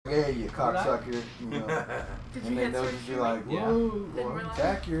Yeah, you cocksucker. You know. Did And you then hit they'll start just be streaming? like, Yeah. whoa, Then well, we're it's live?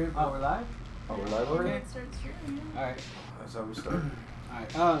 accurate. Oh, we're live? Oh, we're live Okay. already? Start streaming. Alright. That's how we start.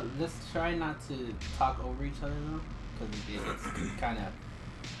 Alright. Let's try not to talk over each other though. Because it's kind of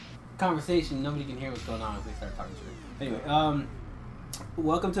conversation. Nobody can hear what's going on if they start talking to it. Anyway,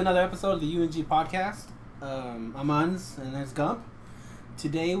 welcome to another episode of the UNG podcast. I'm Uns and there's Gump.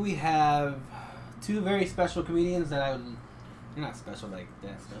 Today we have two very special comedians that I would... They're not special like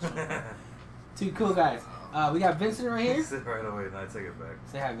that special. Two cool guys. We got Vincent right here. Sit right away, and I take it back.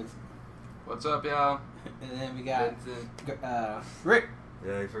 Say hi, Vincent. What's up, y'all? And then we got Vincent. Rick.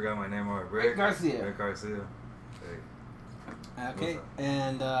 Yeah, you forgot my name already. Rick Garcia. Rick Garcia. Hey. Okay, What's up?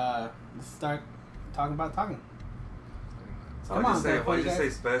 and let's start talking about talking. So Come on, why'd you guys. say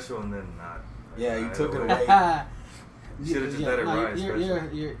special and then not? Yeah, you took it away. away. You should've just let it ride,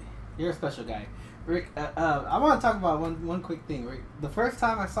 You're a special guy, Rick. I want to talk about one quick thing, Rick. The first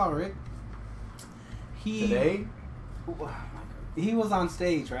time I saw Rick, Today? he was on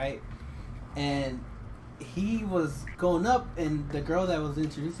stage, right, and he was going up, and the girl that was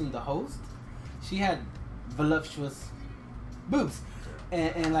introducing the host, she had voluptuous boobs,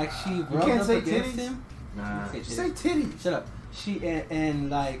 and like she rubbed can't up say against titties? him. Nah. You can't Say say titties. titties. Shut up. She and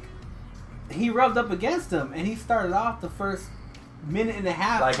like he rubbed up against him, and he started off the first minute and a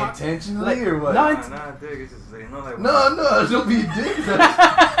half Like intentionally or what? No, Nah, dig. It's just like, you know, like No, don't be a dick.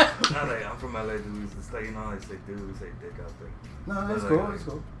 Not like I'm from LA, dude. It's like, you know, they say dude, we say dick out there. No, that's But cool. like, That's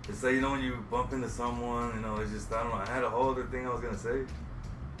cool. It's like, you know, when you bump into someone, you know, it's just, I don't know. I had a whole other thing I was gonna say,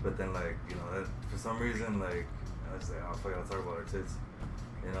 but then like, you know, that for some reason, like, I was like, oh fuck, I'll talk about her tits,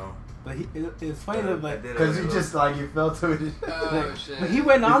 you know. But it's funny though, I but did Because it, you like, just like you fell to it. Oh, shit. but he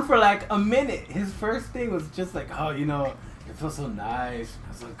went on for like a minute. His first thing was just like, oh, you know, it feels so nice. It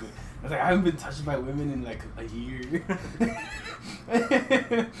feels so good. I was like, I haven't been touched by women in like a year.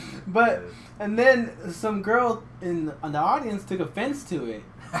 But and then some girl on the audience took offense to it,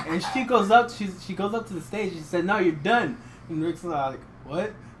 and she goes up. She goes up to the stage. She said, "No, you're done." And Rick's like,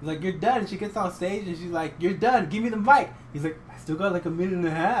 "What?" He's like, "You're done." And she gets on stage and she's like, "You're done. Give me the mic." He's like, "I still got like a minute and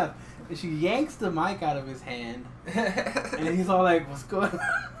a half." And she yanks the mic out of his hand, and he's all like, "What's going on?"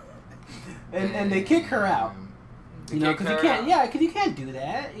 And they kick her out. You know, because you can't. Yeah, because you can't do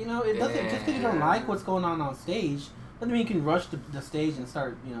that. You know, it doesn't just because you don't like what's going on stage doesn't mean you can rush the stage and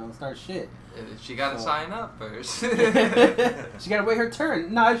start shit. She got to sign up first. She got to wait her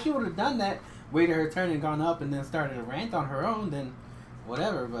turn. Now, if she would have done that, waited her turn and gone up and then started a rant on her own, then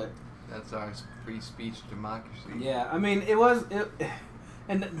whatever. But That's our free speech democracy. yeah, I mean,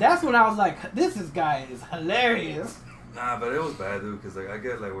 and that's when I was like, this guy is hilarious. Nah, but it was bad, dude. Cause like I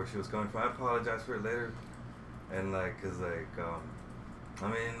get like where she was coming from. I apologize for it later, and like, cause like, I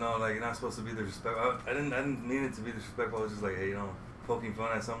mean, no, like you're not supposed to be disrespectful. I didn't mean it to be disrespectful. I was just like, hey, you know, poking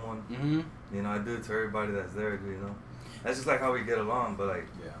fun at someone. Mm-hmm. You know, I do it to everybody that's there, dude. You know, that's just like how we get along. But like,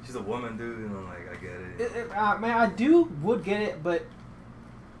 Yeah. she's a woman, dude. You know, like I get it. Man, I would get it, but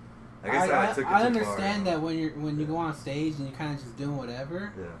I guess I took it too I far, understand you know? that when you go on stage and you're kind of just doing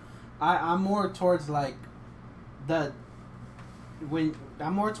whatever. Yeah. I'm more towards like the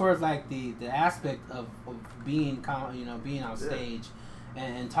aspect of being being on stage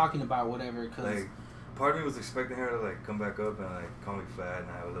and talking about whatever, cause Like, part of me was expecting her to like come back up and like call me fat and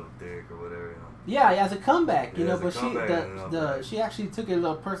have a little dick or whatever, you know. yeah, as a comeback, you Yeah, know. as a But comeback, she actually took it a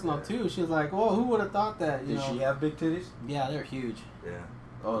little personal Yeah. too. She was like, "Well, who would have thought that?" You Did know. she have big titties? Yeah, they're huge. Yeah.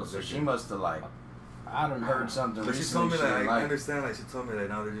 Oh, so she must have like I don't know. heard something But she recently. told me that, didn't I like. understand, like, she told me that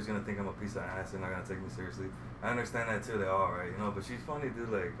now they're just gonna think I'm a piece of ass. They're not gonna take me seriously. I understand that too, they all, right? You know, but she's funny, dude,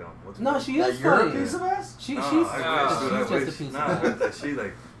 like, what's her No, name? she That is you're funny. a piece of ass? She's I wish, dude, I just wish. a piece Nah, of ass. that she,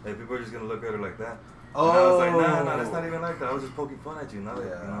 like, people are just gonna look at her like that. Oh. And I was like, nah, that's not even like that. I was just poking fun at you, not like,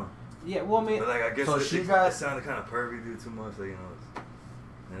 Yeah. you know. Yeah, well, I mean, But, like, I guess So it she got- it sounded kind of pervy, dude, too much, like, you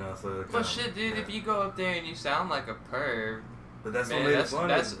know, so. It Well, kinda- shit, dude. yeah. If you go up there and you sound like a perv, But that's what man, made it funny.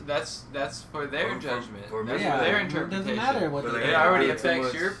 that's for their For- judgment. for me, That's yeah, for their it interpretation. doesn't matter what But they like, It I already did too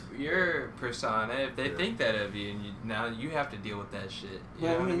affects much. your persona if they Yeah. think that of you, and now you have to deal with that shit. You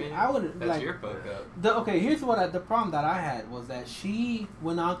Well, know I what I mean, mean? I would That's like your fuck up. okay. Here's the problem that I had was that she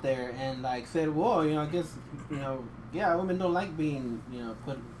went out there and like said, "Well, I guess yeah, women don't like being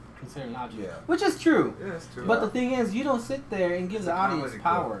considered an object," Yeah. which is true. Yeah, it's true. But the thing is, you don't sit there and give It's the a audience comedy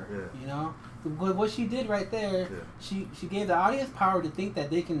power. club, yeah. You know, what she did right there, Yeah. she gave the audience power to think that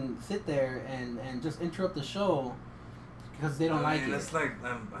they can sit there and just interrupt the show because they don't like it. It's like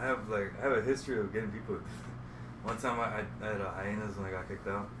I have a history of getting people. One time I had hyenas when I got kicked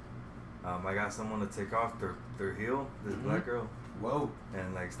out. I got someone to take off their heel. This black girl. Whoa.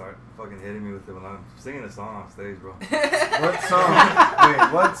 and like start fucking hitting me with it when I'm singing a song on stage, bro. What song?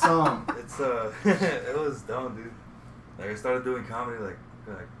 Wait, what song? It's it was dumb, dude. Like I started doing comedy like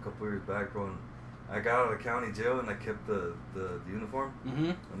a couple years back, bro. And I got out of county jail and I kept the uniform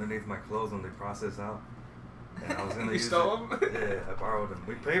Mm-hmm. underneath my clothes when they process out. And I was gonna You use stole it. 'em? Yeah, I borrowed them.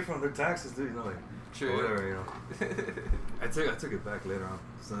 We paid for them. Their taxes, dude. You know, like True. or whatever. You know. I took it back later on.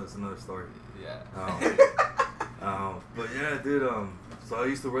 It's another story. Yeah. But yeah, dude. So I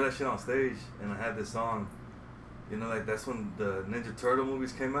used to wear that shit on stage, and I had this song. You know, like that's when the Ninja Turtle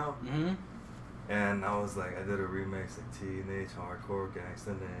movies came out, Mm-hmm. and I was like, I did a remix like Teenage Hardcore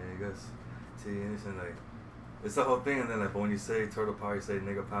Gangsta Niggas, Teenage, and like it's the whole thing. And then like when you say Turtle Power, you say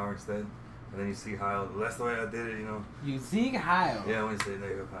Nigga Power instead, and then you see how that's the way I did it. You know. You Zeke Heil. Yeah, when you say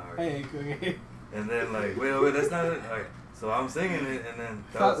Nigga Power. Hey, okay. And then like wait, that's not it. Like so I'm singing it, and then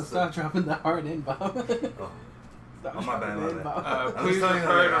that Stop, was stop dropping the hard N bomb. Oh. Stop Oh, my bad, dropping my the bad. N-bomb. I'm Please just telling you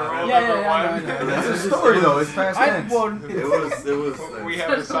refer that, to roll Yeah, number yeah, I one. know, I know. That's a It's story just- though. It's past tense. It was like, We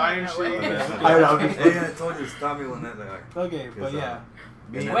have a sign sheet. I know. Hey, I told you to stop me when that like Okay, but Because, yeah.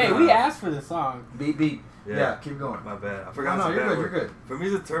 and then, Wait, we asked for the song. Beep beep. Yeah. Yeah, keep going. My bad. I forgot. No, some you're bad good, word. you're good. For me,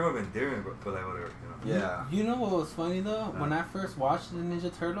 it's a term of endearment, but like whatever, you know. Yeah. You know what was funny though? When I first watched the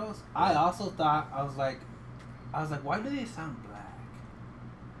Ninja Turtles, I also thought I was like, why do they sound black?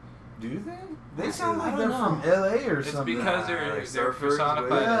 Do you think? They I sound like don't they're know. from LA or It's something. because Nah, they're like they're surfers,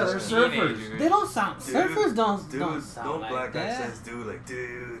 personified yeah, as they're surfers. teenagers. They don't sound. Dude, Surfers don't Dude, sound don't like black that. accents do like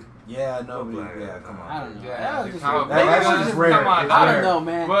dude. Yeah, nobody. Black, Yeah, come on. I don't know. Yeah, That was the just comic weird. book. That Maybe it actually was is just- rare. Come on, It's I rare. don't know,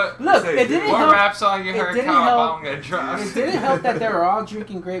 man. What? Look, Say, it dude, didn't What help. rap song you it heard didn't Kyle help- Bong get dropped? It didn't help that they were all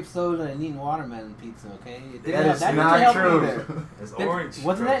drinking grape soda and eating watermelon pizza. Okay, it didn't That help. is That not didn't help true. either. It's Did- orange.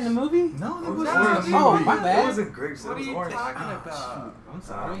 Wasn't that in the movie? No, It it was was orange. orange. Oh, my It bad. wasn't grapes. What It are was you orange. talking Oh, about? shoot. I'm Oh,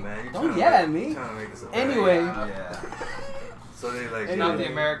 sorry. man, you're Don't trying to yell make- at me. Trying to make this a Anyway. Yeah. So they like. It's not the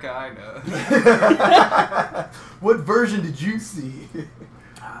America I know. What version did you see?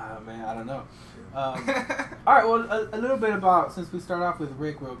 Ah, man, I don't know. All right, well, a little bit about, since we start off with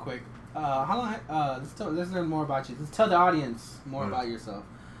Rick real quick. How long? Let's learn more about you. Let's tell the audience more about yourself.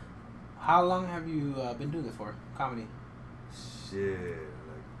 How long have you been doing this for? Comedy. Shit,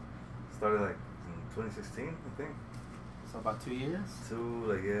 like started like in 2016, I think. So about 2 years.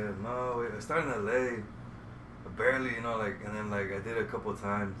 I started in LA, barely, you know, like, and then like I did it a couple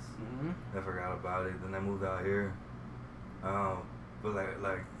times. Mm-hmm. I forgot about it. Then I moved out here. But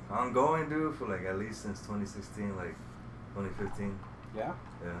like ongoing, dude, for like at least since 2016, like 2015. Yeah.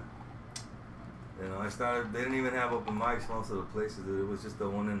 Yeah. You know, I started. They didn't even have open mics most of the places, dude. It was just the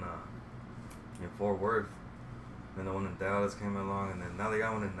one in Fort Worth. Then the one in Dallas came along, and then now they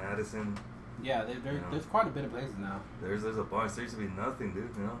got one in Madison. Yeah, there's quite a bit of places now. There's a bunch. There used to be nothing, dude.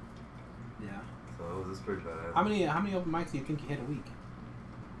 You know. Yeah. So it was just pretty badass. How many open mics do you think you hit a week?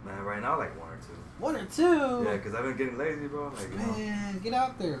 Man, right now like one or two. 1 or 2. Yeah, cause I've been getting lazy, bro. Like you know, Man, get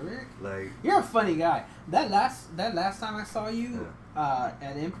out there, Rick. like You're a funny guy. That last time I saw you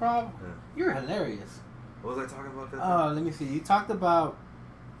at improv, you were hilarious. what was I talking about that? time? Let me see. You talked about.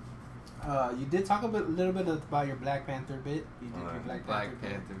 You did talk a little bit about your Black Panther bit. You did your Black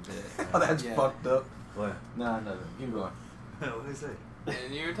Panther bit. Oh, that's Yeah. fucked up. What? Nah, nothing. Keep going. What did I say?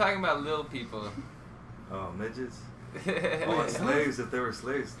 And you were talking about little people. Oh, midgets. Oh, Yeah. slaves. If they were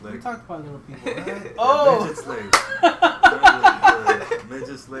slaves, We like talked about little people, right? midget Oh. slaves. The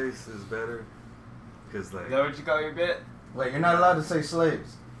midget slaves is better, cause like Is that what you call your bit? Wait, you're not allowed to say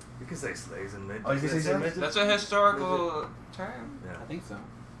slaves. you can say slaves and midgets. Oh, you can say slaves? midgets? That's a historical term. Yeah. I think so.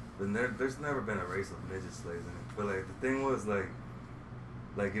 But there's never been a race of midget slaves in it. But like the thing was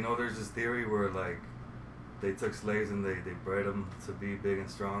like you know, there's this theory where like they took slaves and they bred them to be big and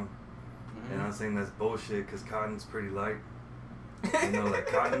strong. Mm-hmm. And I'm saying that's bullshit because cotton's pretty light. You know, like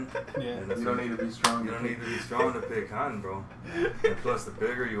cotton. Yeah. And that's You don't what- need to be strong. You don't need to be strong to pick cotton, bro. And plus, the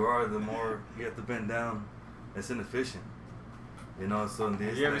bigger you are, the more you have to bend down. It's inefficient. You know, so in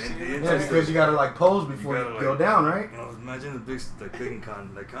the, You ever in seen the it? Yeah, interest because of- you gotta like pose before you, gotta, go like- down, right? You know, imagine the big, like picking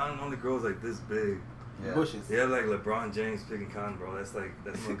cotton. Like cotton only grows like this big. Yeah. Bushes. You have like LeBron James picking cotton, bro. That's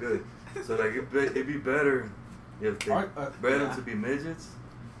no good. So like it'd be better if they bred them to be midgets,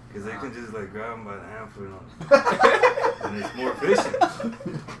 because they can just like grab them by the handful, you know, and it's more efficient.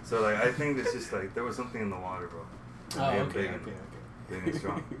 So like I think it's just like there was something in the water, bro. Oh, Made 'em okay, big and- okay. big and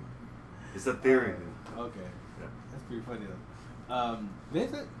strong. It's a theory, dude. Okay. Yeah. That's pretty funny though.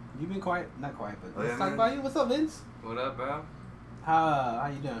 Vincent, you've been quiet, not quiet, but Oh, let's yeah, talk man. about you. What's up, Vince? What up, bro? How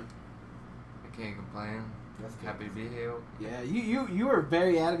you doing? I can't complain. That's good. Happy to be here. Yeah, you were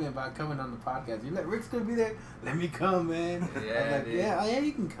very adamant about coming on the podcast. You're like, Rick's gonna be there. Let me come, man. I was like, dude. yeah,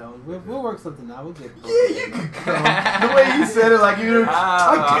 you can come. We'll work something out. We'll get. Yeah, you can come. The way you said it, like you were.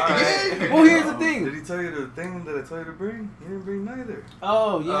 alright. Well, here's the thing. Did he tell you the thing that I told you to bring? You didn't bring neither.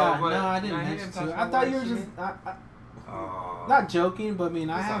 Oh yeah, what? no, I didn't No, he mention didn't to. touch you. my I thought you were voice, just Oh. not joking, but I mean,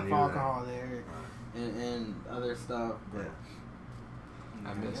 I It's have on you alcohol then. there and other stuff. But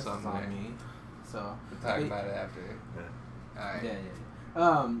I guess missed it's something on there. me. So We'll talk Wait. about it after. Yeah. Alright.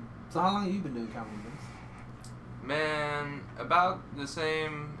 yeah. So how long have you been doing comedy, Vince? Man, about the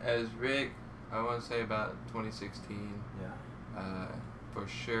same as Rick. I want to say about 2016. Yeah. For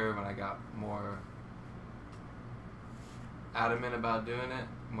sure, when I got more adamant about doing it,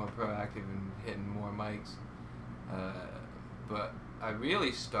 more proactive and hitting more mics. But I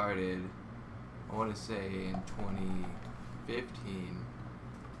really started, I want to say in 2015,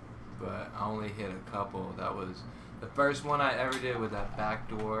 but I only hit a couple. That was the first one I ever did was that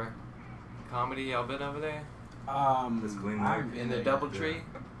Backdoor comedy. Y'all been over there? This Queen I'm Mike? In the there. Doubletree?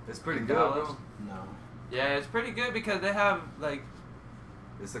 It's pretty In good, Dallas? bro. No. Yeah, it's pretty good because they have like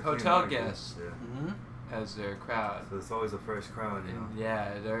It's a Hotel Queen Mike, guests. Yeah. Mm-hmm. as their crowd. So it's always a fresh crowd, you know. And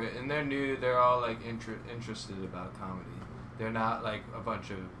yeah, they're new. They're all like interested about comedy. They're not like a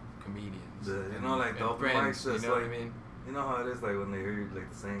bunch of comedians. You know, like the and open friends, mics, you it's know what I like- mean? You know how it is, like when they hear you like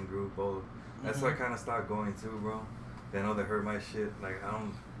the same group. Oh, that's why I kind of stopped going too, bro. They know they heard my shit. Like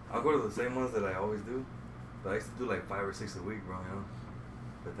I'll go to the same ones that I always do, but I used to do like 5 or 6 a week, bro. You know.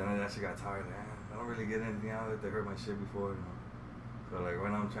 But then I actually got tired. Like, I don't really get anything out of it. They heard my shit before, you know. So like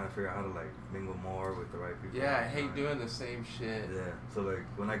right now I'm trying to figure out how to like mingle more with the right people. Yeah, I you know, hate doing the same shit. Yeah. So like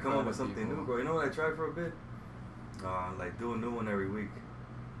when I come Other up with something people. new, bro, you know what I tried for a bit? Like do a new one every week.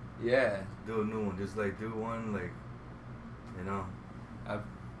 Yeah, Do a new one. Just like do one like, you know.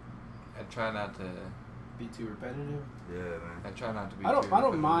 I try not to. Be too repetitive. Yeah, man. I try not to be. I don't too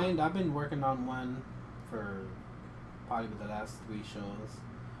mind. repetitive. I've been working on one for probably the last 3 shows.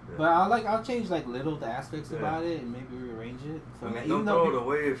 Yeah. But I'll change like little aspects Yeah. about it and maybe rearrange it. So I mean, like, don't even throw though it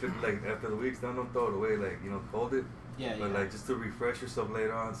away if it like after the weeks. Don't throw it away like hold it. yeah, But yeah. like just to refresh yourself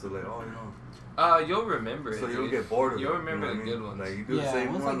later on, so like you know, You'll remember it. so you don't dude. get bored of it. You'll remember you know the what I good mean? ones. Like you do the Yeah,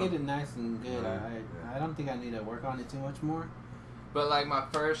 same once one. I get it nice and good, Yeah. I don't think I need to work on it too much more. But like my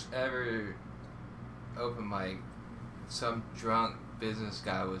first ever open mic, some drunk business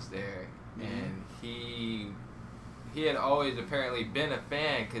guy was there, and he had always apparently been a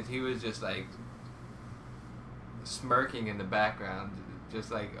fan because he was just like smirking in the background,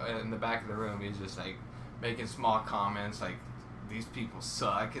 just like in the back of the room. He's just like making small comments like these people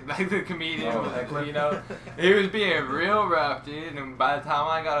suck, and like the comedian, Oh, was, heckler. you know, he was being real rough, dude. And by the time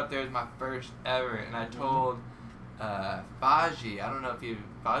I got up there, it was my first ever, and I told Baji, I don't know if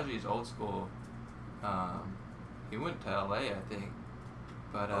Baji's old school. He went to LA, I think.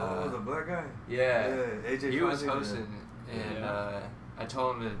 But Oh, the black guy. yeah, AJ. he was Fonzie, yeah. hosting, and I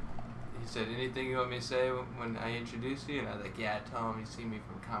told him that. He said, "Anything you want me to say when I introduce you?" And I was like, "Yeah, tell him you see me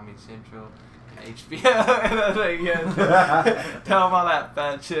from Comedy Central, and HBO." And I was like, "Yeah, tell him all that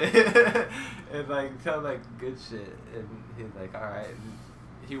fat shit, and like tell him like good shit." And he's like, "All right." And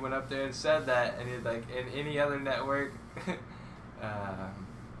he went up there and said that, and he's like, "In any other network,"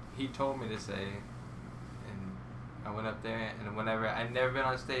 he told me to say. I went up there, and whenever I'd never been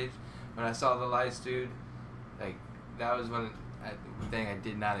on stage, when I saw the lights, dude, like that was the thing I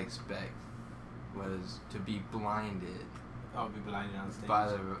did not expect was to be blinded I'll be blinded on stage. by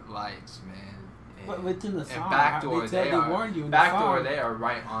the lights, man. And, But within the and song, Backdoor, they warned you in the Backdoor, song. they are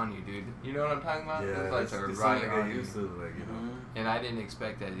right on you, dude. You know what I'm talking about? Yeah, Those lights it's are something right I on get you. used to, like you know. And I didn't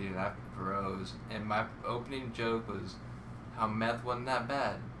expect that, dude. I froze. And my opening joke was how meth wasn't that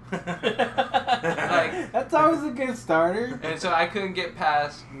bad. Like- That's always a good starter. And so I couldn't get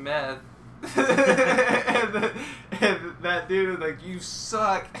past meth. and that dude was like, "You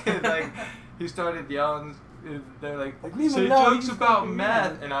suck!" And like he started yelling. And they're like, Leave "Say him alone, jokes he's about fucking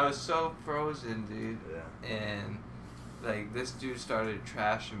meth," mad. and I was so frozen, dude. Yeah. And like this dude started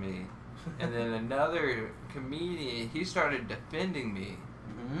trashing me, and then another comedian, he started defending me,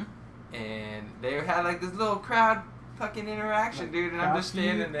 Mm-hmm. and they had like this little crowd fucking interaction, Like dude, and I'm just crowd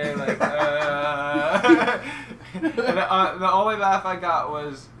feud? standing there like, and the only laugh I got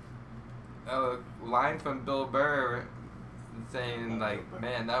was a line from Bill Burr saying like,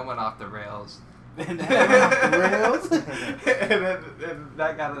 "Man, that went off the rails." And that went off the rails? and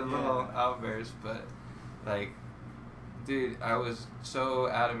that got a little Yeah. outburst, but like, dude, I was so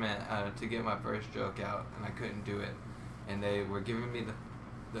adamant to get my first joke out, and I couldn't do it, and they were giving me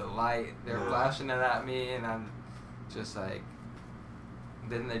the light, they're Yeah. flashing it at me, and I'm just like,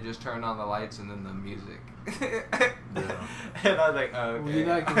 Then they just turned on the lights and then the music. Yeah. And I was like, oh, okay. Were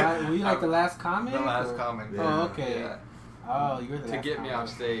you like the last comic? The last or? comic. Yeah. Oh, okay. Yeah. Oh, you're the To last get me comic.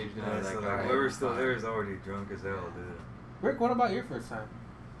 off stage. And I Yeah, was so like, like, alright, we were still fine. there, was already drunk as hell, dude. Rick, what about your first time?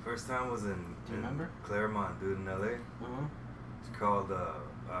 First time was in, Do you in remember? Claremont, dude, in LA. Uh-huh. It's called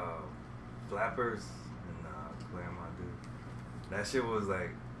Flappers in Claremont, dude. That shit was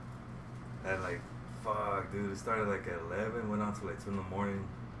like, fuck, dude. It started like at 11, went on to like 2 in the morning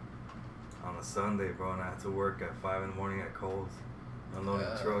on a Sunday, bro. And I had to work at 5 in the morning at Kohl's, unloading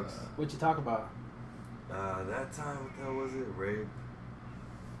trucks. What'd you talk about? That time, what the hell was it? Rape?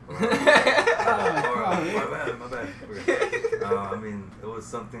 Or, my bad. Okay. I mean, it was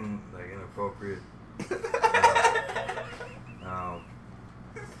something like inappropriate.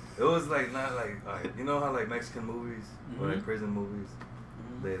 It was like not like you know how like Mexican movies or like prison movies,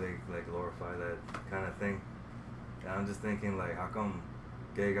 they like glorify that kind of thing. And I'm just thinking like, how come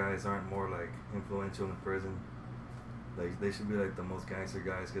gay guys aren't more like influential in prison? Like they should be like the most gangster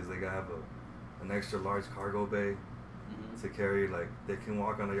guys because they gotta have an extra large cargo bay to carry, like they can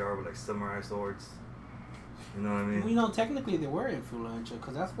walk on the yard with like samurai swords. You know what I mean? Well, you know, technically they were influential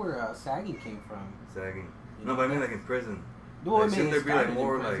because that's where sagging came from. Sagging. You No, know, but I mean like in prison. Well, Like, I mean, shouldn't it there be like started in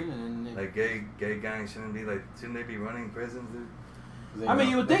more like prison and then- like gay gangs shouldn't they be running prisons, dude? I mean,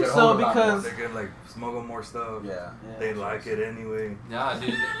 you would They think could so hold a lot more. because They could like smuggle more stuff. Yeah. Yeah. They like it anyway. Nah,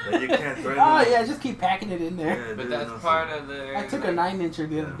 dude. Like, you can't threaten Oh them. yeah, just keep packing it in there. Yeah, But dude, that's no, part so- of their. I took a like, 9-incher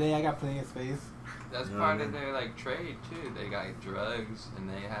the other Yeah. day. I got plenty of space. That's You know part what I of mean? their like trade too. They got drugs and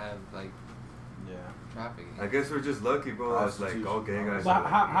they have like Yeah. trafficking. I guess we're just lucky, bro. That's like all gay guys. But are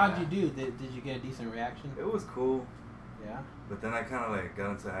like, how'd you do? Did you get a decent reaction? It was cool, Yeah. but then I kind of like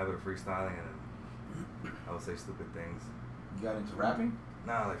got into the habit of freestyling and then I would say stupid things. You got into rapping?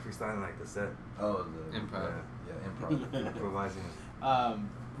 Nah, like freestyling like the set. Oh, the Improv. Yeah, improv. Improvising.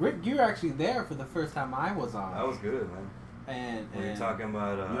 Rick, you were actually there for the first time I was on. That was good, man. And When you're talking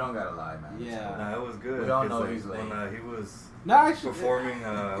about You don't gotta lie, man. It's Yeah. cool. Nah, it was good. We all 'cause, know like, he's lame. when he was no, actually, performing.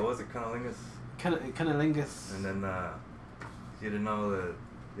 What was it, Cunnilingus? Cunnilingus. And then you didn't know that.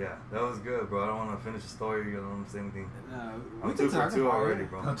 Yeah, that was good, bro. I don't want to finish the story. I don't want to say anything. We I'm can 2 for talk 2 about already, it.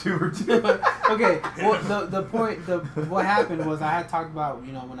 bro. I'm 2 for 2. Okay, well, what happened was I had talked about,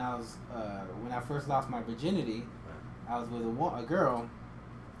 you know, when I first lost my virginity, I was with a girl.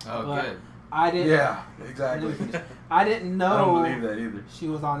 Oh, But good. I didn't. Yeah, exactly. I didn't know. I don't believe that either. She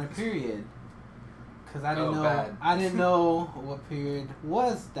was on a period. Cause I didn't Oh, know. bad. I didn't know what period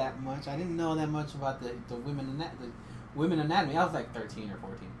was that much. I didn't know that much about the women anatomy. I was like 13 or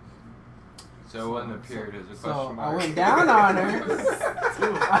 14. So it wasn't a period, it was a So question mark. I went down on her.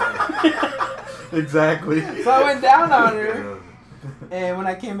 Exactly. So I went down on her, and when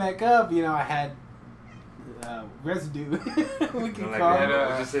I came back up, you know, I had residue. We can Like call Yeah,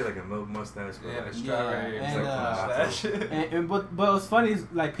 it. a, just say like a milk mustache, bro. Yeah, a strawberry Yeah, and and, mustache. And but what's funny is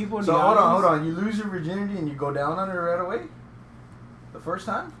like people in So the hold audience, on. You lose your virginity and you go down on her right away? The first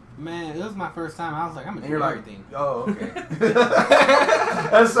time? Man, it was my first time. I was like, I'm gonna And do you're like, everything. oh, okay.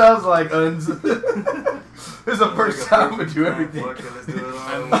 That sounds like It's the first time I do everything. Fuck it, let's do it all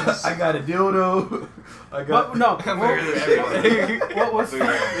at once. I got a dildo. I got. But no, what was He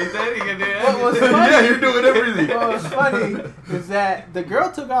said he could do What was everything. funny- Yeah, you're doing everything. what was funny is that the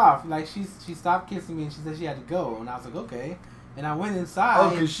girl took off. Like she stopped kissing me and she said she had to go, and I was like, okay. And I went inside. Oh,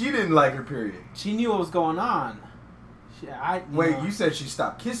 because she didn't like her period. She knew what was going on. Wait, you said she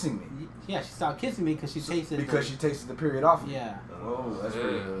stopped kissing me Yeah, she stopped kissing me because she tasted. because she tasted the period off of me. Yeah. Whoa, that's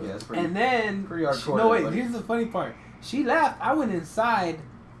pretty. Yeah, that's pretty. And then pretty hardcore no wait, there, buddy. here's the funny part. She left. I went inside.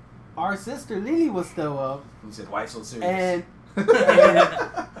 Our sister Lily was still up, He said, "Why so serious?" and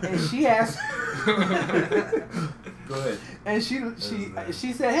and she asked. Go ahead. And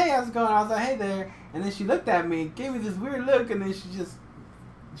she said, "Hey, how's it going?" I was like, "Hey there." And then she looked at me, gave me this weird look, and then she just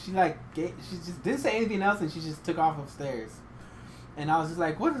didn't say anything else, and she just took off upstairs. And I was just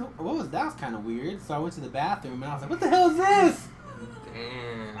like, "What was that? Was kind of weird." So I went to the bathroom, and I was like, "What the hell is this?"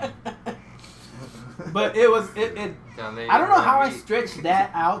 Damn. But it was it. Down there, I don't know you how I meat. stretched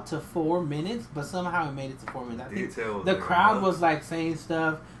that out to 4 minutes, but somehow it made it to 4 minutes. I think Details, the like, crowd was like saying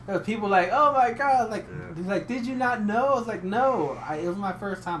stuff. There were people like, "Oh my god!" Like, Yeah. like, did you not know? I was like, "No, it was my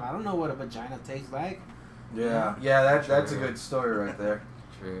first time. I don't know what a vagina tastes like." Yeah, that's a good story right there.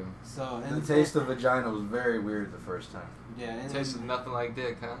 True. So The and taste of vagina was very weird the first time. yeah, and Tasted nothing like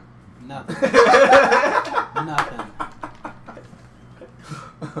dick, huh? nothing, nothing.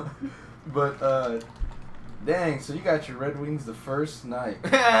 But dang, so you got your Red Wings the first night.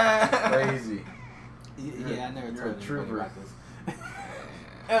 Crazy. Yeah, I never You're told a anybody trooper. about this.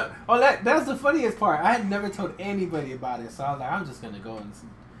 That's the funniest part. I had never told anybody about it, so I was like, I'm just gonna go and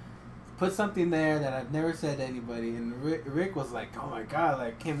put something there that I've never said to anybody. And Rick was like, "Oh my god,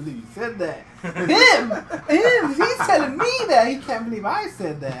 like, I can't believe you said that." him, he's telling me that he can't believe I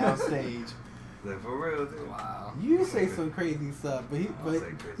said that on stage. Like, for real, dude. Wow. You say some crazy stuff, but I'll say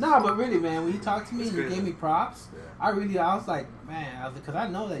crazy but really, man, when you talked to me It's and you crazy. gave me props, Yeah. I was like, man, because I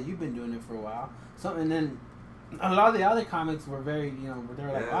know that you've been doing it for a while. So, and then a lot of the other comics were very, they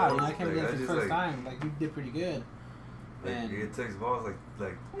were like, Yeah, wow, I can't believe like, that's I the just, first like- time. Like, you did pretty good. Like, And it takes balls,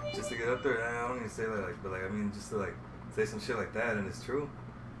 like, just to get up there. I don't even say that, like, but, like, I mean, just to, like, say some shit like that, and it's true.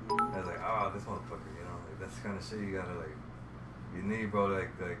 I was like, oh, this motherfucker, like, that's the kind of shit you gotta, like, you need, bro. Like,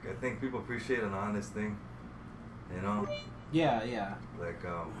 I think people appreciate an honest thing, yeah. Like,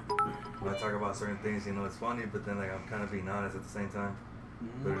 when I talk about certain things, it's funny, but then, like, I'm kind of being honest at the same time.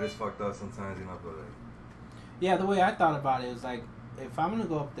 Mhm. But it is fucked up sometimes, but, like, Yeah, the way I thought about it was like, if I'm gonna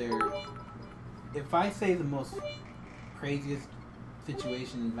go up there, if I say the most craziest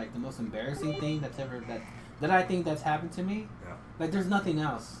situation, like the most embarrassing thing that's ever that I think that's happened to me, yeah. like there's nothing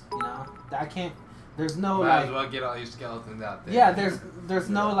else, I can't. There's no Might like. as well get all your skeletons out there. Yeah, there's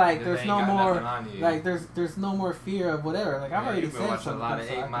no like, They there's ain't no got more nothing on you. like, there's no more fear of whatever. Like I've already you've been said watching a something. lot of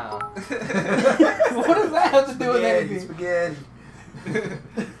so 8 I- Mile. What does that have to do with anything? Spaghetti.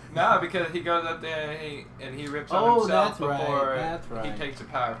 No, because he goes up there and he rips on Oh, himself that's right, before that's right. he takes the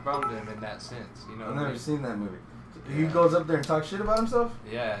power from them in that sense. You know I've what I never mean? seen that movie. He Yeah. goes up there and talks shit about himself?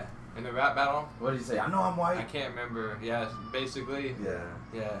 Yeah. In the rap battle, What did he say? I know I'm I white. can't remember. Yeah, basically. Yeah.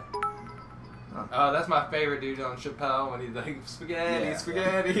 Yeah. Huh. Oh, that's my favorite dude on Chappelle when he's like spaghetti, Yeah,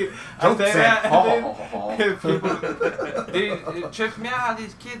 spaghetti. I Don't say say that. oh. Dude, it trips me out how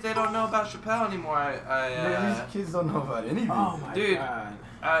these kids they don't know about Chappelle anymore. Man, these kids don't know about anything. Oh my Dude. god.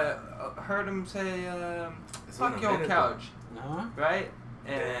 I heard him say, It's "Fuck been a your minute, couch," No, right?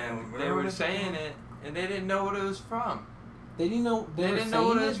 Damn, And remember they when were it saying came out? it, and they didn't know what it was from. they didn't know. They were didn't know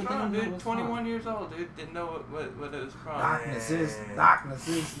what saying it was but they from, didn't know dude. what it was 21 from. years old, dude. Didn't know what it was from. Darkness is.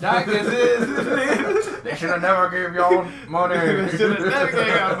 Darkness is. They should have never gave y'all money. Should have never gave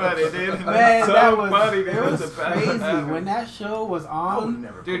y'all money, dude. Man, So that was funny, dude. it was The best crazy ever. when that show was I would on.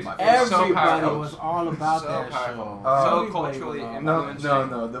 never Dude, put my it's so Everybody powerful. was all about So that powerful. show. So Everybody culturally was all influenced.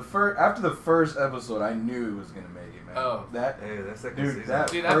 about No. After the first episode, I knew it was gonna make it, man. Oh. That. Hey, that's like Dude,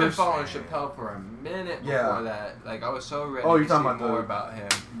 that- Dude, I've been First- following Chappelle for a minute before Yeah. that. Like, I was so ready Oh, to you're talking see about more the- about him.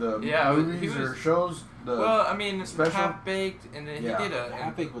 The Yeah, he movies or was- shows. The Well, I mean, special? Half Baked, and then Yeah. he did a.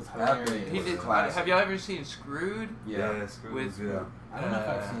 Epic was Epic hilarious. He was did. classic. Have y'all ever seen Screwed? yeah. Screwed With- was good. I don't know if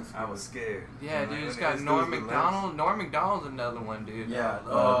I've seen. I was scared. Yeah, When dude, I- it's when got these Norm dudes with McDonald. Norm McDonald's another one, dude. Yeah.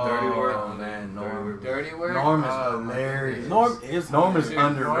 Oh, Dirty Work. Oh man, Dirty Norm. Work. Dirty Work. Norm is Oh, my hilarious. goodness. Norm is Norm is Dude,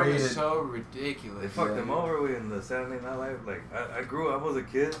 hilarious. Norm underrated. is so They ridiculous. fucked Yeah. him over with in the Saturday Night Live. Like, I grew up, I was a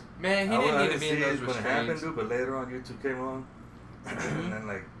kid. Man, he I didn't would- need I to be in see those it when it happened, restraints. dude, but later on YouTube came on. And then,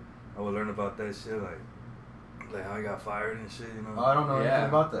 like, I would learn about that shit, like how he got fired and shit, Oh, I don't know Yeah. anything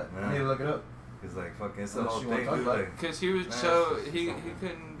about that. Yeah. I need to look it up. It's like fucking, it's the Unless whole you wanna thing, talk dude. about Like, Because he was Man, so it's he something.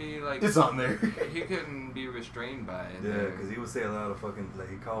 couldn't be like It's on there. he couldn't be restrained by it. yeah, because he would say a lot of fucking, like,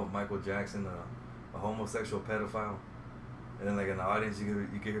 he called Michael Jackson a homosexual pedophile. And then, like, in the audience, you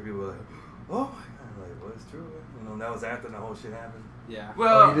could hear people like, oh my god, like, well, it's true. That was after the whole shit happened. Yeah.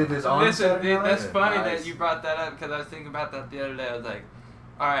 Well, Oh, he did this on listen, Saturday dude, Night that's Live? funny Nice. that you brought that up because I was thinking about that the other day. I was like,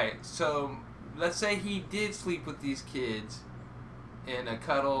 all right, so let's say he did sleep with these kids in a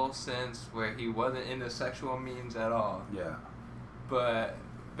cuddle sense where he wasn't into sexual means at all, Yeah. but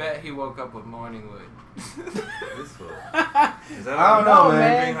bet he woke up with Morningwood. This fool. Is that I don't know, being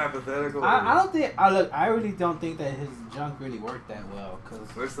man. hypothetical? I don't think. I really don't think that his junk really worked that well. Cause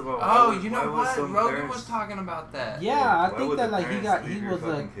First of all, Oh, why you why know would what? some Rogan parents- was talking about that. yeah, I why think would that the like he parents got leave he your was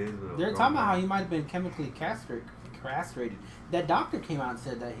fucking kids with a they're grown talking about how man? he might have been chemically castrated. That doctor came out and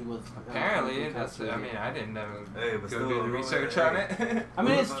said that he was Apparently, chemically that's. I castrated. mean, I didn't know. Hey, but Go still, do the no, research hey. on it. I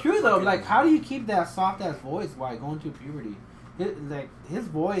mean, What it's about true though. fucking- Like, how do you keep that soft ass voice while going through puberty? His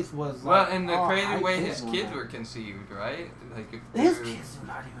voice was Well, like, and the all crazy high way pitched his on kids that. were conceived, right? Like if His they were- kids do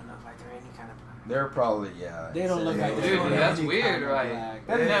not even look like they're any kind of black. They're probably, yeah. They don't look like Dude, they're that's any weird, kind of right? black.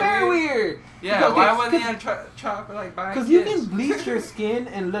 That's Isn't that very weird. Yeah, Because- why wasn't he because- on chop like buying Because kids? you can bleach your skin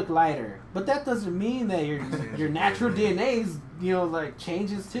and look lighter, but that doesn't mean that your natural DNA's like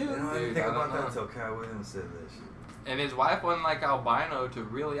changes too. You know, I didn't Dude, think I about don't that know. until Cat Williams said that shit. And his wife wasn't like albino to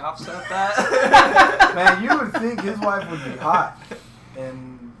really offset that. Man, you would think his wife would be hot.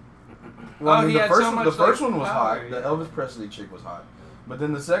 And Oh, he the had first so one, much, the first like, one was power, hot. yeah. The Elvis Presley chick was hot. But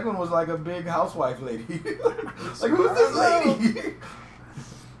then the second one was like a big housewife lady. Like, who's this lady?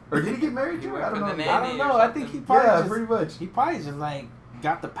 Or did he get married to her? I don't He know. worked for the I nanny don't or know. I think he something. probably Yeah, just pretty much. he probably just like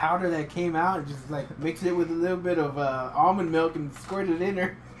got the powder that came out and just like mixed it with a little bit of almond milk and squirted it in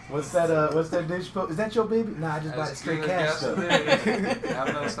her. What's that? What's that dish? Is that your baby? Nah, I just bought straight cash stuff.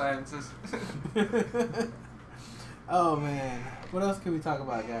 I'm no scientist. Oh man, what else can we talk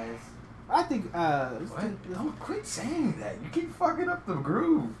about, guys? I think Don't quit saying that. You keep fucking up the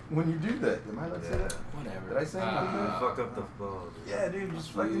groove when you do that. Am I allowed to say that? whatever. Did I say anything? Fuck up the flow. Yeah, dude,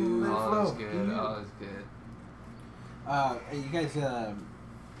 just fucking let it All is flow. good. All is good. You guys, have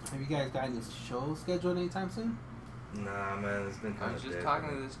you guys got any shows scheduled anytime soon? Nah, man, it's been I kind was of just dead, talking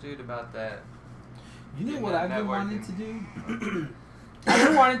man. to this dude about that. You know Getting what that I've been wanting networking. to do? I've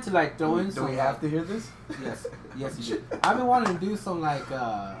been wanting to like throw in Do some. we have to hear this? Yes, yes, you should. I've been wanting to do some kind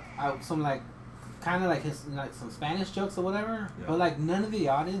of like like some Spanish jokes or whatever. Yeah. But like none of the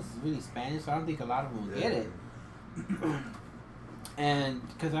audience is really Spanish, so I don't think a lot of them will get Yeah. it. And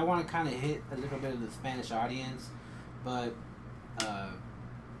because I want to kind of hit a little bit of the Spanish audience, but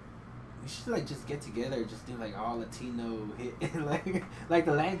we should like just get together, just do like all Latino hit, like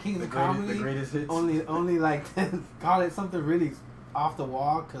the Latin Kings of comedy. The greatest hits. Only like call it something really off the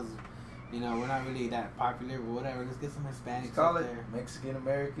wall, because you know we're not really that popular, but whatever. Let's get some Hispanics Call up it there. Mexican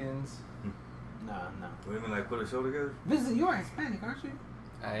Americans. No. What do you mean, like, put a show together? Vincent, you're Hispanic, aren't you?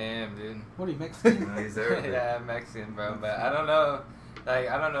 I am, dude. What are you, Mexican? Nah, he's Arabic. Yeah, I'm Mexican, bro. But I don't know, like,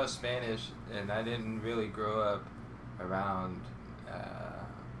 I don't know Spanish, and I didn't really grow up around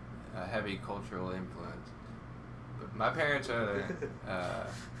a heavy cultural influence. But my parents are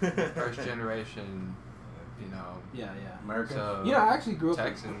first generation, you know, Yeah. American. so You know, I actually grew up.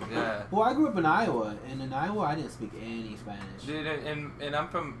 Texans, yeah. Well, I grew up in Iowa, and in Iowa, I didn't speak any Spanish. Dude, and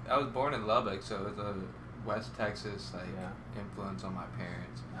I was born in Lubbock, so it's a West Texas like Yeah. influence on my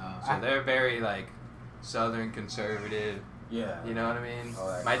parents. No, So they're very like Southern conservative. Yeah. You know what I mean? All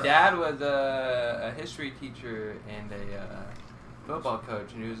that My crap. dad was a history teacher and a football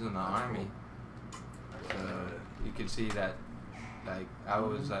coach, and he was in the army. So you could see that, like, I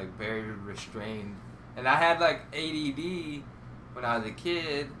was like very restrained, and I had like ADD when I was a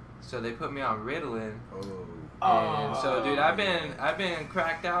kid, so they put me on Ritalin. Oh. And so, dude, I've been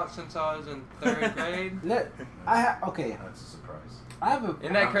cracked out since I was in 3rd grade. Okay. That's a surprise. I have a.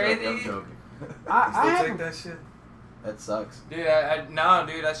 Isn't that I'm crazy? joking, I'm joking. I You still have take a, that shit? That sucks. Dude,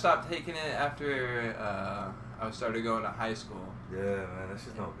 dude, I stopped taking it after I started going to high school. Yeah, man, that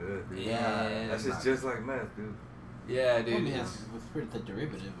shit's no good, dude. Yeah, That shit's just like meth, dude. Yeah, I dude, mean, it's it's pretty the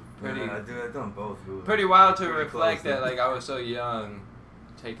derivative. pretty Nah, dude, I've done both, dude. pretty wild to Pretty reflect close, that, dude. like, I was so young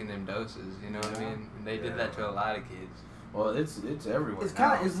taking them doses, you know what I Yeah. mean? And they did Yeah. that to a lot of kids. Well, it's everywhere. It's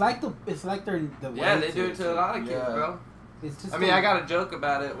kind now. of it's like they're the Yeah, way they do it to a lot of kids, Yeah. bro. It's just I mean, I got a joke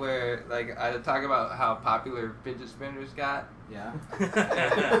about it where, like, I talk about how popular fidget spinners got. yeah.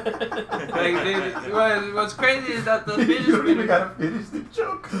 Like, dude, what's crazy is that the fidget You don't even spinners... gotta finish the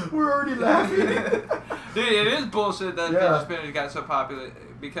joke. We're already laughing. Dude, it is bullshit that Yeah. fidget spinners got so popular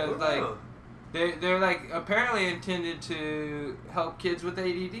because, For like, real. they're like apparently intended to help kids with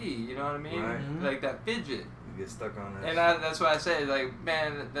ADD. You know what I mean? Right. Mhm. Like that fidget. You get stuck on that. And that's what I say. Like,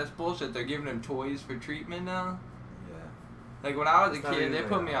 man, that's bullshit. They're giving them toys for treatment now. Yeah. Like when I was a It's not kid, they even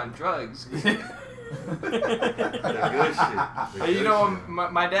put like- me on drugs. The good shit. The And you good know,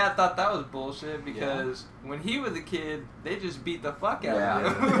 shit. my dad thought that was bullshit because when he was a kid, they just beat the fuck out Yeah.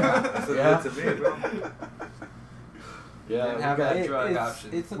 of him. Yeah. That's what Yeah. it did to me, bro. Yeah, Didn't we have got that drug it's, option.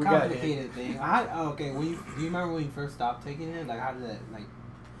 It's a We got it. complicated thing. Okay, do you remember when you first stopped taking it? Like, how did that, like...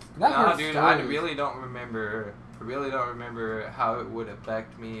 No, dude, I stories. really don't remember. I really don't remember how it would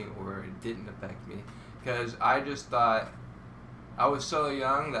affect me or it didn't affect me, because I just thought I was so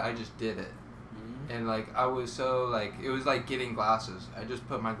young that I just did it, Mhm. and like I was so like it was like getting glasses. I just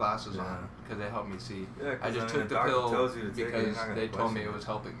put my glasses Yeah. on because they helped me see. Yeah, 'cause, I just mean, took the doctor pill tells you to take it, you're because not gonna they told me question it was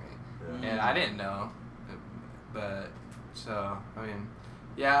helping me, Yeah. and I didn't know. But so I mean,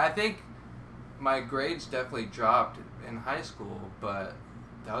 yeah, I think my grades definitely dropped in high school, but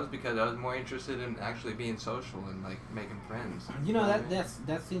that was because I was more interested in actually being social and like making friends. You know, what I mean?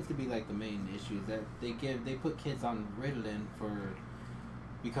 that seems to be like the main issue, is that they put kids on Ritalin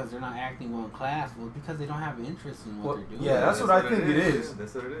because they're not acting well in class. Well, because they don't have interest in what Well, they're doing. yeah, that's what I think it is. Yeah,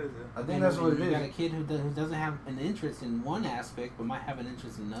 that's what it is, yeah. I think And that's what it you got a is. kid who doesn't have an interest in one aspect, but might have an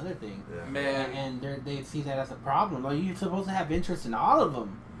interest in another thing. Yeah. Man, And they see that as a problem. Like, you're supposed to have interest in all of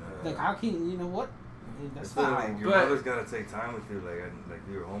them. Yeah. Like, how can you know what? I mean, that's It's not. like your But- mother's gotta take time with you, like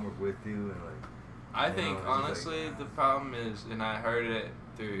do your homework with you, and like. I You think know, it's just honestly like- the problem is, and I heard it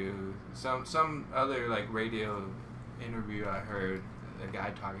through some other like radio interview I heard a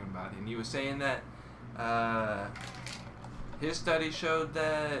guy talking about it, and he was saying that his study showed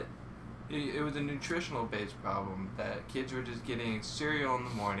that it was a nutritional based problem that kids were just getting cereal in the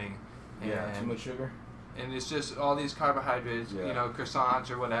morning. Yeah, too And much sugar. and it's just all these carbohydrates, Yeah. you know, croissants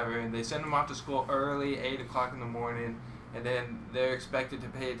or whatever, and they send them off to school early, 8 o'clock in the morning, and then they're expected to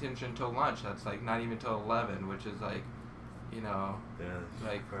pay attention until lunch. That's like not even till 11, which is like, you know, Yeah,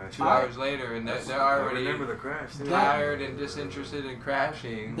 like crash. 2 hours later, and they're already I remember the crash. Too. tired and disinterested in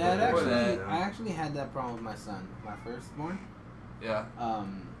crashing. That before actually, that. I actually had that problem with my son, my firstborn. Yeah.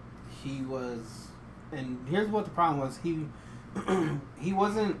 He was, and here's what the problem was. He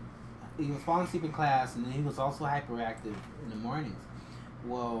was falling asleep in class, and then he was also hyperactive in the mornings.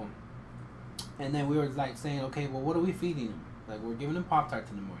 Well, and then we were like saying, okay, well, what are we feeding him? Like, we're giving him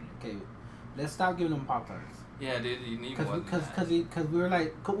Pop-Tarts in the morning. Okay, let's stop giving him Pop-Tarts. Yeah, dude, you need more than that. Because we were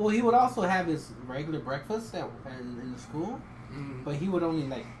like, well, he would also have his regular breakfast in the school, Mhm. but he would only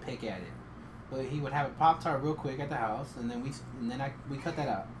like pick at it. But he would have a Pop-Tart real quick at the house, and then we cut that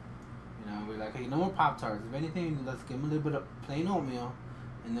out. You know, we're like, hey, no more Pop-Tarts. If anything, let's give him a little bit of plain oatmeal,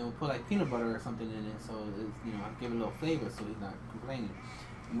 and then we'll put like peanut butter or something in it, so it's, you know, give it a little flavor, so he's not complaining.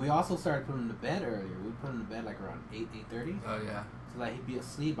 And we also started putting him to bed earlier. We put him to bed like around 8:30, Oh, yeah. so like he'd be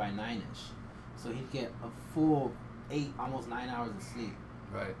asleep by 9ish. So he'd get a full 8, almost 9 hours of sleep.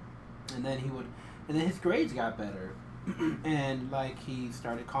 Right. And then his grades got better, and like he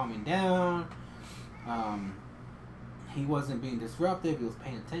started calming down. He wasn't being disruptive. He was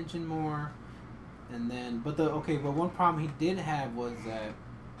paying attention more. And then, but one problem he did have was that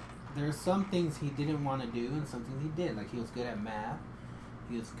there's some things he didn't want to do and some things he did. Like, he was good at math.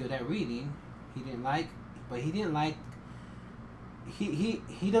 He was good at reading. He didn't like.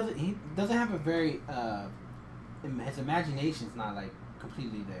 He doesn't have a very his imagination's not like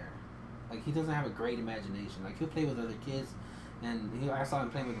completely there. Like, he doesn't have a great imagination. Like, he'll play with other kids, and I saw him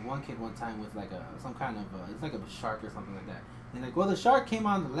playing with one kid one time with like some kind of it's like a shark or something like that. And like, well, the shark came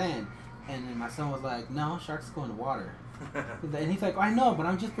on the land, and then my son was like, no, sharks go in the water. And he's like, I know, but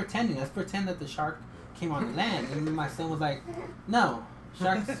I'm just pretending. Let's pretend that the shark came on the land. And then my son was like, no,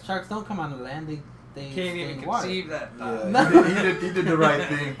 sharks don't come on the land. They Can't stay even in the water. conceive that thought. Yeah, No. he did the right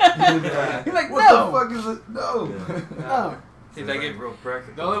thing. He did the right. He's like, what no. the fuck is it? No. Yeah. No. He's like, real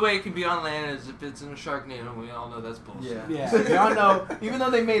practical. the only way it can be on land is if it's in a Sharknado. We all know that's bullshit. Yeah. Yeah, y'all know. Even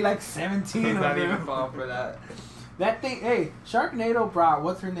though they made like 17 He's of not even them. fall for that. That thing, hey, Sharknado brought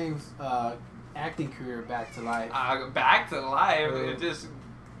what's her name's acting career back to life. Back to life. Uh,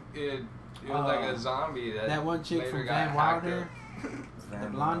 It was like a zombie. That one chick later from got Van hacked Wilder, up. the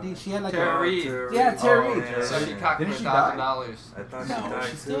blondie, she had like Tara a. Reid. Yeah, Tara Oh, Reid. Tara So she Reid. cocked Didn't for she $1,000. I thought she No, died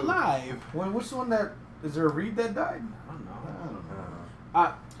she's too. still alive. Which one that is there a Reed that died? I don't know. I don't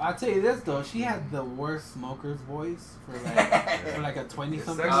know. I'll tell you this though, she had the worst smoker's voice for like a 20-something. It's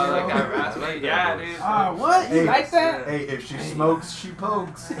Oh, sexy. like year that old. raspy. like that Yeah, voice. dude. Ah, what? You Hey, like that? Hey, if she smokes, she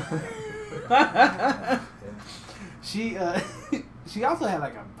pokes. She also had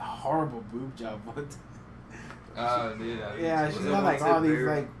like a horrible boob job once. Oh, dude. Yeah, Was she it had like one all tip these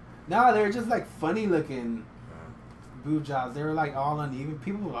there? like. No, they were just like funny looking boob jobs. They were like all uneven.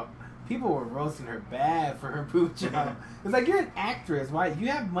 People were roasting her bad for her boob job. It's like, you're an actress, why? You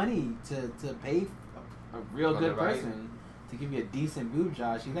have money to pay a real For good the right- person to give you a decent boob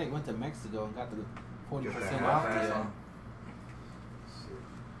job. She like went to Mexico and got the 40% Get that off half-ass deal. on.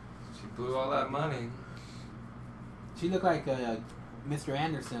 She blew all that money. She looked like Mr.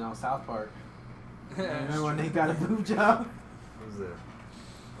 Anderson on South Park. Yeah, Remember when they got a boob job? Who's that?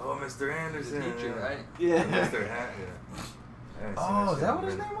 Oh, Mr. the Anderson. teacher, yeah. right? Yeah. Mr. Hat, yeah. I haven't seen Oh, is shit that in what a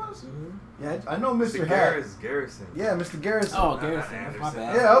his minute. name was? Mhm. Yeah, I know Mr. Hat. Garrison. Yeah, Mr. Garrison. Oh, Not Garrison. That's my Anderson.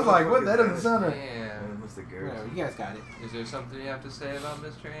 bad. Yeah, I was like, Who what? the That fuck doesn't is sound right. Yeah, Damn. Mr. Whatever, Garrison. you guys got it. Is there something you have to say about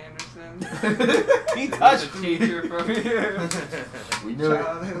Mr. Anderson? He Is touched this a me. teacher from your We knew it.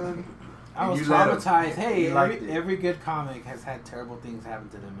 childhood? I And was you let him. traumatized. Hey, You liked it. every good comic has had terrible things happen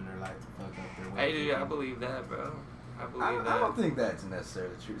to them in their life to fuck up their way. Hey, dude, I believe that, bro. I believe I that. don't think that's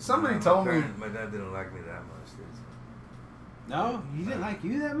necessarily true. Somebody My told me. parents- My dad didn't like me that much, dude. No, he didn't like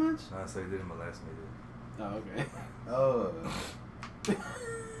you that much. No, so he didn't molest me, dude. Oh, okay. Oh.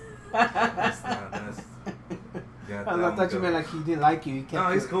 That's not. That's. Yeah, I thought you meant like he didn't like you. He kept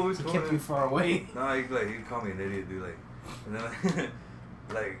No, he's you, cool. He's he cool. kept man. you far away. No, he'd call me an idiot, dude. Like, and then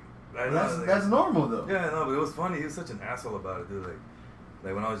like, I know, That's like, that's normal though. Yeah, no, but it was funny. He was such an asshole about it, dude.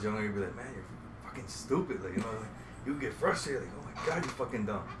 Like when I was younger, he'd be like, "Man, you're fucking stupid." Like, you know, like, you get frustrated. Like, "Oh my god, you're fucking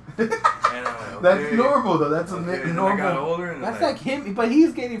dumb." And I'm like, That's okay. normal though. That's Okay, a and then I got normal. older, and That's like him, but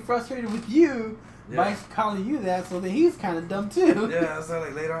he's getting frustrated with you by Yeah. calling you that. So then he's kind of dumb too. Yeah, so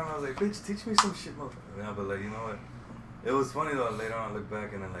like later on, I was like, "Bitch, teach me some shit, motherfucker." Yeah, but like, you know what? It was funny though. Later on, I look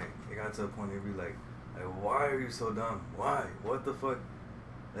back and then like it got to a point where you'd be like, "Why are you so dumb? Why? What the fuck?"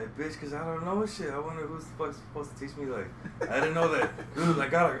 Like, bitch, cause I don't know shit. I wonder who's the fuck supposed to teach me. Like, I didn't know that. Dude,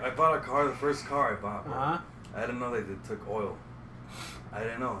 I bought a car, the first car I bought. Bro. I didn't know that it took oil. I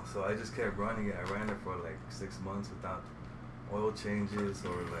didn't know, so I just kept running it. I ran it for like 6 months without oil changes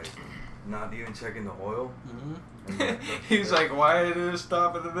or like not even checking the oil. He's like, why did it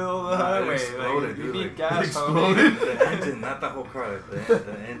stop in the middle of the highway? It exploded, like, dude. you need Like, gas, exploded. The engine, not the whole car. Like,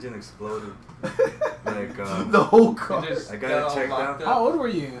 the engine exploded. Like the whole car. I got it checked out. How old were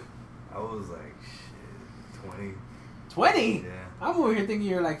you? I was like, shit, 20. 20? Yeah. I'm over here thinking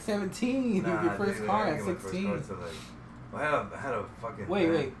you're like 17. Nah, your first dude, car I at didn't get my first 16. car till, like, I had a fucking. Wait.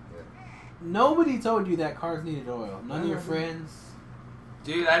 Yeah. Nobody told you that cars needed oil. None of your friends.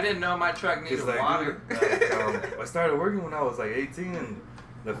 Dude, I didn't know my truck needed Like, water. dude, I started working when I was like 18, and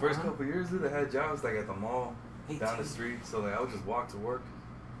the first Uh-huh. couple years, dude, I had jobs like at the mall, 18. down the street. So like I would just walk to work.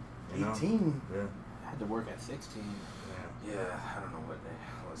 You know? 18. Yeah. I had to work at 16. Yeah. Yeah, I don't know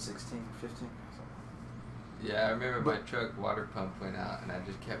what 16, 15? Yeah, I remember my truck water pump went out, and I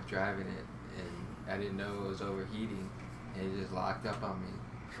just kept driving it, and I didn't know it was overheating, and it just locked up on me.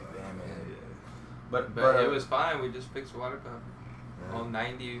 Damn it. Yeah. But it was fine. We just fixed the water pump. Yeah. Old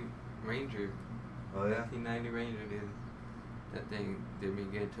 90 Ranger. Oh yeah. 1990 Ranger, dude. That thing did me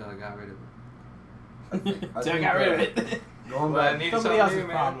good till I got rid of it. So I got rid of it. Going Well, I back, need Somebody something else's new,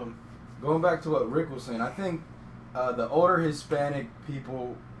 man. problem. going back to what Rick was saying, I think the older Hispanic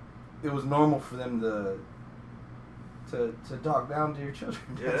people, it was normal for them to talk down to your children.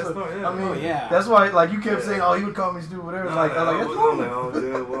 Yeah, that's not. Yeah. I mean, Oh, yeah. that's why, like, you kept Yeah. saying, "Oh, he would call me stupid," whatever. No, Like, I that's wasn't normal. like, oh,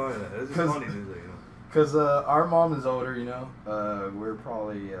 dude, why? It's just 'Cause- funny, dude. Like, you know. Because our mom is older, you know. We're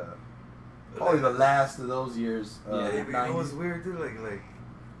probably the last of those years. Yeah, but you know 90s. what's weird, dude?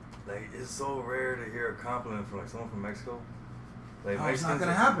 Like it's so rare to hear a compliment from like someone from Mexico. Like No, it's not Mexicans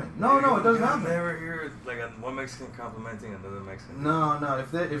gonna are- happen. No, it doesn't you happen. Never hear like one Mexican complimenting another Mexican. No,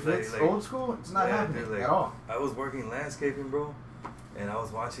 if Like- it's like- old school, it's not Yeah, happening dude, like, at all. I was working landscaping, bro, and I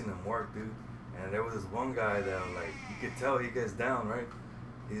was watching them work, dude. And there was this one guy that like you could tell he gets down, right?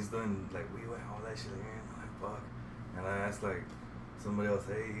 He's doing like we went all that shit, and I'm like fuck. And I asked like somebody else,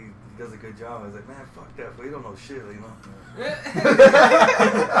 hey, he does a good job. I was like, man, fuck that, fool. He don't know shit, you know.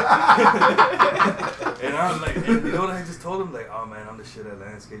 And I'm like, and you know what I just told him? Like, oh man, I'm the shit at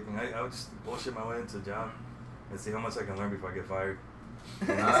landscaping. I would just bullshit my way into a job and see how much I can learn before I get fired.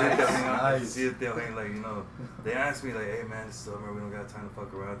 And Nice. see if they'll hang, like, you know, they asked me like, hey man, this is summer, we don't got time to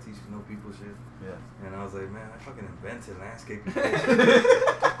fuck around, teach you know people shit. Yeah. And I was like, man, I fucking invented landscaping.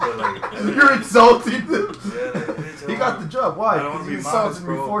 But like, You're insulting them. yeah, like, bitch, He got the job. I Why? don't Because want you to be modest, insulted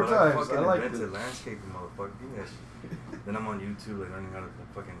me bro, 4 but times. fucking I like invented it. landscaping, motherfucker. Give me that shit. Then I'm on YouTube, like, learning how to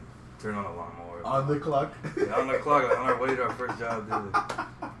fucking turn on a lawnmower. On the clock. Yeah, on the clock, like, on our way to our first job, dude. Like,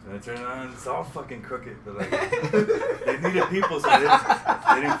 and I turn it on, it's all fucking crooked, but like, they needed people, so they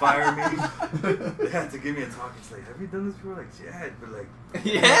didn't fire me. They had to give me a talk. It's like, have you done this before? Like, yeah, but like,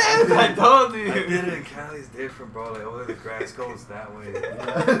 Yes, I told you. I did it in Cali, it's different, bro. Like, over there, the grass goes that way.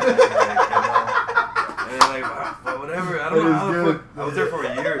 And like, but whatever, I don't know how the fuck. I was there for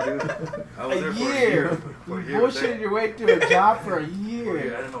a year, dude. I was there for a year. For a You year. bullshitted your way to a job for a For a year.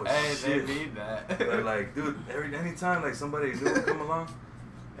 year. I didn't know Hey, shit. they need that. But like, dude, anytime like somebody new would come along,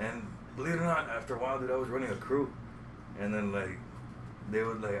 and believe it or not, after a while, dude, I was running a crew, and then like, they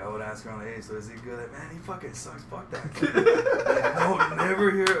would like, I would ask around, hey, so is he good? Like, man, he fucking sucks. Fuck that. Like, no,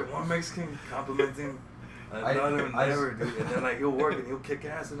 never hear one Mexican complimenting another, never, dude. And then like he'll work and he'll kick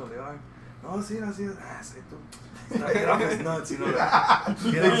ass, you know, they are. No, see, ass, get off his nuts, you know. Like,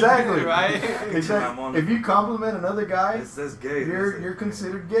 Exactly. Right? Exactly. If you compliment another guy, That's gay. you're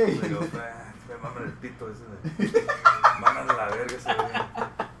considered gay. Like, mama el pito, ese de. Mándale la verga ese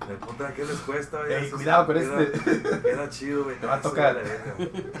güey. De puta, ¿qué les cuesta? Ya Ey, eso cuidado con queda- este. Queda chido, güey. Te va a Eso tocar. de la verga.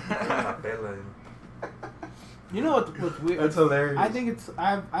 Dame la pela, you know. You know what's weird? That's hilarious. I think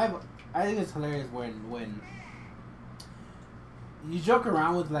it's hilarious when you joke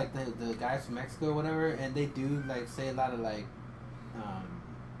around with like the guys from Mexico or whatever, and they do like say a lot of like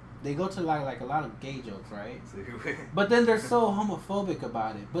they go to like a lot of gay jokes, right? Sí, güey. But then they're so homophobic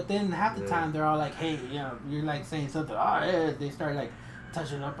about it. But then half the Yeah. time they're all like, hey, you know, you're like saying something. Oh, yeah. They start like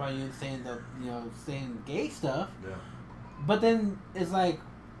touching up on you, saying saying gay stuff. Yeah. But then it's like,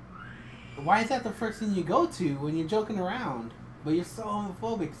 why is that the first thing you go to when you're joking around? But you're so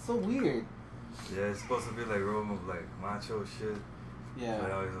homophobic. It's so weird. Yeah, it's supposed to be like real like macho shit. Yeah. But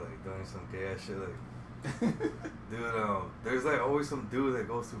always like doing some gay ass shit. Like, dude, there's like always some dude that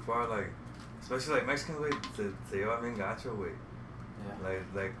goes too far. Like, especially like Mexicans, way se lleva bien gacho, way. Yeah.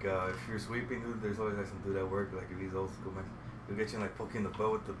 Like if you're sweeping, dude, there's always like some dude at work. Like if he's old school, He'll get you like poking the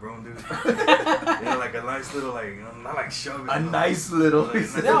butt with the broom, dude. You know, like a nice little, like, you know, not like shove it. A you know, nice little. like,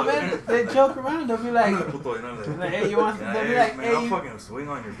 nice No, little- man, they joke around. They'll be like, Puto, you know, like, hey, you want some? yeah, They'll be hey, like, man, hey, I'll you, fucking swing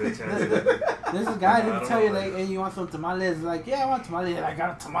on your bitch ass. there's a guy I that will don't tell know, you like- like, hey, you want some tamales? Like, yeah, I want tamales. I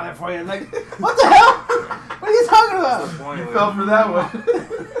got a tamale for you. Like, what the hell? What are you talking That's about? the point. You where- fell for that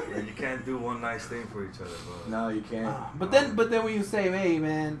one. and you can't do one nice thing for each other, bro. No, you can't. But then when you say, hey,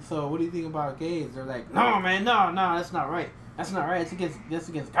 man, so what do you think about gays? They're like, no, man, no, that's not right. That's not right. It's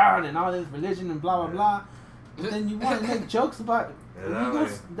against God and all this religion and blah blah blah. But then you want to make jokes about it. Yeah, You that go-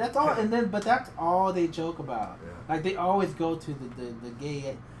 way. that's all, and then but that's all they joke about. Yeah. Like they always go to the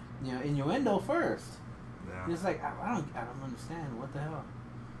gay, innuendo first. Yeah. It's like I don't understand what the hell.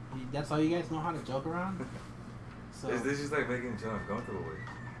 That's all you guys know how to joke around. So This is like making each other uncomfortable with.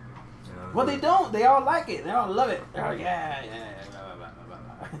 You know, well, they don't. They all like it. They all love it. They're like, yeah, blah blah blah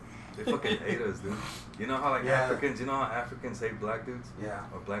blah blah. They fucking hate us, dude. You know how like Yeah. Africans, you know how Africans hate black dudes Yeah.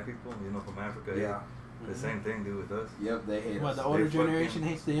 or black people, you know, from Africa. Yeah. The same thing, dude, with us. Yep, they hate What us. the older They fucking- generation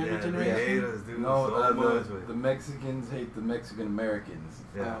hates the younger Yeah, they generation. hate us, dude. No, so much. the Mexicans hate the Mexican Americans.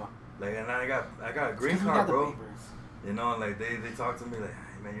 Yeah. Oh. Like, and I got a green We got card, the bro. papers. You know, like they talk to me like,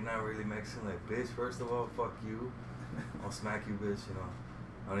 hey, man, you're not really Mexican. Like, bitch, first of all, fuck you. I'll smack you, bitch. You know,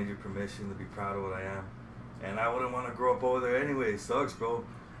 I don't need your permission to be proud of what I am. And I wouldn't want to grow up over there anyway. It sucks, bro.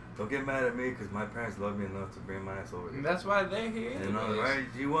 Don't get mad at me because my parents love me enough to bring my ass over And here. that's why they're here. You know, right?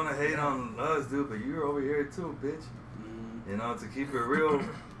 You want to hate on us, dude, but you're over here too, bitch. You know, to keep it real,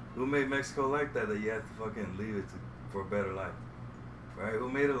 who made Mexico like that you have to fucking leave it for a better life? Right? Who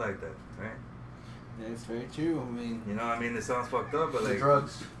made it like that, right? That's very true. I mean, You know, I mean, it sounds fucked up, but The like...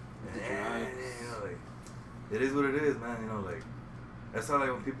 drugs. Yeah, you know, like, it is what it is, man. You know, like, that's how,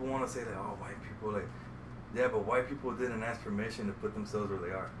 like, when people want to say, like, oh, white people, like, yeah, but white people didn't ask permission to put themselves where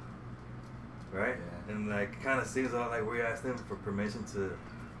they are. Right? Yeah. And, like, it kind of seems like we asked them for permission to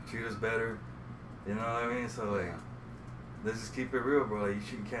treat us better. You know what I mean? So, like, Yeah. let's just keep it real, bro. Like,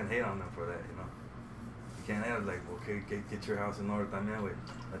 you can't hate on them for that, you know? You can't hate, like, okay, get your house in order también, güey.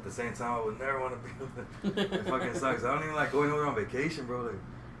 At the same time, I would never want to be with them. It fucking sucks. I don't even like going over on vacation, bro. Like,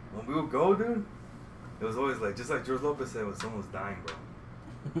 when we would go, dude, it was always like, just like George Lopez said, when someone was dying, bro.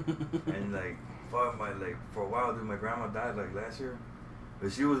 And like, fuck, for a while, dude, my grandma died like last year.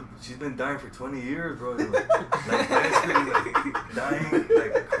 But she's been dying for 20 years, bro. Like basically, like, dying,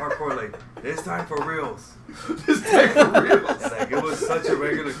 like, hardcore, like, it's time for reals. Just take for real. And, like, it was such a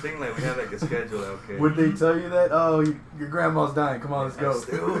regular thing, like, we had, like, a schedule, like, okay. Would they tell you that? Oh, your grandma's dying. Come on, let's go.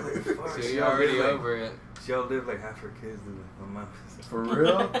 Still, like, fuck, So she you're already outlived, like, over it. She outlived, like, half her kids, dude. My mom. For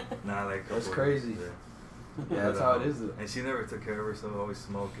real? Nah, like, That's couple, crazy. Yeah, that's how it is. Though. And she never took care of herself, always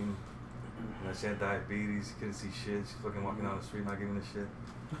smoking. You know, she had diabetes, she couldn't see shit. She's fucking walking down the street, not giving a shit.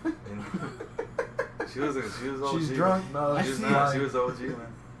 You know? she was OG. She's drunk. No, She she's was, not. she was OG,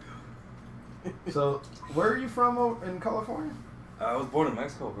 man. So, where are you from in California? I was born in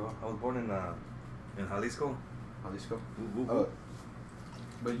Mexico, bro. I was born in Jalisco. Jalisco. Woo, woo, Oh, woo.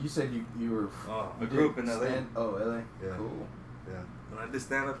 but you said you were. Oh, I you grew did up in LA. LA. Yeah. Cool. Yeah. When I did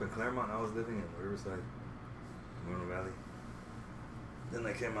stand up in Claremont, I was living in Riverside, Moreno Valley. Then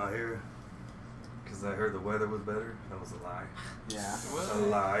I came out here because I heard the weather was better. That was a lie. yeah. That's a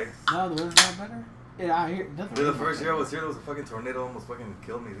lie. No, the weather's not better. Yeah, I hear. Dude, the first year I was here, there was a fucking tornado almost fucking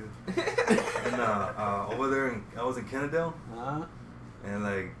killed me, dude. And over there, I was in Kennedale, and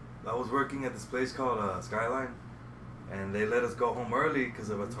like I was working at this place called Skyline, and they let us go home early because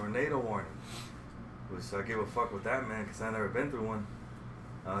of a tornado warning. Which I gave a fuck with that, man, because I never been through one.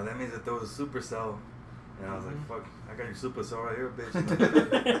 That means that there was a supercell, and I was like, fuck, I got your supercell right here, bitch.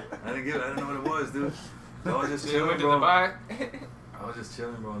 I didn't know what it was, dude. So I was just You chilling, went to the bro. bar. I was just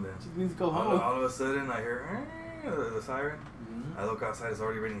chilling, bro. And then She needs to go all, home. all of a sudden, I hear the siren. Mhm. I look outside, it's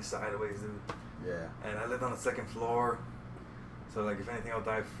already raining sideways, dude. Yeah. And I lived on the second floor. So, like, if anything, I'll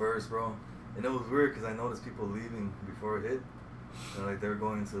die first, bro. And it was weird because I noticed people leaving before it hit. And, like, they were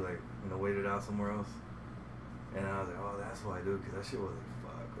going to, like, wait it out somewhere else. And I was like, oh, that's why I do, because that shit was like,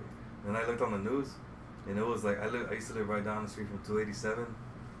 fuck. Like. Then I looked on the news, and it was like, I used to live right down the street from 287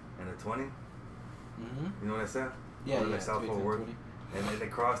 and the 20. Mm-hmm. You know what I said? Yeah, Or, yeah. like, South Fort Worth. 20. And then they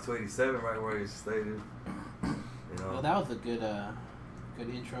crossed 287 right where I used to stay, dude. You know? Well, that was a good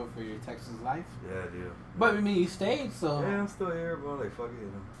intro for your Texas life. Yeah, dude. But I mean, you stayed, so Yeah, I'm still here, bro. Like, fuck it, you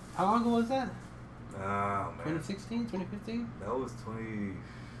know. how long ago was that? Oh, man. 2016, 2015? That was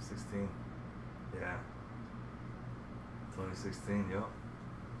 2016. Yeah. 2016, yo.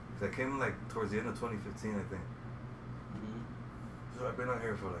 Cause I came like towards the end of 2015, I think. Mm-hmm. So I've been out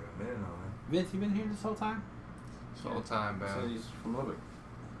here for like a minute now, man. Vince, you been here this whole time? This whole time, bro. So he's from Lubbock.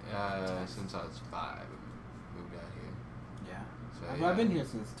 Since I was 5, moved out here. Yeah. I've been here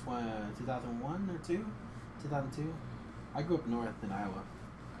since 2001 or 2002. I grew up north in Iowa.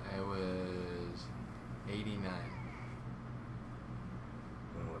 I was 89.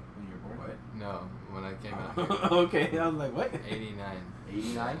 When you were born? What? No, when I came out here. Okay, I was like, what? 89.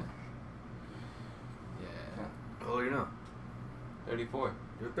 89? Yeah. How old are you now? 34.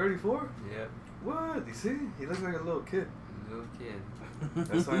 You're 34? Yep. What? You see? He looks like a little kid. Little kid.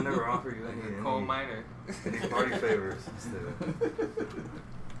 That's why I never offer you Like any, a coal miner. any party favors.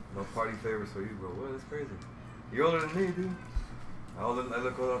 No party favors for you, bro. What? That's crazy. You're older than me, dude. I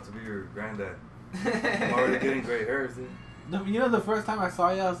look old enough to be your granddad. I'm already getting gray hairs, dude. You know, the first time I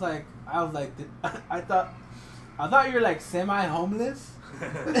saw you, I was like, I thought you were like semi-homeless.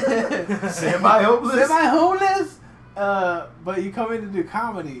 Semi-homeless? Semi-homeless? But you come in to do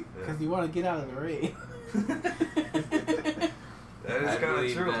comedy because you want to get out of the rain. That is I kind of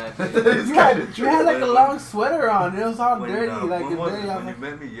believe true. that. It's kind of You had like a long sweater on. It was all When, dirty. Like, when it's was dirty. it? I When was you like,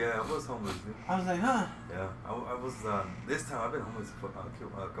 met me, yeah, I was homeless, dude. huh. Yeah, I was, this time, I've been homeless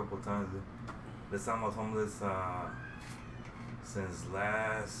a couple of times, dude. This time I was homeless, since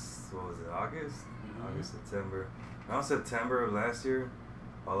last, what was it, August? August, September. Around September of last year,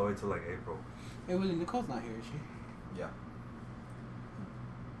 all the way to like April. Hey, Willie, Nicole's not here, is she? Yeah.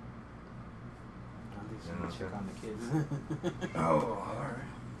 I think she Yeah, can okay. check on the kids. Oh, alright.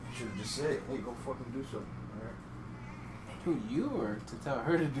 Should have just said, hey, go fucking do something. Alright. Who, you or to tell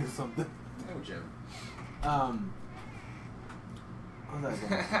her to do something? Hey, whichever. What was I going to say?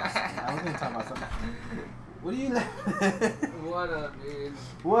 I was going to talk about something. What do you like? What up, dude?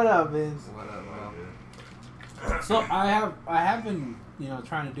 What up, Vince? What up, bro? So I have been, you know,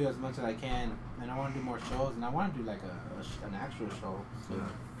 trying to do as much as I can, and I want to do more shows, and I want to do like an actual show. So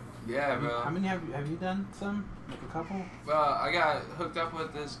Yeah, bro. how many have you done? Some, like a couple. Well, I got hooked up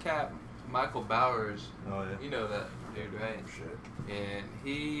with this cat, Michael Bowers. Oh, yeah. You know that dude, right? Shit. And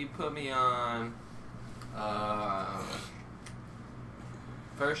he put me on.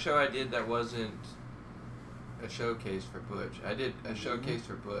 First show I did that wasn't a showcase for Butch. I did a showcase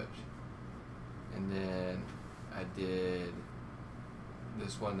for Butch, and then I did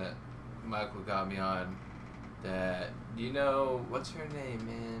this one that Michael got me on. That, do you know, what's her name,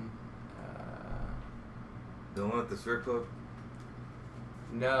 man? The one at the strip club?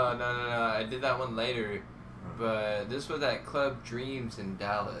 No. I did that one later, but this was at Club Dreams in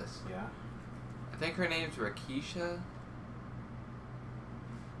Dallas. Yeah. I think her name's Rakisha.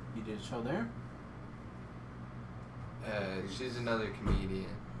 You did a show there. She's another comedian.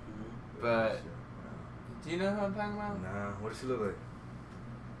 But do you know who I'm talking about? Nah, what does she look like?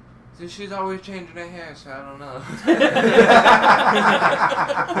 So she's always changing her hair, so I don't know.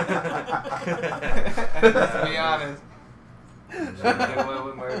 To be honest. Get away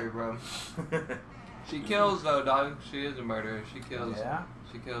with murder, bro. She kills though, dog. She is a murderer. She kills. Yeah.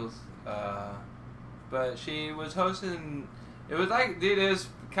 She kills. But she was hosting. It was like, dude, it was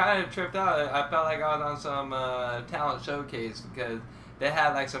kind of tripped out. I felt like I was on some talent showcase because they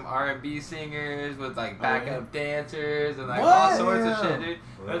had like some R&B singers with like backup dancers and like all sorts of shit, dude.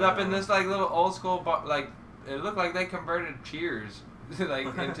 It was up in this like little old school bar, like it looked like they converted Cheers like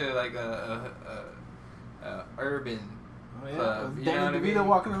into like a urban Oh yeah. club. Was You know Danny what I DeVito mean?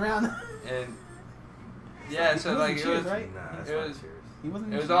 walking around. And yeah, so He like wasn't it was. Cheers, right? Nah, that's It not was- Cheers. He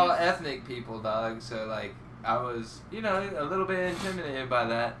wasn't. It was in all Cheers? ethnic people, dog. So like, I was, you know, a little bit intimidated by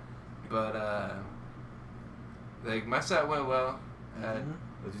that, but like my set went well. Mhm.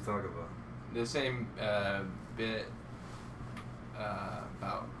 What'd you talk about? The same bit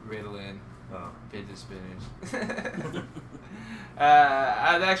about Ritalin, Oh. fidget spinners.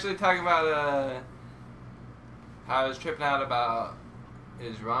 I was actually talking about how I was tripping out about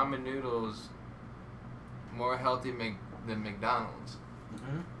is ramen noodles more healthy than McDonald's.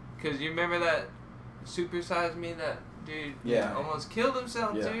 Mhm. Cause you remember that Super Size Me, that dude Yeah. almost killed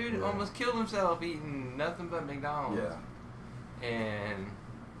himself, Yeah, dude. yeah. Almost killed himself eating nothing but McDonald's. Yeah. And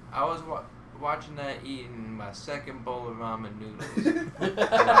I was watching that eating my second bowl of ramen noodles.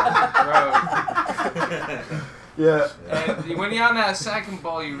 Yeah. And when you're on that second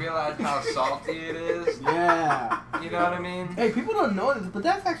bowl, you realize how salty it is. Yeah. You know what I mean? Hey, people don't know this, but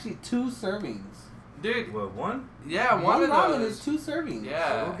that's actually 2 servings. Dude, What, one? yeah, One one of ramen those. is 2 servings. So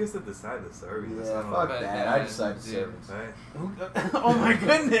Yeah. who gets to decide the serving? That's Yeah, not fuck But that. then, I decided dude, servings. Right? Oh my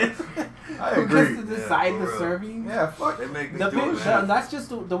goodness. I Who agree. gets to decide Yeah, the for real. serving? Yeah, fuck. They make me The do it, thing, man. that's just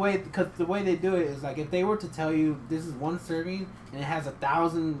the way, because the way they do it is like if they were to tell you this is 1 serving and it has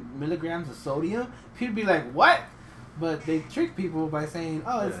 1,000 milligrams of sodium, people would be like, what? But they trick people by saying,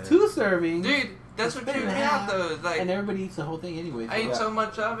 oh, it's Yeah. 2 servings. Dude, that's what Spit tripped in me out half, though. Like, and everybody eats the whole thing anyway. I so- ate so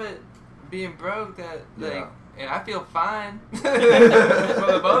much of it being broke that, like, Yeah. and I feel fine for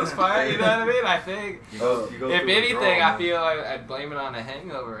the most part. You know what I mean? I think You go if through a anything, withdrawal, I man. feel like I'd blame it on a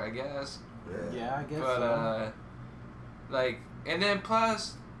hangover. I guess. Yeah, I guess But so. like, and then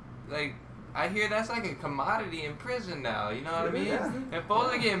plus, like, I hear that's like a commodity in prison now. You know what I mean? Yeah. And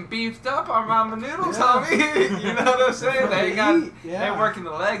folks are getting beefed up on ramen noodles, Yeah. homie. You know what I'm saying? They ain't got, Yeah. they ain't working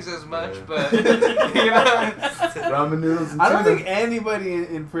the legs as much, Yeah. but you know. Ramen noodles and I don't tuna. think anybody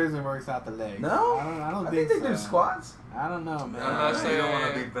in prison works out the legs. No? I don't I think think they so. do squats. I don't know, man. Unless You don't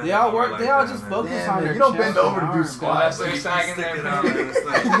want to be bending They all over work. like They all that, just man. focus Damn, on man, their you don't chest bend over and to do arms. squats. Unless they're You sagging stick their it out, and it's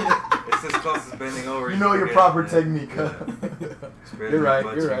like it's as close as bending over. You know your forget, proper man. technique. Yeah. Huh? Spread You're your right,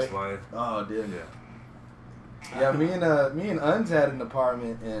 butt you're cheeks right. wide. Oh, damn. Yeah. Yeah, me and Uns had an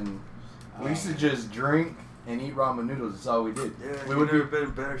apartment, and we used to just drink and eat ramen noodles. That's all we did. Yeah, we you would never be. been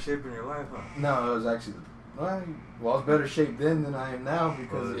in better shape in your life, huh? No, it was actually. Well, I was better shape then than I am now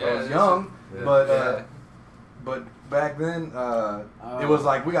because Yeah, I was that's young. Yeah. But Yeah. but back then, it was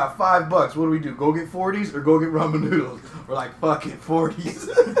like we got $5. What do we do? Go get 40s or go get ramen noodles? We're like, fuck it, 40s.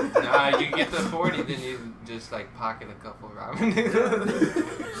 Nah, you get the 40, then you just like pocket a couple ramen noodles.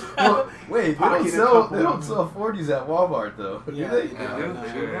 Well, wait, they Pocket don't a sell couple they don't of sell 40s at Walmart though. Yeah, Do they? They Yeah, do. no, They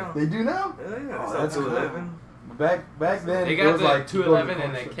do sure. now. They do now? Yeah, yeah. Oh, It's that's up to cool. 11. Back then, They it got was the like you go to 211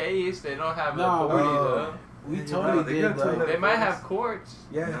 in the the corner case. They don't have the No, 40 oh. though. We Yeah, totally they did. got Like, 211. They might have quarts.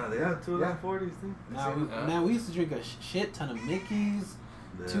 store. Yeah, No, they have 2 Yeah. 40s, dude. man, we used to drink a shit ton of Mickeys,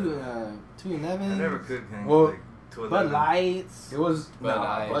 Yeah. 211s, I never could hang Well, like 211. Bud Lights. It was Bud no,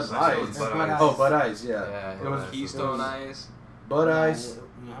 Ice. Bud That shit Ice. was Bud Bud Ice. Oh, Bud Ice, yeah. Yeah, It was Keystone it was Ice. Bud Ice,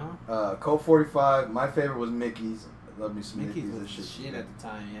 Uh-huh. Colt 45. My favorite was Mickey's. I love me some Mickey's Mickey's. was That shit at the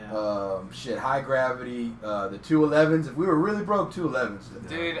time, yeah. Shit, High Gravity, the 211s. If we were really broke, 211s.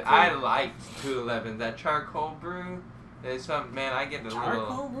 Dude, Yeah. I liked 211. That charcoal brew. There's some man. I get a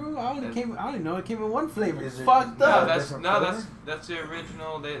Charcoal little. brew? I didn't know it came in one flavor. Is It's it- fucked No, up. that's different no, flavor? that's the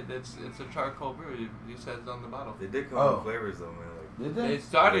original. It's a charcoal brew. You said it on the bottle. They did come Oh. with flavors though, man. Did They they?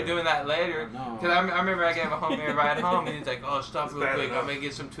 started Yeah. doing that later. No. Cause I remember I gave a homie a ride home and he's like, "Oh, stop It's real bad quick. enough. I'm gonna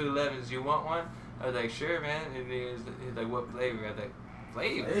get some 211s. You want one?" I was like, "Sure, man." And he's like, "What flavor?" I was like,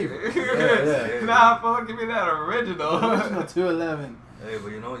 "Flavor." Flavor. Yeah. Nah, fuck, give me that original. Original 211. Hey,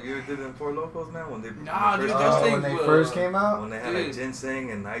 but you know what you did in Four Locos, man? When they Nah, when dude, they those first, things When they will- first came out? when they had Dude. like ginseng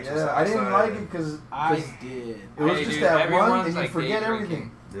and nitrous Yeah, I didn't oxide like and- it because I it did. was Hey, just dude, that one everyone's and you like forget day everything.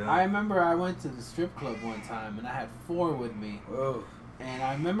 drinking. Yeah. I remember I went to the strip club one time and I had 4 with me. Whoa. And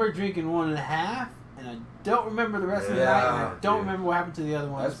I remember drinking 1.5, and I don't remember the rest of the Yeah, night, and I don't dude. remember what happened to the other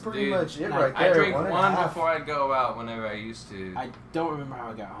ones. That's pretty Dude, much it and right I there. drink and a one half. before I'd go out whenever I used to. I don't remember how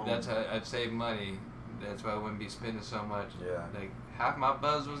I got home. That's how I'd save money. That's why I wouldn't be spending so much. Yeah. Like half my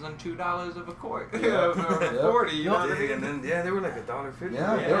buzz was on $2 of a quart. Yeah. Or Yep. 40. You know what I Yeah, mean? and then they were like $1.50.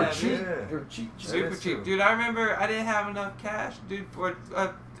 Yeah, they were Yeah, cheap. yeah. They were cheap. Super That is cheap, true. dude. I remember I didn't have enough cash, dude. For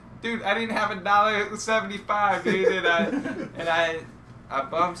dude, I didn't have $1.75, dude, and I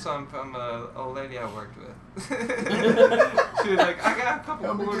bumped some from a old lady I worked with. She was like, I got a couple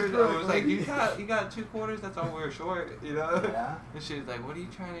Help me get quarters. through I it, was like, lady. you got 2 quarters? That's all we're short, you know? Yeah. And she was like, what are you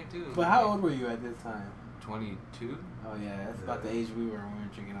trying to do? But how old were you at this time? 22. Oh yeah, that's about the age we were when we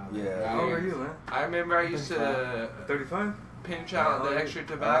were drinking all that. Yeah. How old are you, man? I remember I used to 35? pinch out Yeah, the extra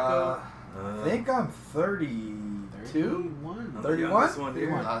tobacco. I think I'm 32. 31. I'm 31? the youngest one here.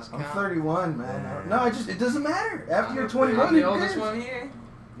 31. Lost I'm count. 31, man. Yeah. No, it doesn't matter. After you're I'm 21, the who oldest cares? one here.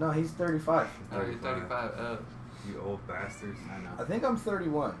 No, he's 35. Oh, you're 35. Oh. You old bastards. I know. I think I'm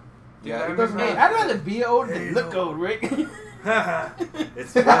 31. Dude, Yeah, I it doesn't remember- Hey, matter. I'd rather be old Hey, than you look know- old, Rick.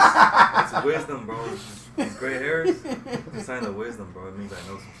 It's wisdom, bro. It's gray hairs. It's a sign of wisdom, bro. It means I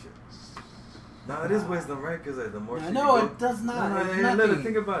know some shit. No, it is wisdom, right? Because the more shit No, you go... it does not. No, It's hey, look, nothing.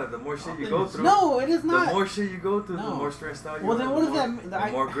 think about it. The more shit you go through... No, it is The not. more shit you go through, the No. more stressed out you Well, are. then the what does more- that mean?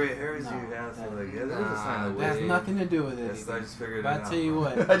 The more gray hairs No, you have. So, that- like, yeah, that is a sign of That has wisdom. nothing to do with it. Yes, I just figured it But out. I tell you bro.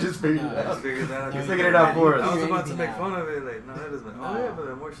 what. I just figured No, it I out. just figured that out. No, You figured it out for us. I was Figure about to anything make out. fun of it. Like, no, that doesn't... Oh, No. yeah, but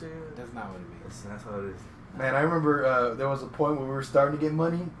the more shit you... That's not what it means. That's how it is. Man, I remember there was a point where we were starting to get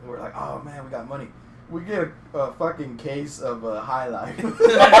money, and we're like, oh man, we got money. We get a fucking case of High Life.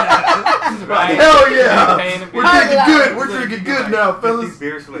 Right. Hell yeah! Paying a We're bill. drinking High good. Life. We're drinking good Like, now, 50 fellas.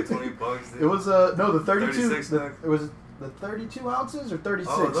 beers for like $20. Dude. It was no, the 32. 36 pack. It was the 32 ounces or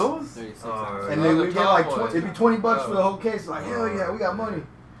 36. Oh, those? 36 Oh, ounces. And Oh, then the we get tall like boys. it'd be $20 for the Oh. whole case. Like hell yeah, we got money.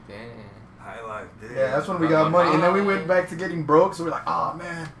 Damn. High Life, dude. Yeah, that's when we got money. And then we went back to getting broke. So we're like, oh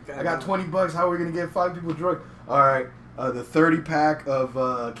man, I got $20. How are we gonna get 5 people drunk? All right, the 30 pack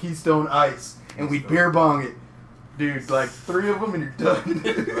of Keystone Ice, and we Keystone. beer bong it, dude. Like 3 of them, and you're done.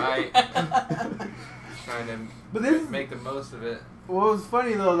 Right. Trying to But this is make the most of it. what was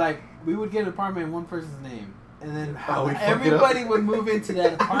funny though. Like we would get an apartment in one person's name, and then Oh, we fucked it everybody up. would move into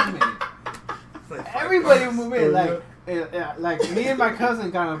that apartment. It's like 5 Everybody would cars. move in. Yeah. Like me and my cousin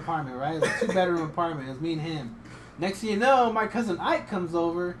got an apartment, right? It was a 2-bedroom apartment. It was me and him. Next thing you know, my cousin Ike comes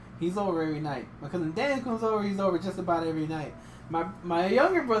over. He's over every night. My cousin Dan comes over. He's over just about every night. My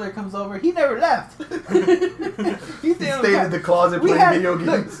younger brother comes over. He never left. He stayed in the closet playing video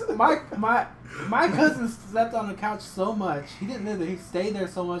games. Look, my cousin slept on the couch so much. He didn't live there. He stayed there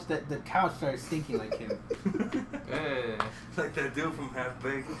so much that the couch started stinking like him. Hey. Like that dude from Half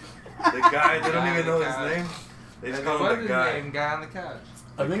Baked. The guy, they don't even know his name. They just call What's him his the guy. name? Guy on the couch.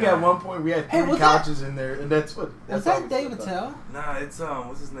 I think at one point we had Hey, 3 was that- couches in there, and that's what. Was That's all that we David slept on. Tell? Nah, it's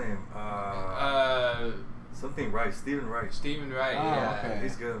what's his name? Something Rice, Stephen Rice. Stephen Wright. Oh, Yeah. okay.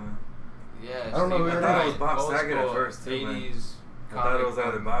 He's good, man. Yeah. I don't know who Stephen that is. Wright, Bob old Saget at school first, too, man. 80s. I thought it was comic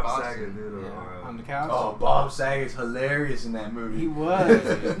either from Bob Boston. Saget, dude, Yeah, on or the couch. Oh, Bob Saget's hilarious in that movie. He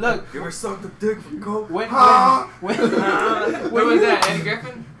was. Look, you ever sucked a dick for coke? when What was that? Eddie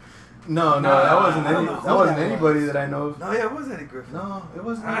Griffin? No, that wasn't I don't any. know That who wasn't that anybody was. that I know of. No, yeah, it was Eddie Griffin. No, it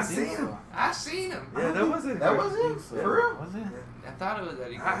wasn't. I Eddie. seen him. I seen him. Yeah, that was Eddie That Griffin. was him? For real? Was it? I thought it was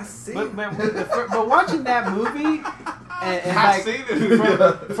Eddie I Griffin. seen But, him. but watching that movie and I like seen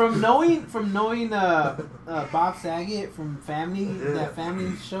it. from knowing Bob Saget from Family, Yeah. that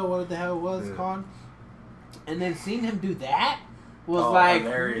Family show, what the hell it was Yeah. called, and then seeing him do that was Oh, like,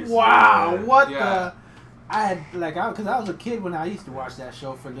 hilarious. wow, Yeah. what Yeah. the. I had because I was a kid when I used to watch that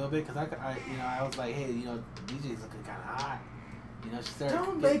show for a little bit because I was like, hey, DJ's looking kind of hot, she started.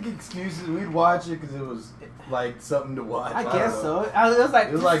 Don't make excuses. We'd watch it because it was like something to watch. I don't guess know. so. It was like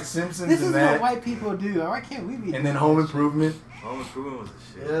It was like Simpsons this is and what that, white people do. Why can't we be? and then doing Home this shit? Improvement. Home Improvement was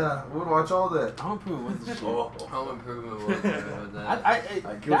a shit. Yeah, we'd watch all that. Home Improvement was the shit. Home Improvement was that. I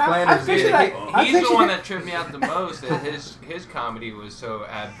Kill Flanders picture did. that. I He's the picture one that- that tripped me out the most. That his comedy was so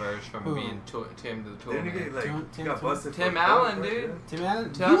adverse from Who? being Tim the Tool Didn't he Man. get Tim- got busted? Tim for Allen, coke, dude. right? Tim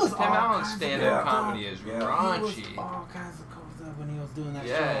Allen. Tim, he was Tim all Allen's kinds of stand-up coked comedy up. is Yeah. He was raunchy. all kinds of coked up when he was doing that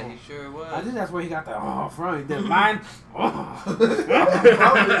Yeah, show. he sure was. I think that's where he got the from. The line.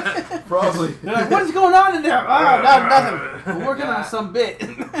 Probably. They're like, what is going on in there? Oh, no, nothing. We're working on some bit.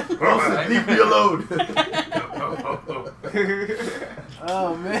 Also, leave me alone.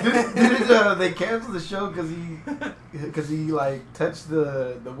 Oh man. Did they cancel the show because he like touched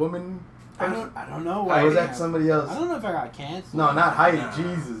the woman? I don't know Or why. was they that have- somebody else? I don't know if I got canceled. No, not Heidi. Nah.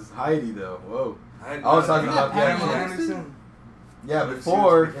 Jesus, Heidi though. Whoa. I was talking about Pamela Jackson. Anderson. Yeah, But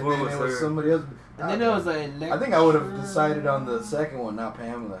before, before and then was it was her. somebody else. And then there was a. I think I would have decided on the second one, not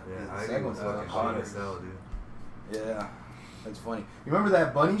Pamela. Yeah, the Heidi second was one's fucking fucking hot as hot. hell, dude. Yeah, that's funny. You remember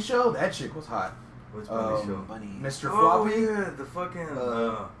that bunny show? That chick was hot. Which bunny show? Bunny. Mr. Oh Floppy. yeah, the fucking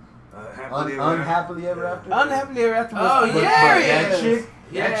happily ever Unhappily ever Yeah. after. Unhappily ever after. Oh, was But yeah, that yes. chick,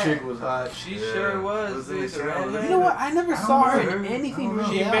 Yeah. that chick was hot. She Yeah. sure was. Was it dude, the Cheryl redhead. You know what? I never I don't saw her know. in anything I don't know.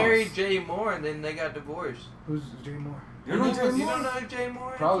 really She else. married Jay Moore and then they got divorced. Who's Jay Moore? You know Jay You Moore? don't know Jay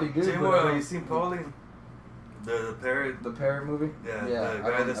Moore? Probably do. Jay but Moore, I don't- you seen Pauline? The parrot. the parrot movie? Yeah, I the don't-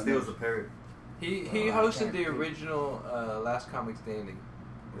 guy that I've steals never- the parrot. He I hosted can't the think. original Last Comic Standing.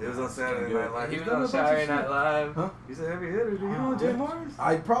 It was on Saturday Night Live. He He's was done on a bunch of Saturday shit. Night Live. Huh? He's a heavy hitter, dude. You know Jay Moore is?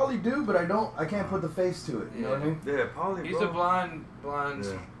 I probably do, but I don't. I can't put the face to it. You know what I mean? Yeah, Paulie, He's bro. a blonde,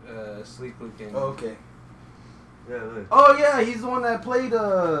 Yeah. sleek looking. Oh, okay. Yeah, look. Oh yeah, he's the one that played.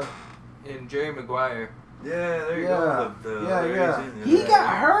 And Jerry Maguire. Yeah, there you Yeah. go. The Yeah, other yeah. Asian, He got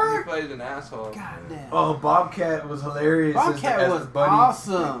He hurt. plays an asshole. God damn. Oh, Bobcat was hilarious. Bobcat as was the bunny.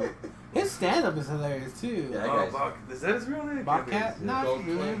 awesome. His stand up is hilarious too. Yeah. Oh, guy's- Bob, is that his real name? Bobcat? Yeah. Not Goldthwait.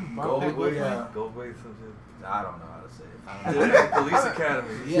 really. Goldthwait, Bobcat yeah. Goldthwait, some shit. I don't know how to say it. Dude, Police Academy.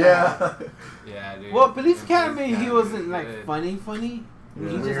 Yeah. Yeah, dude. Well, Police And Academy, he Academy wasn't was like good. funny. Yeah.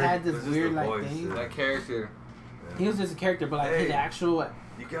 He just Weird. had It this was just weird the like voice, thing. yeah. That character. He was just a character, but like his Hey. actual.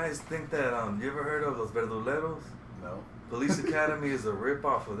 You guys think that you ever heard of Los Verduleros? No. Police Academy is a rip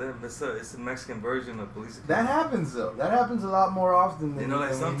off of them. It's a Mexican version of Police That Academy. happens though. That happens a lot more often than You know, like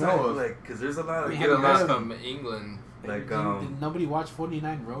than we know sometimes, of. like, cause there's a lot of We We get a haven't lot heard of from England. like Did nobody watch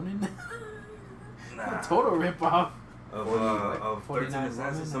 49 Ronin? nah, Total rip off. of 49 13 Assassins,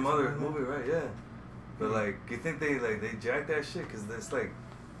 Ronin some or other something like movie, right? Yeah. But like, you think they jack that shit? Cause it's like,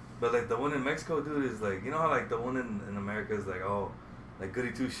 but like the one in Mexico, dude, is like, you know how like the one in America is like, oh, like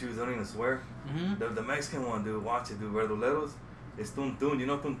goody two shoes, don't even swear. Mm-hmm. The Mexican one, dude, watch it, dude. Verduleros, it's Tun Tun. You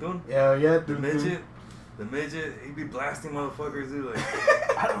know Tun Tun? Yeah, yeah. The midget, he be blasting motherfuckers, dude.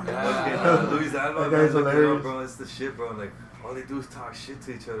 Like, I don't know. Yeah. Luis Alba, That guy's man, look it up, hilarious. bro. It's the shit, bro. Like, all they do is talk shit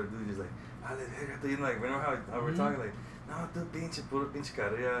to each other, dude. Just like, you know, like, remember how we're Mhm. talking, like, no, tú pinche, puro pinche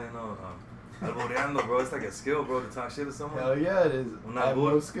carrera, you know, alboreando, bro. It's like a skill, bro, to talk shit to someone. Hell yeah, it is. Well, I not have bull-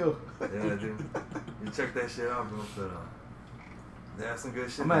 no skill. Yeah, dude. You check that shit out, bro. But that's some good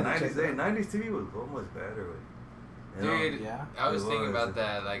shit. I'm The gonna have to check 90s, it out. 90s TV was almost better. You know? Dude, Yeah. I was It thinking was. about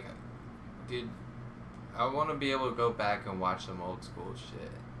that. Like, dude, I want to be able to go back and watch some old school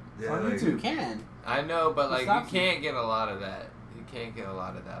shit. Yeah, On like, YouTube. You can. I know, but like, you Stops you. can't get a lot of that. You can't get a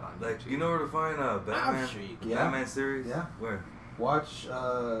lot of that on like YouTube. you know where to find Batman? sure you The can. Batman series? Yeah. Where? Watch.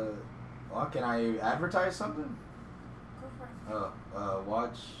 Well, can I advertise something? Go for it.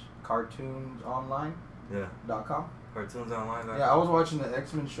 Watch cartoonsonline.com. Yeah. .com. Cartoons Online. Yeah, I was watching the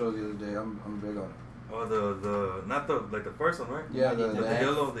X-Men show the other day. I'm big on it. Oh, the not the like the first one, right? Yeah, The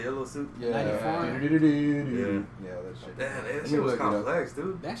the yellow suit. yeah. 94. Yeah, that shit. Damn, that Let me shit was look it up. complex,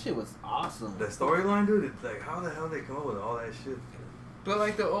 dude. That shit was awesome. The storyline, dude. It's like, how the hell they come up with all that shit? But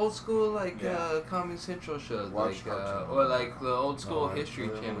like the old school, like Yeah. Comedy Central shows, Watch like Cartoon. or like the old school No, I History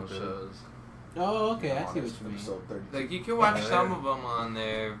don't Channel do it. shows. Oh, okay. I see what Honest, you mean. episode 32. Like you can watch Yeah. some of them on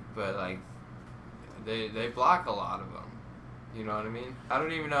there, but like they block a lot of them. You know what I mean? I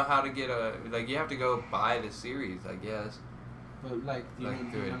don't even know how to get like you have to go buy the series, I guess. But like, do you Like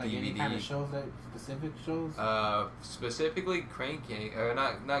know, through a like any kind of DVD. shows, like specific shows? Specifically Crank Yankers, or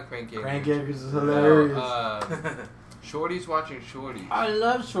not Crank Yankers. Crank Yankers is hilarious. Shorty's watching Shorty. I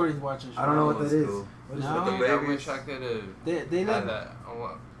love Shorty's watching. I don't know what That that was is. cool. What is No. that? The Dude, I babies. wish I could have They had love that.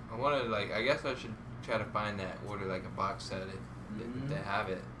 I want to like. I guess I should try to find that. Order like a box set if Mhm. they have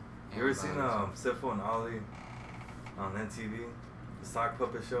it. You ever seen Amazon. Sifo and Ollie on MTV? The sock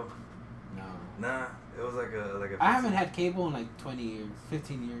puppet show? No. Nah, it was like a. I haven't had cable in like 20 years,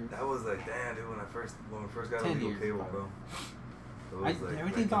 15 years. That was like, damn, dude. When we first got 10 illegal years, cable, probably. bro. It was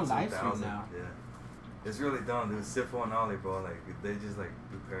Everything's in on live stream 2000. now. Yeah, it's really dumb, dude. Sifo and Ollie, bro. Like they just like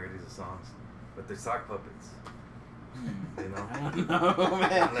do parodies of songs, but they're sock puppets. You know. I don't know,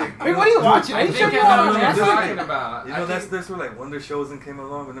 man. Like, Wait, what are you watching? I Are you think sure I know you're what watching you're that? talking about. You I know, think- that's where like Wonder Chosen came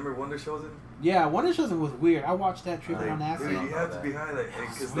along. Remember Wonder Chosen? Yeah, Wonder Chosen was weird. I watched that Tripping Like, on Acid. dude, I you don't have know to that. be high, like,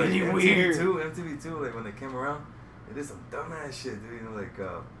 because It's like really weird. MTV2, like when they came around, they did some dumbass shit, dude. You know, like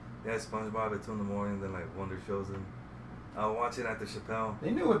they had SpongeBob at 2 in the morning, then like Wonder Chosen. I was watching after Chappelle.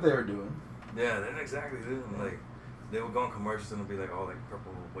 They knew what they were doing. Yeah, then exactly, dude. And, like they would go on commercials and it'd be like all like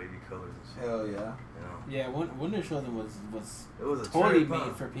purple wavy colors and shit. Hell yeah. You know, Yeah, Wonder Chosen was it was a totally trip, made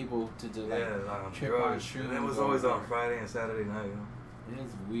huh? for people to do like. Yeah, like on trip on drugs. And it shrooms was or always on whatever. Friday and Saturday night. You know. It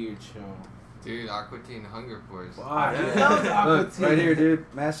is a weird show. Dude, Aqua Teen Hunger Force. Wow, yeah. dude, that was Aqua Look, Teen. right here, dude.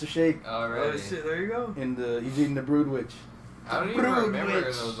 Master Shake. Already. Oh shit, there you go. He's eating the Brood Witch. I don't even Brood remember Witch.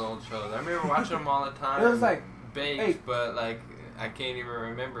 those old shows. I remember watching them all the time. It was like, baked, hey. but like I can't even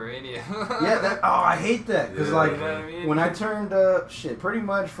remember any of them. Yeah, I hate that. Because, Yeah. like, You know what I mean? when I turned, pretty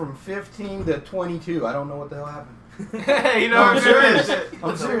much from 15 to 22, I don't know what the hell happened. You No, know, I'm serious. shit.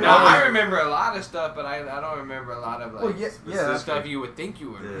 I'm serious. No, I remember a lot of stuff, but I don't remember a lot of like Well, yeah, the yeah. stuff you would think you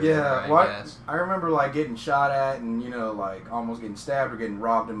would remember. Yeah, I what? guess. I remember like getting shot at and like almost getting stabbed or getting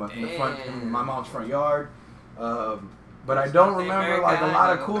robbed in Damn. my mom's front yard. But I don't The remember American like a lot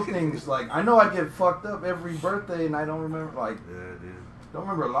of Idol. cool things. Like I know I'd get fucked up every birthday and I don't remember like Yeah, dude. don't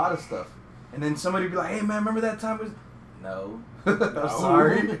remember a lot of stuff. And then somebody would be like, "Hey man, remember that time?" No, I'm No.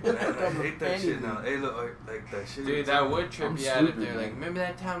 sorry. Man, I hate that shit Anything. now. Hey, look, like that shit. Dude, that would trip I'm you out if stupid, they're like, man. remember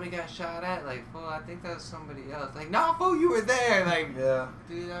that time we got shot at? Like, fool, I think that was somebody else. Like, no, fool, you were there. Like, Yeah.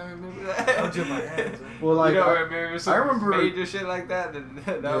 dude, I remember I'll that. jump my hands. Man. Well, like you don't I remember some I remember- major shit like that? Then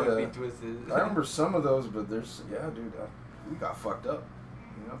that would Yeah. be twisted. remember some of those, but there's dude, we got fucked up.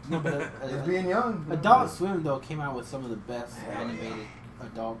 You know, No, but just being young. Adult Swim though came out with some of the best animated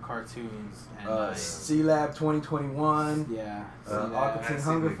adult cartoons. And C Lab 2021. yeah, Aqua Teen Nancy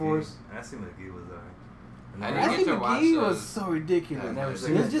Hunger McGee. Force. Nancy McGee was alright. I And didn't Randy get to watch McGee was those. so ridiculous. I've never It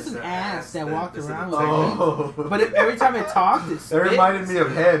seen was it. just an It's ass that that- walked it's a around. detective. Oh, But every time it talked, it that spit. reminded me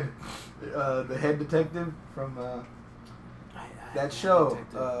of Head, the Head Detective from that show,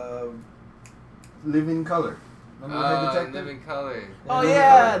 Living Color. Remember Head Detective? Living Color. Oh Living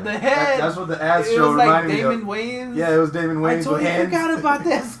yeah, Color. the head. That's what the ass it show was like reminded me Damon of. Wayans. Yeah, it was Damon I Wayans with totally hands. forgot about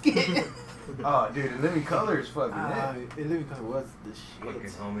that skit. Oh, dude, and Living Color is fucking it. Living Color was the Fucking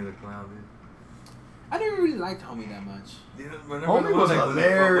shit. Homie the Clown, dude. I never really liked Homie that much. You know, remember Homie the one, was like, when they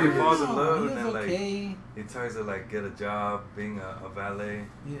hilarious. falls in No, love he and then was like okay. he tries to like get a job being a valet.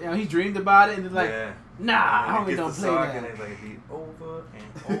 You know, he dreamed about it and then like, yeah. nah, And he Homie don't gets the play sock that. and it's like be over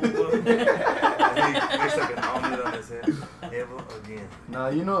and over. And he makes like an omelet on his head. Ever again. Nah,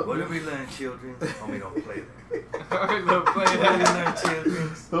 you know What do we learn, children? Homie don't play that. Don't play What do we that. learn,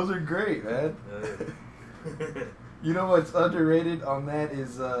 children? those are great, man. Yeah. You know what's underrated on that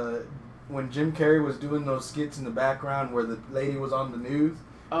is when Jim Carrey was doing those skits in the background where the lady was on the news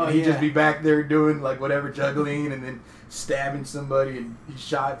Oh, and he'd just yeah. be back there doing like whatever, juggling, and then stabbing somebody, and he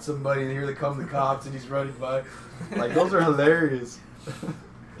shot somebody, and here they come the cops, and he's running by. Like, those are hilarious.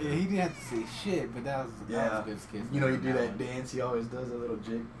 Yeah, he didn't have to say shit, but that was a good skit. You know, you do that dance, he always does a little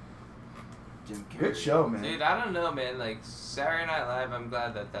jig. Jim Carrey. Good show, man. Dude, I don't know, man. Like Saturday Night Live, I'm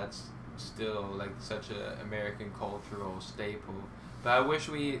glad that that's still like such a American cultural staple. But I wish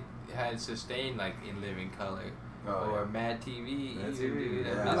we had sustained like In Living Color or Mad TV. Mad even, TV, dude.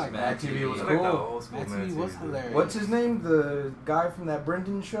 yeah. I I miss like Mad Mad TV, was I cool. like the old school Mad Mad TV was TV. hilarious. What's his name? The guy from that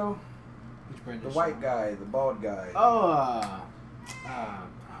Brendan show? Which Brendan The show? white guy, the bald guy. Oh,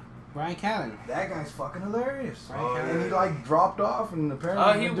 Brian Callen. That guy's fucking hilarious. Oh, And he yeah. like dropped off, and apparently.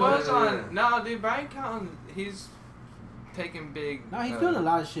 Oh, he been was doing- on. No, dude, Brian Callen, he's taking big. No, he's doing a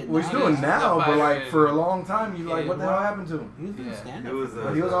lot of shit. Well, he's now. doing he's now, the but like fighter for a long time, you like, Yeah, what the hell happened to him? He was doing Yeah. stand He up. was,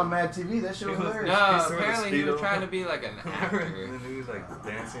 But he was on Mad TV. That shit was He was- hilarious. No, He's doing the apparently he was Speedo. trying to be like an actor. And he was like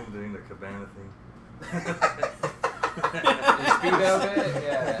dancing, doing the cabana thing. The Speedo bit?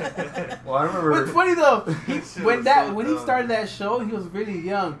 Yeah. Well, I remember. What's funny though, That shit when was that so when he dumb. started that show, he was really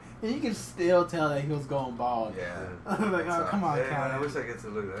young, and you can still tell that he was going bald. Yeah. I'm like, oh, come on, Hey, man, I Callen. wish I get to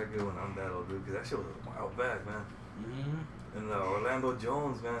look that good when I'm that old, dude. Because that shit was a while back, man. Mhm. And Orlando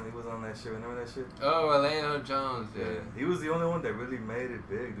Jones, man, he was on that shit. Remember that shit? Oh, Orlando Jones, Yeah. dude. He was the only one that really made it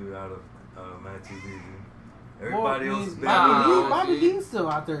big, dude, out of Mad TV, dude. Everybody Well, else is big. Nah, Bobby, dude. Bobby Dean's still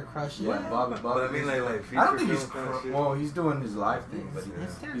out there crushing. Yeah, it. Bobby. But I mean, like I don't feature think he's. film kind of shit. Well, he's doing his live thing, but His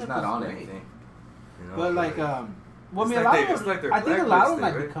he's stand-up not is on great. anything. You know, But like, well, I mean, It's a like lot they- of it's like them, they're I think a lot of them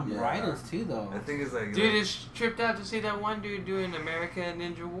like blacklisted, become right? writers too, though. I think it's like, Dude, it's tripped out to see that one dude doing American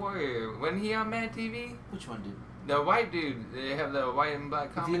Ninja Warrior. Wasn't he on Mad TV? Which one, dude? The white dude. They have the white and black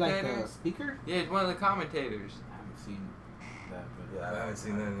Is he like commentator. the speaker? Yeah, he's one of the commentators. I haven't seen that, but I haven't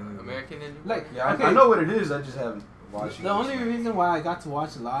seen that. Either. American Ninja like, Warrior. Yeah, okay, I know what it is. I just haven't watched it. the only reason why I got to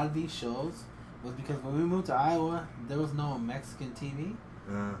watch a lot of these shows was because when we moved to Iowa, there was no Mexican TV.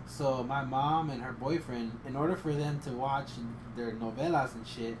 So my mom and her boyfriend, in order for them to watch their novelas and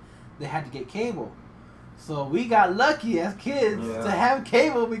shit, they had to get cable. So we got lucky as kids Yeah. to have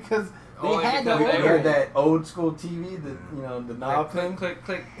cable because they Only had to because We they order had it. that old school TV, the the knob Click, thing, click,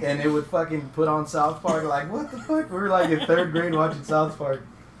 click. and it would fucking put on South Park. Like, what the fuck? We were like in third grade watching South Park.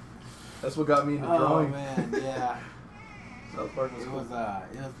 That's what got me into Oh drawing. man, yeah. South Park was It cool. was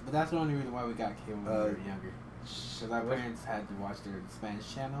but that's the only reason why we got cable when we were younger. Because our what- parents had to watch their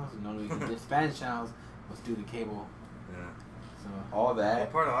Spanish channels, and the only way we could get Spanish channels was through the cable. Yeah. So, All What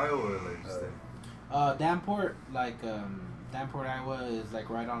that. part of Iowa, like, just Danport, Danport, Iowa is like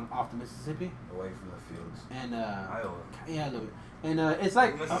right on off the Mississippi, Away from the fields. and Iowa. yeah, a little bit, and it's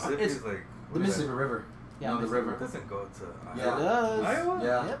like Mississippi it's is like. the what is Mississippi that? River. yeah, No, the Mississippi river. It doesn't go to It Yeah. does. Iowa?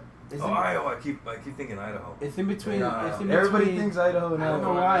 Yeah. Yep. It's Oh, in, Iowa. I keep thinking Idaho. it's in between. Yeah. It's in Everybody between, thinks Idaho and I don't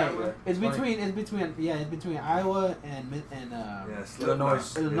know Iowa. why. Iowa. It's funny. between. It's between. Yeah, it's between Iowa and Yeah, Illinois.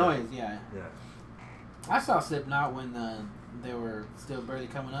 Slipknot. Illinois. Yeah. Yeah. I saw Slipknot when they were still barely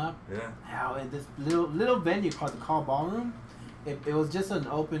coming up. Yeah. How in this little venue called the Call Ballroom, it was just an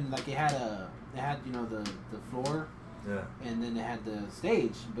open, like it had you know the floor, Yeah. and then it had the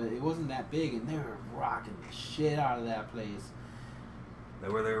stage, but it wasn't that big, and they were rocking the shit out of that place. They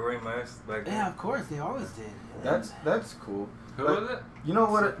were wearing masks back then. Yeah, of course they always did. That's cool. Who But was it? You know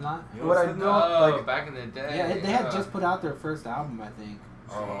what? Slipknot. You know What I what's don't Oh, like. back in the day. Yeah, they had just put out their first album, I think.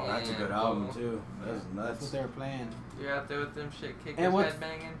 Oh, that's a good Damn, album bro. too. That's That's what nuts. they were playing. You're out there with them shit kickers And what-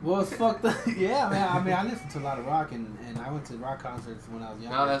 headbanging. Well, it's fucked up. Yeah, man. I mean, I listened to a lot of rock, and I went to rock concerts when I was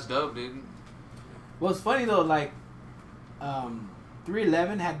younger. No, that's dope, dude. Well, it's funny though, like,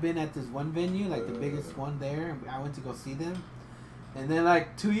 311 had been at this one venue, like the biggest one there, and I went to go see them. And then,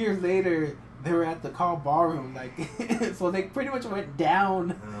 like, 2 years later, they were at the Call Ballroom, like, so they pretty much went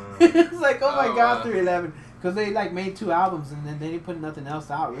down. It's like, oh my Oh, god, wow. 311. Because they, like, made 2 albums, and then they didn't put nothing else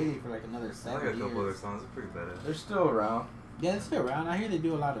out, really, for, like, another I 7 like a couple other years. songs. They're pretty badass. They're still around. Yeah, they're still around. I hear they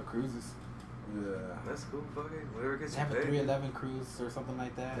do a lot of cruises. Yeah. That's cool. Fuck it. Whatever gets They you have a paid. 311 cruise or something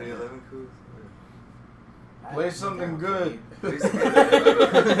like that. 311 cruise. I Play think something they're good.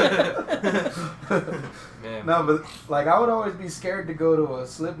 Man. No, but like I would always be scared to go to a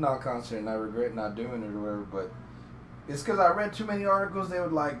Slipknot concert, and I regret not doing it or whatever. But it's because I read too many articles. They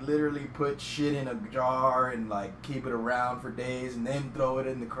would like literally put shit in a jar and like keep it around for days, and then throw it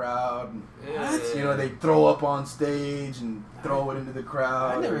in the crowd. And, Yeah. you know, they throw up on stage and throw it into the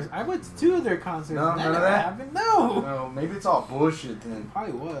crowd. I went to 2 of their concerts. No, and that none of never that? happened. No. No, maybe it's all bullshit then.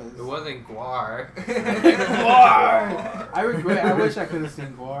 Probably was. It wasn't Guar. Guar! I regret. I wish I could have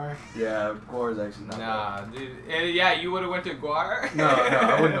seen Guar. Yeah, Gore is actually not. Nah, dude. And yeah, you would have went to Guar. No,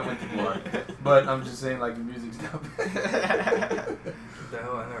 I wouldn't have went to Gore. But I'm just saying, like the music's not bad. What the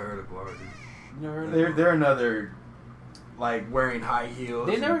hell? I You never heard of They're them? they're another, like wearing high heels.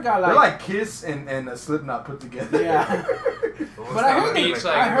 They never got They're like. like Kiss and a Slipknot put together. Yeah. What's But I that heard, one? they, It's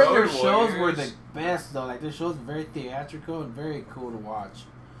I like heard their Road shows were Warriors. the best though. Like their shows were very theatrical and very cool to watch.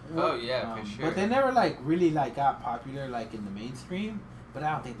 Oh yeah, for sure. But they never like really like got popular like in the mainstream. But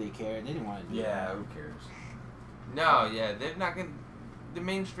I don't think they cared. They didn't want to do Yeah, that. who cares? No, yeah, they're not gonna. The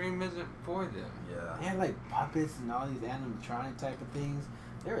mainstream isn't for them. They Yeah. had like puppets and all these animatronic type of things.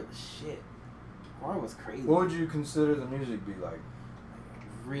 They were the shit. Horror was crazy. What would you consider the music be like?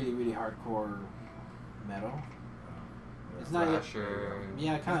 Really, really hardcore metal. It's not yet. Thrasher.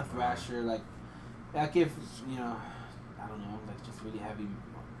 Yeah, kind of thrasher. Like if you know, I don't know, like just really heavy.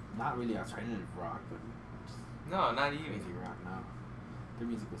 Not really alternative rock, but just No, not even. crazy rock. No, their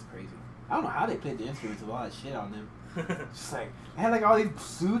music was crazy. I don't know how they played the instruments with all that shit on them. Just like they had like all these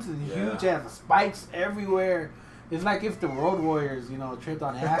suits and Yeah. huge ass spikes everywhere. It's like if the Road Warriors, you know, tripped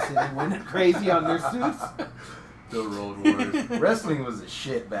on acid and went crazy on their suits. The Road Warriors. Wrestling was a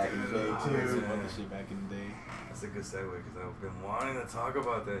shit back in the day It was too. some other shit back in the day. That's a good segue because I've been wanting to talk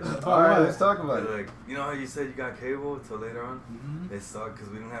about that shit. All right, let's talk about But, it. like, you know how you said you got cable till later on? Mm-hmm. It sucked because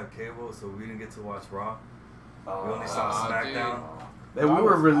we didn't have cable, so we didn't get to watch Raw. We Oh, only saw Aw, SmackDown. That we That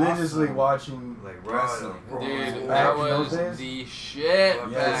were was religiously awesome. watching Like, Raw, wrestling. Raw Dude, Back that in those was days? the shit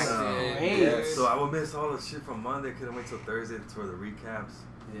Fuck back yes. then. Great. dude. So I would miss all the shit from Monday. Couldn't wait till Thursday for the recaps.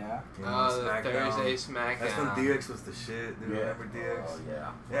 Yeah. You know, Oh, the SmackDown. Thursday SmackDown. That's when DX was the shit. Dude, remember DX? Oh,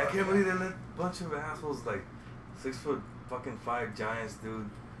 yeah. Yeah, I can't believe they let a bunch of assholes, like 6'5" giants, dude,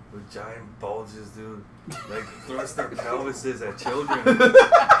 with giant bulges, dude, like thrust their pelvises at children.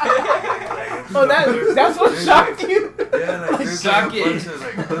 Oh, that's what there's shocked like- you? Yeah, like there's like Suck a it. bunch of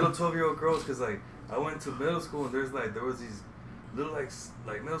like little 12-year-old girls, cause like I went to middle school and there was these little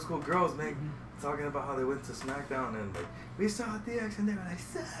like middle school girls talking about how they went to SmackDown and like we saw DX and they were like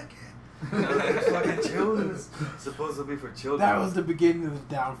suck it. And I was like, it's fucking children. It's supposed to be for children. That was the beginning of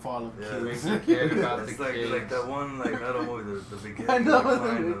the downfall of Yeah. kids. They cared about It's the like kids. that one like metal movie, the beginning. I know, like, they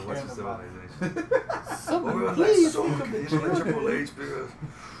line really of cared Western about it. Civilization. Somebody Or like, please suck think of the it, you know, like children. Triple H, because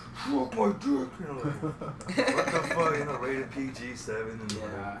suck my dick. You know, like, what the fuck, you know, rated PG-7 and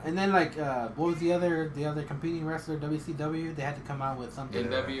Yeah, and then like, what was the other competing wrestler, WCW? They had to come out with something.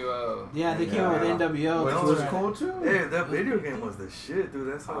 NWO. Yeah, they came out with Yeah. NWO. Which Well, was Right. cool too. Hey, that video game was the shit,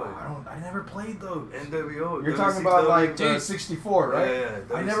 dude. That's Oh, how I never played those. NWO. You're talking about like Dude. 64, right? Yeah,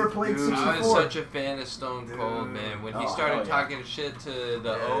 yeah. I never played Dude. 64. I was such a fan of Stone Cold, Dude. man. When he Oh, started hell yeah. talking shit to the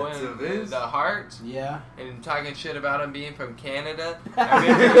Yeah, to Owen, Vince. the Hart, Yeah. and talking shit about him being from Canada. I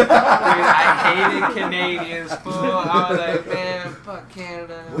remember, dude, I hated Canadians, fool. I was like, man, fuck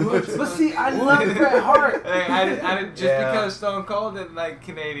Canada. But see, I love Bret Hart. Like, I just Yeah. because Stone Cold didn't like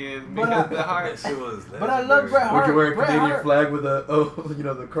Canadians, But because I- the That Hart. shit was But I love Bret Would Hart. you wear a Bret Canadian Hart- flag with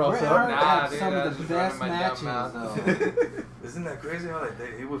the cross Bret up? Hart Nah, had dude, some I of was the just running best my dumb matches, mouth. though. Isn't that crazy how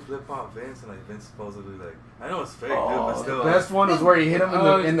like he would flip off Vince and like Vince supposedly like I know it's fake, dude, Oh, but still. the best one was where he hit him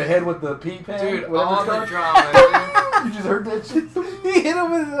in the head with the pea pan. Dude, whatever all it's the called. drama, You just heard that shit? He hit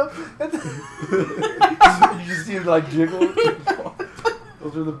him with You just see him like jiggle.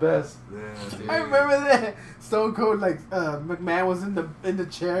 Those are the best. Yeah, dude. I remember that Stone Cold, like McMahon was in the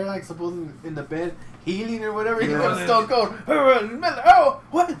chair, like supposedly in the bed healing or whatever. He Yeah. goes Stone Cold, oh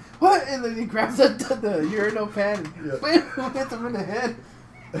what? And then he grabs the urinal pan and Yeah. hits him in the head.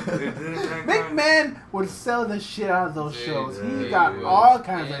 Didn't McMahon would sell the shit out of those Dude, shows. He dude, got dude. all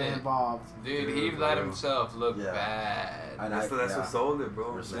kinds of Yeah. involved. dude, Dude, he let bro. himself look Yeah. bad. And That's yeah. what sold it,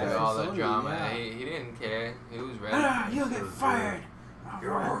 bro. Respect. Like That's all the so, drama, yeah. he didn't care. He was ready. You'll get fired.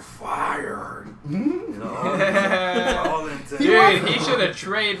 You're fired. Mhm. You know, all intent. Dude, he should have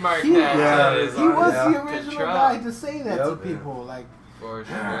trademarked He- that. Yeah. to his- He was Yeah. the original Trump. guy to say that to Yep. people, like, For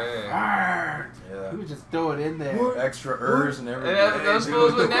sure. "Arr." Yeah. He would just throw it in there. Extra ers and everything. And those dude,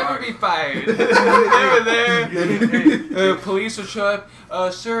 fools The would never Rock. be fired. they were there. Hey, Police would show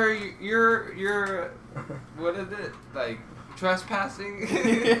up. Sir, you're what is it? Like trespassing?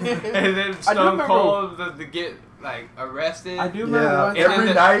 And then I do Stone remember- Cold to get like arrested. I do remember Yeah, one And every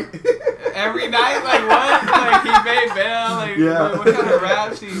then night. Every night, like what? Like he made bail. Like Yeah. what kind of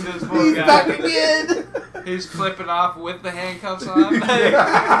rap sheet this poor He's guy? back again. He's flipping off with the handcuffs on. Like,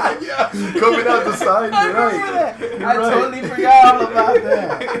 Yeah, coming out the side. I You're remember right. that. You're I right. totally forgot all about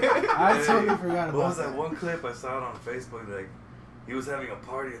that. I totally forgot What about was that. that one clip I saw it on Facebook? Like, he was having a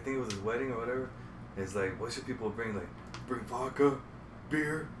party. I think it was his wedding or whatever. It's like, what should people bring? Like, bring vodka,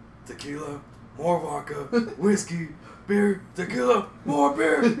 beer, tequila, more vodka, whiskey, beer, tequila, more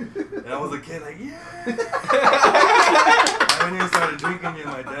beer. And I was a kid, like, yeah. went in and started drinking, and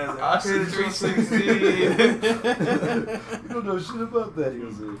my dad's like, Austin okay, 360. You don't know shit about that,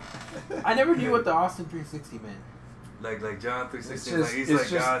 Jose. I never knew what the Austin 360 meant. Like John 360, It's like just, he's it's like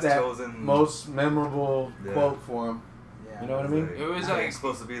just God's that chosen. most memorable Yeah. quote for him. Yeah. You know what I mean? It was he's like- he's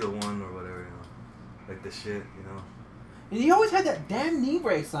supposed to be the one or whatever, you know, like the shit, you know. And he always had that damn knee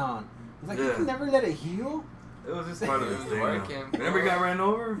brace on. It's like you Yeah. can never let it heal. It was just part of It his was thing. You working. know? Remember he got ran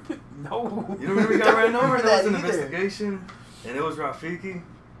over? No. You remember he got ran over? Remember There was an that either. investigation, and it was Rafiki,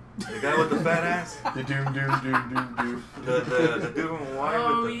 the guy with the fat ass. The doom doom doom doom doom. The dude from Hawaii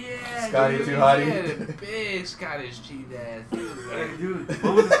Oh with the... yeah, Scotty dude. Too Hotty. He had a big Scottish cheese ass. He was Hey, like- dude,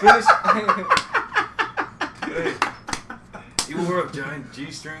 what was his finish? Hey, he wore a giant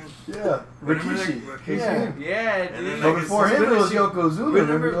G-string. Yeah, Remember Rikishi. that? Rikishi? Yeah. Yeah, And dude. then, But like, before his him, it was finishing-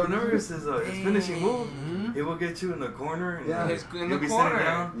 Yokozuna. Remember his finishing move? Mhm. He will get you in the corner and Yeah. like, His- in you'll the be corner. sitting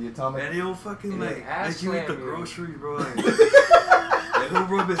down. The atomic. And he'll fucking And like his ass let you eat the slam you. groceries, bro. Like he'll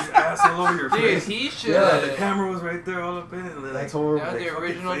rub his ass all over your Dude, face. he should. Yeah, the camera was right there all up in it. And That's like, horrible. That was the fucking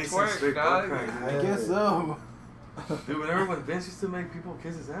original face and twerk, straight dog. butt crack, I dude. guess so. Dude, remember when Vince used to make people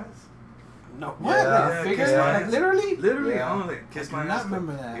kiss his ass? No, what? Yeah. Like Yeah, figure? kiss my Like ass. literally? Literally, Yeah. I don't know, like kiss I my do ass. not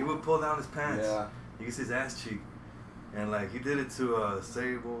remember that. He would pull down his pants. Yeah. He gets his ass cheek. And like he did it to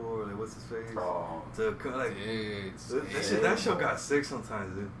Sable or like what's his face? Oh. To like Dude, that show got sick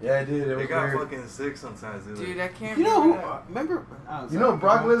sometimes, dude. Yeah, it did. It was It got weird. fucking sick sometimes, dude. dude, I can't. You know who? remember that. Remember? You know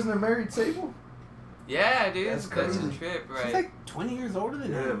Brock Lesnar married Sable? Yeah, dude, That's that's a crazy. trip, She's right? like 20 years older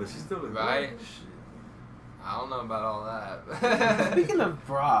than Yeah, him. but she still looks Right. good. I don't know about all that. Speaking of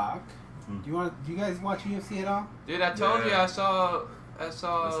Brock, Hmm. do you guys watch UFC at all? Dude, I told you Yeah. I saw I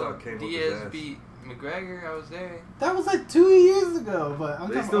saw Kane whoop his Diaz ass. beat McGregor. I was there. That was like 2 years ago, but I'm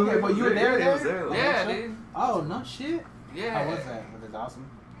They talking still okay, but you were there, he was there. Oh, like, Yeah, shit. dude. Oh, no shit. Yeah. How was that? Was it awesome?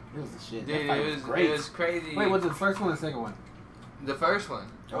 It was the shit. Dude, that fight it was great. was crazy. Wait, was it the first one or the second one? The first one.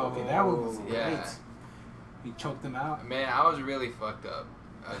 Oh, okay, that one was Oh. Yeah. great. He choked him out. Man, I was really fucked up.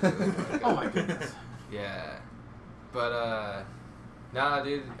 I was really fucked Oh up. my goodness. Yeah. But nah,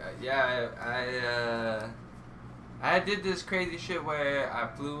 dude. Yeah, I did this crazy shit where I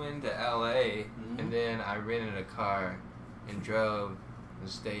flew into LA Mhm. and then I rented a car and drove and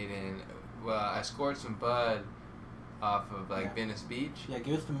stayed in. Well, I scored some bud off of like Yeah. Venice Beach. Yeah,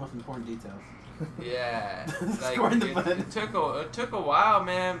 give us the most important details. Yeah, like Scoring the bud. it took a while,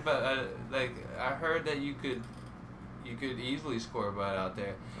 man. But like I heard that you could easily score a bud out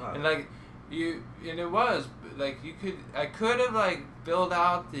there, Oh. and like and it was like I could have like filled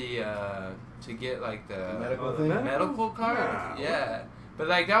out the to get like the Medical Oh, the thing? medical card, Nah, yeah. But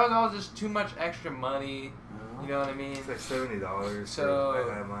like that was all just too much extra money. Uh, You know what I mean? It's like $70. So-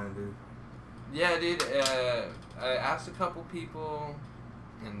 I had mine, dude. Yeah, dude. I asked a couple people,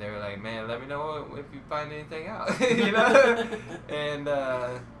 and they were like, "Man, let me know if you find anything out." You know. And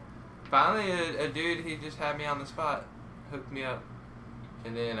finally, a dude, he just had me on the spot, hooked me up,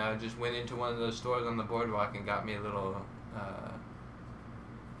 and then I just went into one of those stores on the boardwalk and got me a little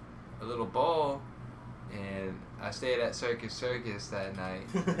bowl, and I stayed at Circus that night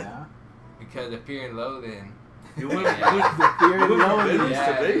yeah. because of Fear and Loathing. You went, Yeah. The fear you and went from loathing. Venice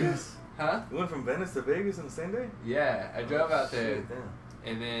Yeah. to Vegas? Huh? You went from Venice to Vegas in the same day? Yeah, I drove out there, Shit, damn.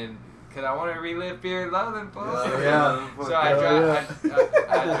 and then cause I want to relive Fear and Loathing, fool. Yeah. So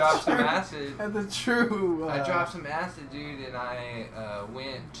I dropped some acid. That's the true. I dropped some acid, dude, and I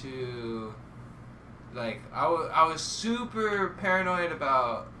went to, like, I was super paranoid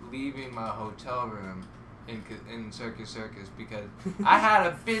about leaving my hotel room in Circus because I had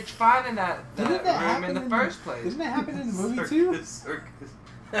a bitch finding that Didn't room that happen in the in- first place. Didn't that happen in the movie too? Circus.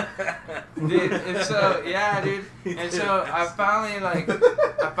 Dude, and so yeah, dude, and so I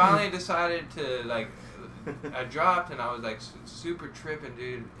finally decided to like, I dropped and I was like super tripping,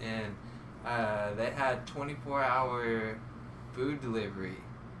 dude, and they had 24-hour food delivery,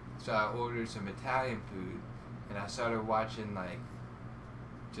 so I ordered some Italian food, and I started watching like,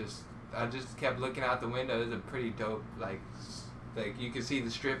 I just kept looking out the window. It was a pretty dope like you could see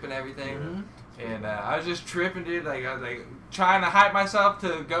the strip and everything. Mhm. And I was just tripping, dude. Like I was like trying to hype myself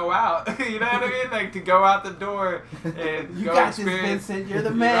to go out. You know what I mean? Like to go out the door and You go got this, experience. Vincent. You're the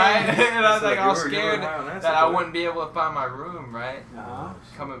Right? man. And I was So like you all were scared high on acid, that I boy. wouldn't be able to find my room. Right? Uh-huh.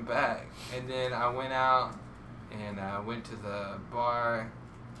 Coming back, and then I went out and I went to the bar,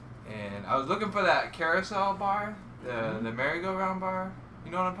 and I was looking for that carousel bar, the merry-go-round bar. You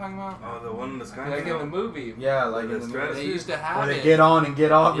know what I'm talking about? Oh, the one in the sky. Like in the movie. Yeah, like The in the Stratus- They used to where have they it. get on and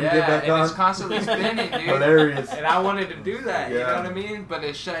get off and Yeah, get back and on. it's constantly spinning, dude. Hilarious. And I wanted to do that, you know Yeah. what I mean? But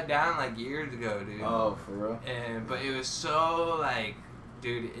it shut down like years ago, dude. Oh, for real? But it was so like,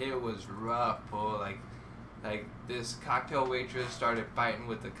 dude, it was rough, bro. Like, like this cocktail waitress started fighting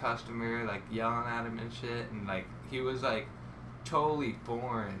with the customer, like yelling at him and shit, and like he was like totally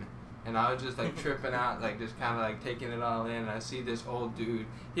foreign. And I was just like tripping out, like just kind of like taking it all in. And I see this old dude.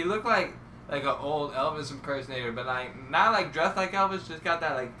 He looked like an old Elvis impersonator, but like not like dressed like Elvis. Just got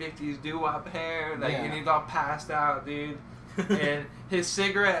that like 50s doo-wop hair, like and he's all passed out, dude. And his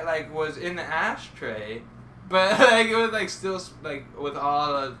cigarette like was in the ashtray, but like it was like still like with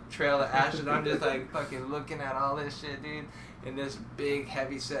all the trail of ashes. I'm just like fucking looking at all this shit, dude. And this big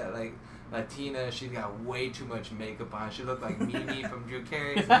heavy set like Latina, she got way too much makeup on. She looked like Mimi from Drew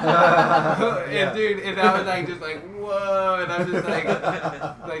Carey. And dude, and I was like just like whoa, and I'm just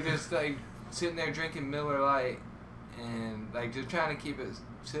like just like sitting there drinking Miller Lite and like just trying to keep it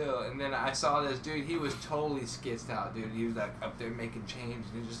chill. And then I saw this dude. He was totally skitzed out, dude. He was like up there making change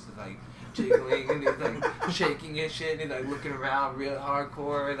and he just like jiggling and he's like shaking his shit and he's like looking around real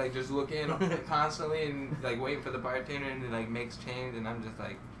hardcore, like just looking constantly and like waiting for the bartender and he like makes change and I'm just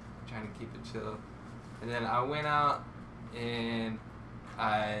like trying to keep it chill. And then I went out and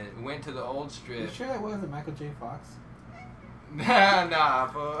I went to the old strip. You sure that wasn't Michael J. Fox? Nah,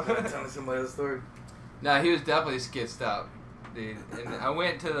 fool. Telling somebody else's story. Nah, he was definitely skitzed out, dude. And I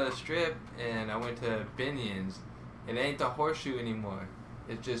went to the strip and I went to Binion's. It ain't the Horseshoe anymore.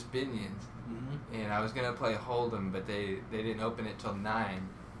 It's just Binion's. Mm-hmm. And I was gonna play Hold'em, but they didn't open it till 9.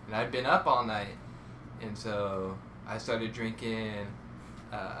 And I'd been up all night, and so I started drinking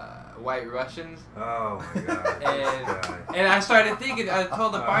White Russians. Oh my god. And I started thinking, I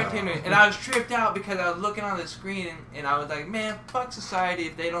told the bartender, and I was tripped out because I was looking on the screen and I was like, man, fuck society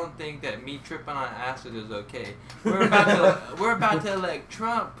if they don't think that me tripping on acid is okay. We're about to elect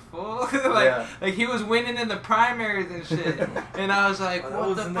Trump, fool. like he was winning in the primaries and shit. And I was like,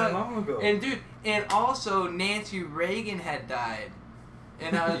 what the fuck? That long ago. And dude, and also Nancy Reagan had died.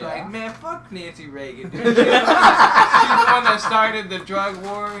 And I was like, man, fuck Nancy Reagan, dude. She's the one that started the drug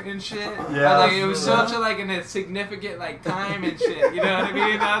war and shit. Yeah, like, it was such a like a significant like time and shit. You know what I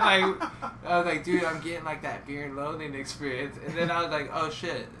mean? I was like, dude, I'm getting like that Fear and Loathing experience. And then I was like, oh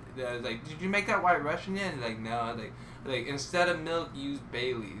shit. I was like, did you make that White Russian yet? And like, no. I was like instead of milk, use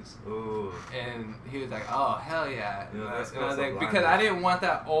Bailey's. Ooh. And he was like, oh hell yeah. You know, and I was like, because I didn't want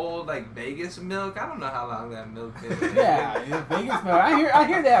that old like Vegas milk. I don't know how long that milk is. Yeah, Vegas milk. I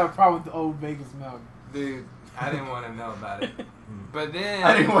hear they have a problem with the old Vegas milk. Dude, I didn't want to know about it. But then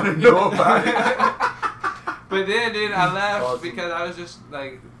I didn't want to know about it. But then, dude, I left because I was just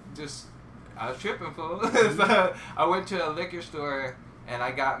I was tripping, fool. So I went to a liquor store and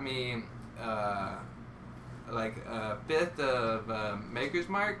I got me like a fifth of Maker's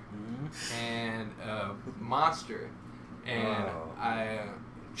Mark and Monster, and I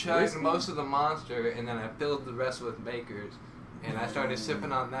chugged most of the Monster and then I filled the rest with Maker's. And I started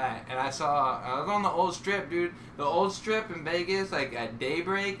sipping on that, and I was on the old strip, dude. The old strip in Vegas, like at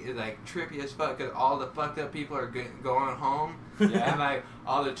daybreak, is like trippy as fuck, cause all the fucked up people are going home, and like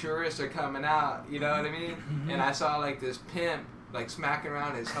all the tourists are coming out. You know what I mean? And I saw like this pimp like smacking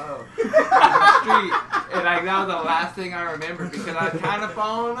around his hoe in the street, and like that was the last thing I remember because I was kind of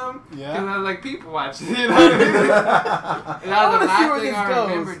following him, because I was like people watching. You know what I mean? And that was the last thing I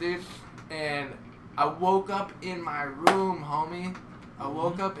remember, dude. And I woke up in my room, homie. I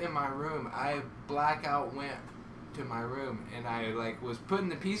woke up in my room. I blackout went to my room and I like was putting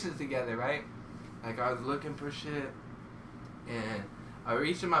the pieces together, right? Like I was looking for shit and I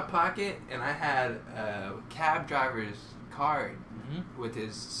reached in my pocket and I had a cab driver's card with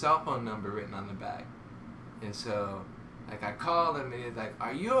his cell phone number written on the back. And so like I called him and he's like,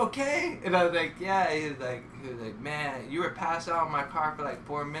 "Are you okay?" And I was like, "Yeah." He was like, "Man, you were passed out in my car for like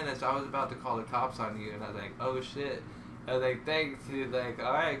 4 minutes. I was about to call the cops on you." And I was like, "Oh shit." I was like, "Thanks." He was like,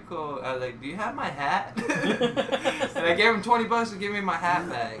 "All right, cool." I was like, "Do you have my hat?" And I gave him $20 to give me my hat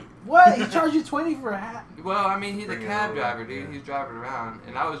back. What? He charged you $20 for a hat? Well, I mean, he's a cab driver, dude. He's driving around,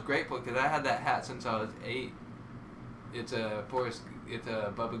 and I was grateful because I had that hat since I was 8. It's a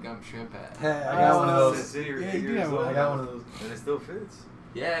Bubba Gump shrimp hat. Hey, I got one of those. Yeah, you do have one. I got one of those. And it still fits.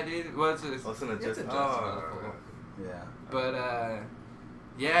 Yeah, dude. Well, it's an adjustable. Yeah. But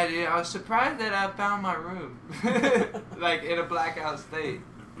yeah, dude. I was surprised that I found my room, like in a blackout state.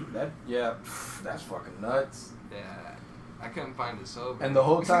 That's fucking nuts. Yeah, I couldn't find it sober. And the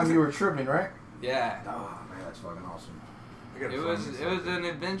whole time you were tripping, right? Yeah. Oh man, that's fucking awesome. It was an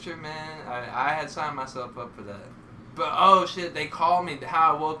adventure, man. I had signed myself up for that. But oh shit, they called me.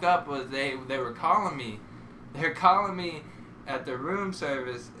 How I woke up was they were calling me. They were calling me at the room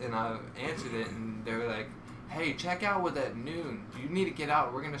service, and I answered it, and they were like, "Hey, check out with at noon. You need to get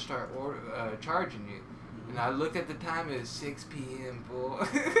out. We're gonna start charging you." And I looked at the time, it was 6 p.m., fool.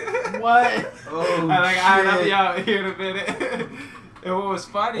 What? Oh, I'm like, alright, I'll be shit. out here in a minute. And what was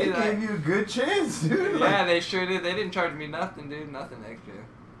funny, They like, gave you a good chance, dude. yeah, they sure did. They didn't charge me nothing, dude. Nothing extra.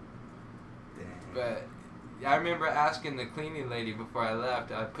 Damn. But yeah, I remember asking the cleaning lady before I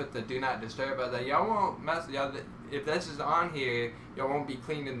left. I put the do not disturb. I was like, y'all won't mess. Y'all, if this is on here, y'all won't be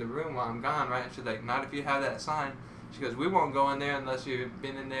cleaning the room while I'm gone, right? She's like, not if you have that sign. She goes, we won't go in there unless you've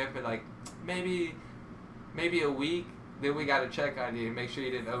been in there for like maybe a week. Then we gotta check on you and make sure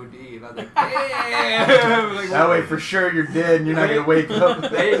you didn't OD. And I was like, damn. Like, That way, for sure, you're dead and you're not gonna wake up.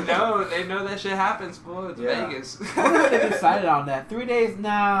 They know that shit happens, fool. It's Yeah. Vegas. What they decided on that? 3 days?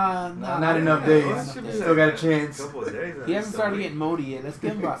 Nah. Not enough Yeah, days. not Well, it enough should be days. Still got a like chance. Couple of days. He hasn't started getting moldy yet. Let's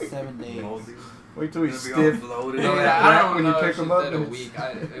give him about 7 days. moldy. Wait till he's Gonna be all stiff. bloated. No, Yeah, I right don't when you know. pick She them up said a and week.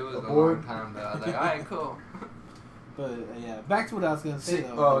 It was a aboard. long time though. I was like, all right, cool. But yeah, back to what I was gonna say See,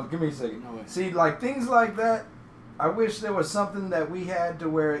 though. give me a second. No way. See, like things like that. I wish there was something that we had to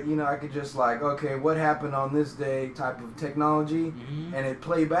where I could just like, okay, what happened on this day type of technology, Mhm. and it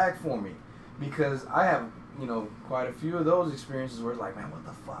play back for me, because I have quite a few of those experiences where it's like, man, what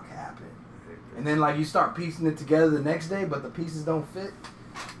the fuck happened? And then like you start piecing it together the next day, but the pieces don't fit.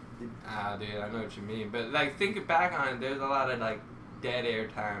 Ah, dude, I know what you mean. But like thinking back on it, there's a lot of like dead air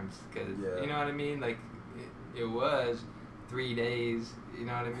times because Yeah. you know what I mean. Like it was 3 days. You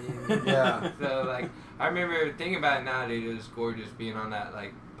know what I mean? Yeah. So like I remember thinking about it now, dude. It was gorgeous being on that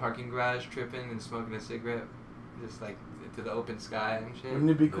like parking garage, tripping and smoking a cigarette, just like to the open sky and shit. Wouldn't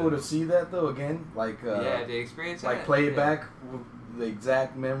it be cool Yeah. to see that though again? Like yeah, the experience. like that, play it yeah. back with the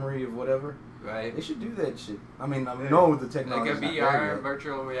exact memory of whatever. Right. They should do that shit. I mean, I Yeah. know the Like technology. a VR,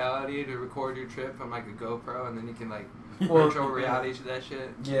 virtual reality, to record your trip on like a GoPro, and then you can like Well- virtual reality to that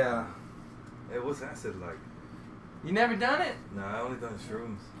shit. Yeah. Hey, what's acid like? You never done it? Nah, I only done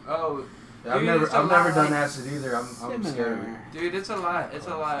shrooms. Oh, I've Dude, never it's a I've never lot done like acid either. I'm scared of it. Similar. dude, it's a lot. It's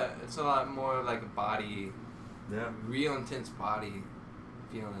a lot more like a body, Yeah. real intense body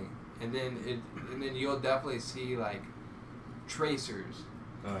feeling, and then you'll definitely see like tracers.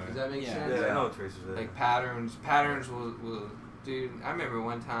 Alright. Does that make Yeah. sense? Yeah, I know what tracers are. Like patterns will. Dude, I remember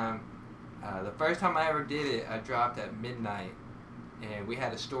one time, the first time I ever did it, I dropped at midnight, and we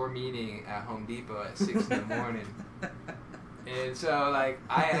had a store meeting at Home Depot at 6 in the morning. And so, like,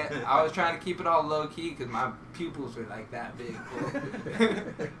 I was trying to keep it all low key because my pupils were like that big.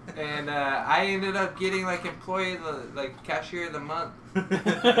 And I ended up getting like employee, like cashier of the month. And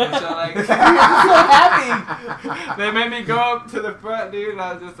so like, You're so happy. they made me go up to the front, dude. And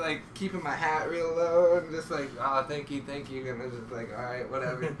I was just like keeping my hat real low and just like, oh, thank you. And I was just like, all right,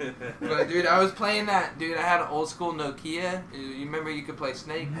 whatever. But dude, I was playing that. Dude, I had an old school Nokia. You remember you could play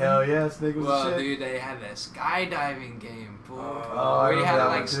Snake? Hell yeah, Snake was Well, the shit. dude, they had that skydiving game, fool. Oh, I where you remember had to that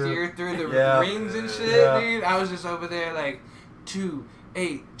like one, too. steer through the Yeah. rings and shit, Yeah. dude. I was just over there like 2,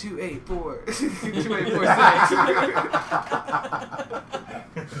 8, 2, 8, 4, 2, 8, 4, 6.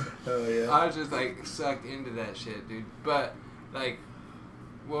 Hell yeah. I was just like sucked into that shit, dude. But like,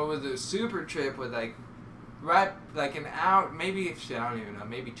 what was a super trip was like right like an hour, maybe shit, I don't even know,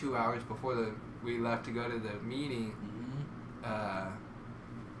 maybe 2 hours before we left to go to the meeting. I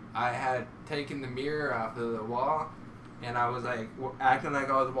had taken the mirror off of the wall, and I was like acting like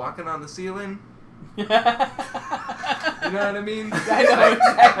I was walking on the ceiling. You know what I mean? I know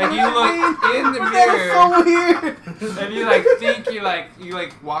exactly Like you look in the mirror, That's so weird. and you like think you like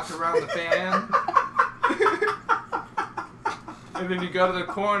walk around the fan, and then you go to the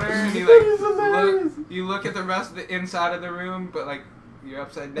corner and you That is like hilarious. look at the rest of the inside of the room, but like you're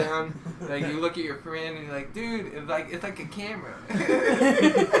upside down. Like you look at your friend and you're like, dude, it's like a camera.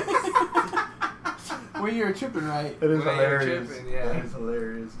 When you were tripping, right? That is When you're hilarious. tripping, yeah. That is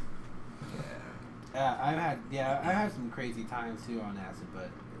hilarious. I've had some crazy times too on acid, but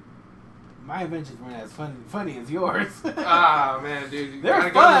my adventures weren't as funny as yours. Ah man, dude, you They were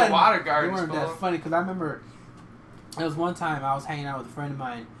gotta go to fun. the water They gardens, weren't fool. that funny because I remember there was one time I was hanging out with a friend of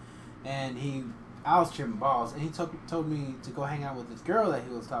mine, and I was tripping balls, and he told me to go hang out with this girl that he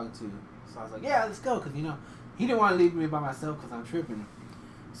was talking to. So I was like, yeah, let's go, because he didn't want to leave me by myself because I'm tripping.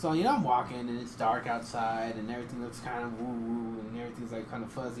 So I'm walking and it's dark outside and everything looks kind of woo woo and everything's like kind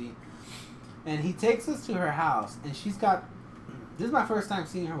of fuzzy. And he takes us to her house, and she's got. This is my first time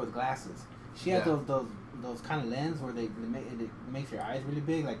seeing her with glasses. She had Yeah. those kind of lens where it makes your eyes really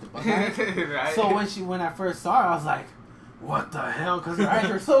big, like the bug eyes. Right? So when I first saw her, I was like, "What the hell?" Because her eyes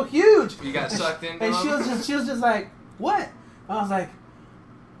were so huge. You got sucked into And them? she was just like, "What?" I was like,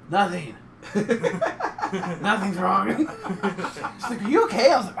 "Nothing. Nothing's wrong." She's like, "Are you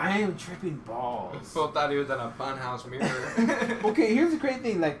okay?" I was like, "I am tripping balls." Fool thought he was in a funhouse mirror. Okay, here's the great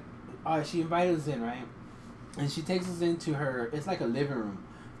thing. Like, she invited us in, right? and she takes us into her. It's like a living room,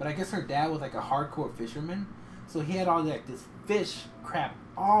 but I guess her dad was like a hardcore fisherman, so he had all like this fish crap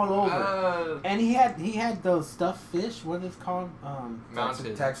all over, and he had those stuffed fish. What is it called?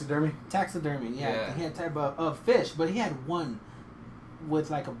 Mounted. Taxidermy. Taxidermy. Yeah. He had type of fish, but he had one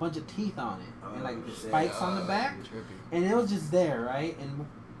with like a bunch of teeth on it and like spikes on the back, and it was just there, right?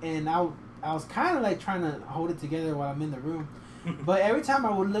 And I was kind of like trying to hold it together while I'm in the room, but every time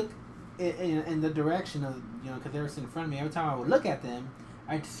I would look in the direction of, you know, because they were sitting in front of me, every time I would look at them,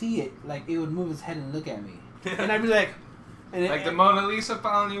 I'd see it, like it would move his head and look at me, and I'd be like, like the Mona Lisa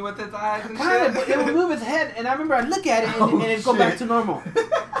following you with its eyes and kind of, shit. but it would move his head, and I remember I'd look at it and it'd go back to normal,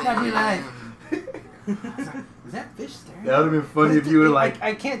 and I'd be like, I was like, is that fish staring? That would have been funny if you were like,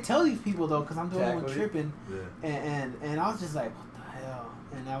 I can't tell these people though, because I'm the only one Tackle it. tripping, Yeah. and I was just like, what the hell?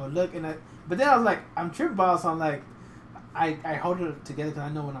 And I would look, but then I was like, I'm tripping ball, so I'm like, I hold it together because I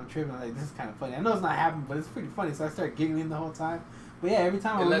know when I'm tripping, I'm like, this is kind of funny. I know it's not happening, but it's pretty funny, so I start giggling the whole time. But yeah, every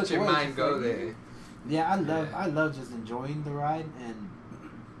time I It would lets look your away, mind it's go like, there. Yeah, I love just enjoying the ride,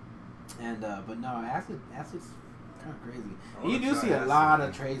 but no, acid's kind of crazy. I And you wanna do try see a acid, lot man.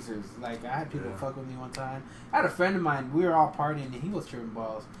 of tracers. Like, I had people Yeah. fuck with me one time. I had a friend of mine, we were all partying, and he was tripping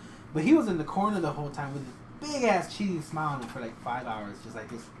balls. But he was in the corner the whole time with this big-ass cheesy smile on him for like 5 hours, just like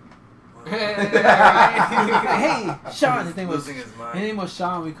this. Hey, Sean, his name was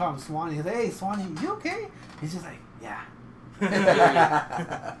Sean, we call him Swanee. He's like, hey, Swanee, you okay? He's just like, yeah. I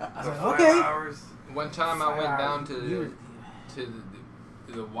was like, okay. Hours. One time I went down to You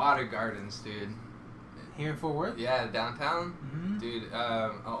the water gardens, dude. here in Fort Worth? Yeah, downtown. Mm-hmm. Dude,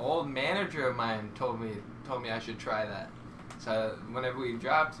 an old manager of mine told me I should try that. So whenever we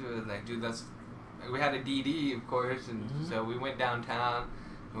dropped to it, like, dude, we had a DD, of course, and so we went downtown.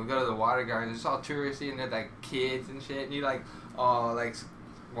 And we go to the water gardens. It's all touristy, and there's like kids and shit. And you like,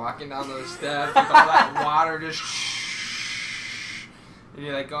 walking down those steps with all that water just. And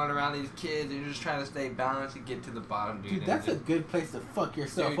you're like going around these kids, and you're just trying to stay balanced and get to the bottom, dude. Dude, that's a good place to fuck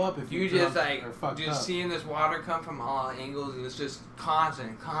yourself up if you you just drunk like or fucked just up. seeing this water come from all angles, and it's just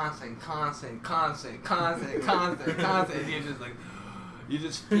constant, and you're just like, you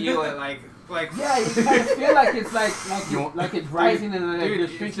just feel it like Yeah, you kind of feel like it's like it's rising and like dude,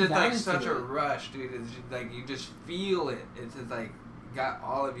 just it's shrinking just down like into such it. a rush, dude. It's just like you just feel it. It's just like got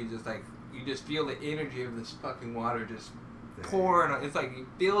all of you just like you just feel the energy of this fucking water just pouring. It's like it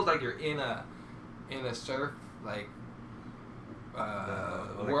feels like you're in a surf like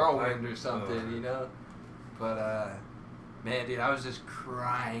whirlwind or something, you know. But man, dude, I was just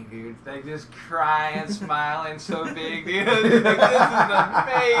crying, dude. Like just crying, smiling so big, dude. I was just like, this is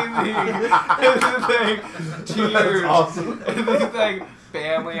amazing. This is like tears. That's awesome. And this like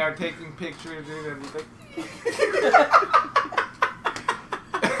family are taking pictures, dude, and it's like.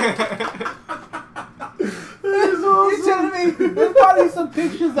 You're telling me there's probably some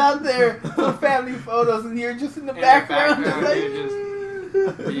pictures out there, some family photos, and you're just in the background. You're just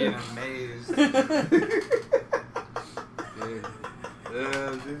being amazed. Dude.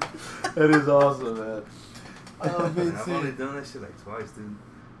 Yeah, dude. That is awesome, man. Oh, And I've only Vincent. done that shit like twice, dude.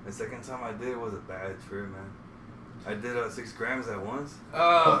 The second time I did it was a bad trip, man. I did 6 grams at once.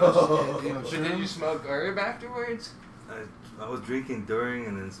 Oh, shit, dude. But did you smoke herb afterwards? I was drinking during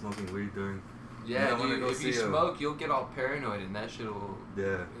and then smoking weed during. Yeah, I wanna dude, go if you see, smoke, you'll get all paranoid, and that shit'll.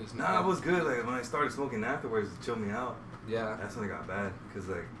 Yeah. It's Nah, not- it was good. Like when I started smoking afterwards, it chilled me out. Yeah. That's when it got bad. Cause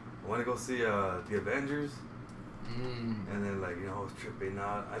like I want to go see the Avengers, Mm. and then like I was tripping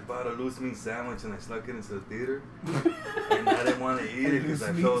out. I bought a loose meat sandwich and I snuck it into the theater, and I didn't want to eat it because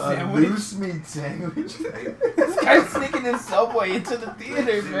I Loose felt meat A sandwich? loose meat sandwich. This guy's sneaking his Subway into the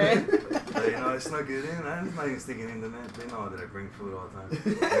theater, man. Like, I snuck it in. I'm not even sneaking in the net. They know that I bring food all the time.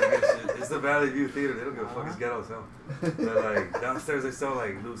 They don't give a shit. It's the Valley View Theater. They don't give a fuck. It's ghetto as hell. But like downstairs, they sell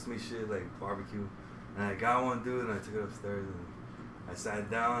like loose meat shit, like barbecue. And I got one, dude, and I took it upstairs and I sat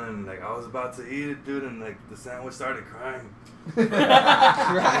down and like I was about to eat it, dude, and like the sandwich started crying. It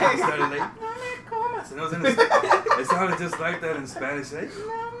started like, no me comas. And it was in it sounded just like that in Spanish. Like,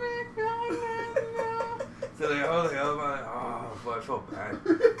 no me comas. So like, I was like, oh, fuck, I felt bad.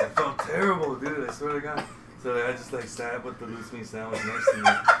 I felt terrible, dude. I swear to God. So like, I just like sat with the loose meat sandwich next to me,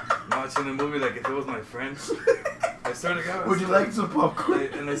 watching the movie like if it was my friend. I swear to God. Would you like some popcorn?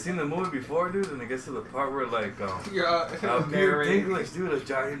 And I seen the movie before, dude, and it gets to the part where like You're Peter narrating. Dinklage, dude, a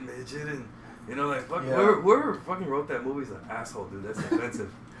giant midget, and you know, like fuck, Yeah. whoever fucking wrote that movie's an asshole, dude. That's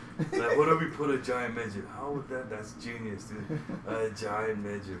offensive. Like, what do we put a giant midget? How would that's genius, dude. A giant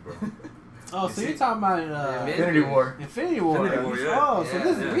midget, bro. Oh, so you're talking about Infinity War. Infinity War. Infinity War, yeah. Oh, so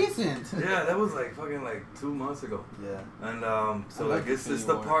this Yeah. is recent. Yeah, that was like fucking like 2 months ago. Yeah. And so I like like it's Infinity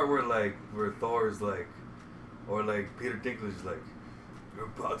the War. part where Thor's like Or like Peter Dinklage is like, you're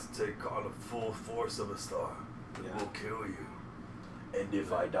about to take on the full force of a star. It Yeah. will kill you. And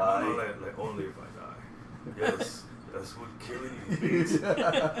if I No, die, like only if I die. Yes, that's what killing you means.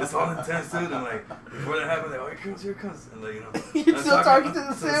 It's all intense, dude. And like before that happened, like, oh, here it comes, and like, you know. You're I'm still talking to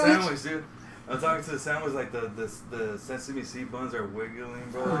the sandwich? dude. I'm talking to the sandwich, like the sesame seed buns are wiggling,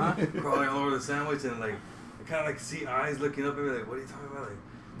 bro, Uh-huh. like, crawling all over the sandwich, and like I kind of like see eyes looking up at me, like, what are you talking about, like.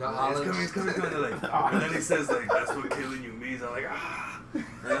 The Like, olives. it's coming, they're like, and then he says like, that's what killing you means. I'm like, ah,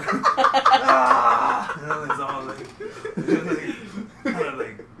 you know, it's all like,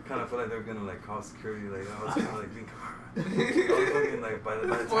 kind of feel like they're gonna like call security. Like I was kind of like being, I was looking like by the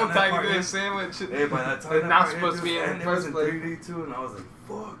time Full that part packet hit, of sandwich. hey, by that time It's that not part supposed hit, to be dude, in and it first was in place. 3D too, and I was like,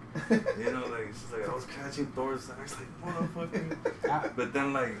 fuck, you know, like it's just like I was catching Thor's axe, like motherfucker. But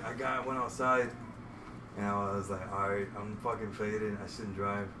then like I went outside, and I was like, all right, I'm fucking faded. I shouldn't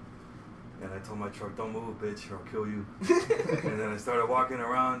drive. And I told my truck, don't move, bitch, or I'll kill you. And then I started walking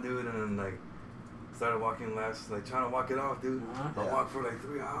around, dude, and then like started walking last, like trying to walk it off, dude. I walked for like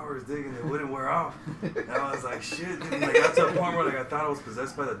 3 hours, digging, it wouldn't wear off. And I was like, shit, dude. And, like, got to a point where like I thought I was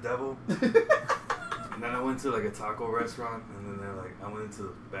possessed by the devil. And then I went to like a taco restaurant, and then I went into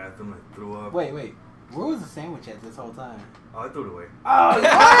the bathroom, like threw up. Wait. Where was the sandwich at this whole time? Oh, I threw it away. Oh, what?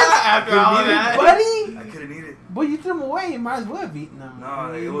 After all that. Buddy? I couldn't eat it. But you threw them away. You might as well have eaten them. No,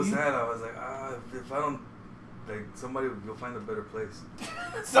 like, it was sad. I was like, if I don't, like, somebody will find a better place.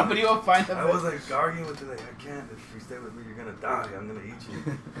 Somebody will find them. I was like arguing with it, like, I can't. If you stay with me, you're gonna die. I'm gonna eat you.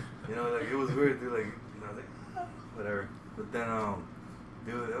 You know, like, it was weird, dude. Like, you know, like, whatever. But then,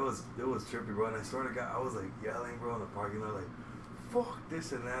 dude, it was trippy, bro. And I sort of I was like yelling, bro, in the parking lot, like, fuck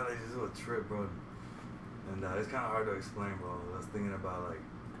this and that. Like, this was a trip, bro. And it's kind of hard to explain, bro. I was thinking about, like,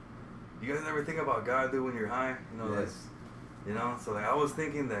 you guys ever think about God, dude, when you're high? You know, like, you know? So, like, I was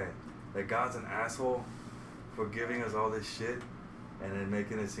thinking that God's an asshole for giving us all this shit and then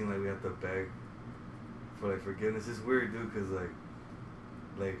making it seem like we have to beg for, like, forgiveness. It's weird, dude, because, like,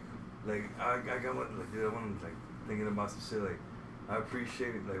 I got one, like, dude, I want like, thinking about some shit, like, I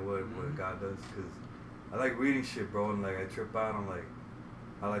appreciate, like, what God does, because I like reading shit, bro, and, like, I trip out on, like,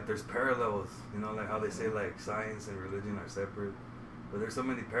 how, like, there's parallels, you know, like how they say, like, science and religion are separate, but there's so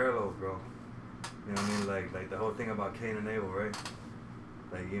many parallels, bro. You know what I mean? Like the whole thing about Cain and Abel, right?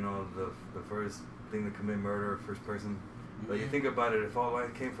 Like, you know, the first thing to commit murder, first person. But you think about it, if all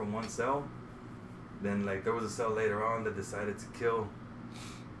life came from one cell, then, like, there was a cell later on that decided to kill,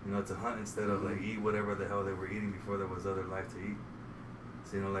 you know, to hunt instead of, like, eat whatever the hell they were eating before there was other life to eat.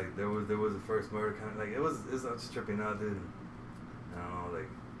 So, you know, like, there was the first murder kind of, like, it's just tripping out, dude. I don't know, like.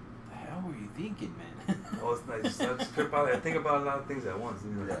 The hell were you thinking, man? Oh, it's nice. I just trip out. I think about a lot of things at once,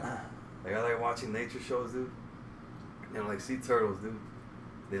 dude. Yeah. Like, I like watching nature shows, dude. You know, like sea turtles, dude.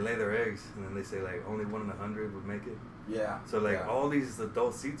 They lay their eggs, and then they say, like, only 1 in 100 would make it. Yeah. So, like, yeah. all these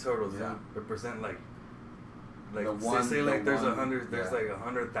adult sea turtles, Yeah. dude, represent, like The one- say like, the there's one- 100, there's yeah. like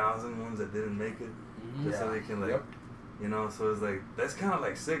 100,000 ones that didn't make it, just so Yeah. they can, like, Yep. you know. So it's like that's kind of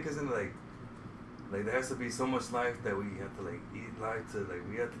like sick, isn't it? Like there has to be so much life that we have to, like, eat life to, like,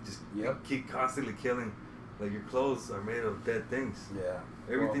 we have to just Yep. keep constantly killing. Like, your clothes are made of dead things. Yeah.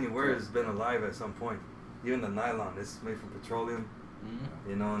 Everything Well, you wear yeah. has been alive at some point. Even the nylon, it's made from petroleum,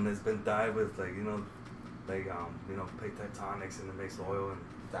 you know, and it's been dyed with, like, you know, like, you know, tectonics, and it makes oil, and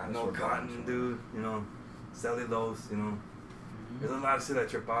Dinosaur no cotton, bones. dude, you know, cellulose, you know. There's a lot of shit I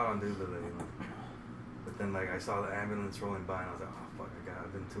trip out on, dude, but, like, you know. But then, like, I saw the ambulance rolling by, and I was like, oh, fuck,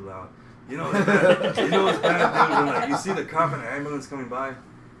 I've been too loud. You know, it's bad, you know what's bad, dude, when, like, you see the cop and the ambulance coming by,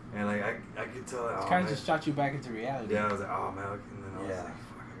 and, like, I could tell, like, oh, Kind of man. just shot you back into reality. Yeah, I was like, oh, man, and then I was Yeah. like,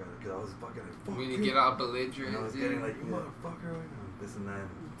 fuck, I gotta, because I was fucking like, fuck We need you. to get all And belligerent. I was dude. getting like, you motherfucker, and this and that.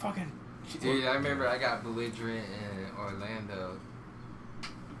 Fucking. Dude, I remember I got belligerent in Orlando.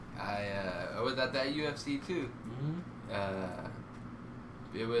 I was at that UFC too.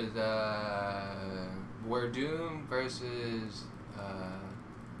 It was Werdum versus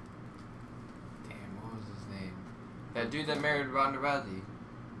damn, what was his name? That dude that married Ronda Rousey.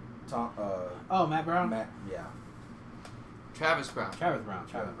 Oh, Matt Brown? Yeah. Travis Brown. Travis Brown.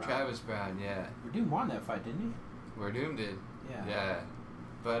 Travis Brown, yeah. Werdum won that fight, didn't Werdum did. he? Yeah.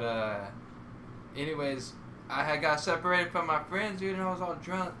 But anyways, I had got separated from my friends, dude, and I was all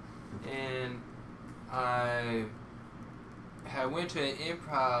drunk, and I had went to an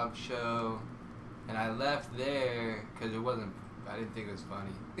improv show, and I left there because I didn't think it was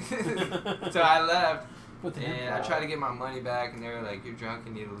funny. So I left, With the and I improv. tried to get my money back, and they were like, "You're drunk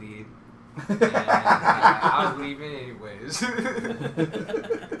and need to leave." And I was leaving anyways.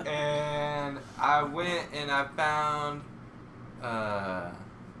 And I went and I found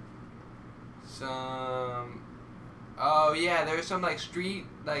some Oh yeah, there were some like street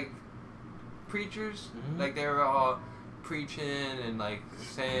like preachers, like they were all preaching and like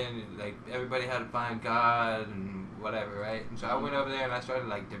saying like everybody had to find God and whatever, right? And so I went over there and I started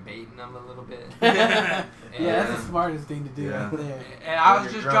like debating them a little bit. Yeah, that's the smartest thing to do right there. And I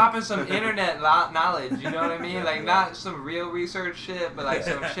was just dropping some internet knowledge, you know what I mean? Like not some real research shit, but like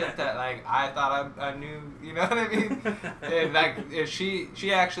some shit that like I thought I knew, you know what I mean? And like she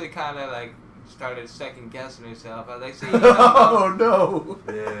actually kind of like started second guessing herself. I was like, see, you know, Oh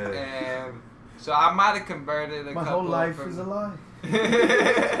no! Yeah. and so I might have converted a My couple. whole life from, is a lie.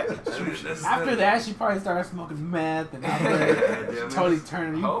 After that, she probably started smoking meth and totally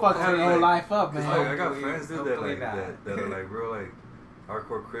turning. You fucked her whole life up, man. Like, I got friends dude that Hopefully like not. that are like real like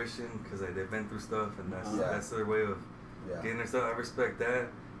hardcore Christian because like they've been through stuff and that's their way of getting their stuff. I respect that.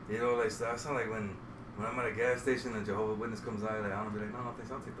 You know, like so I sound like when I'm at a gas station and Jehovah's Witness comes out, like I don't be like, no,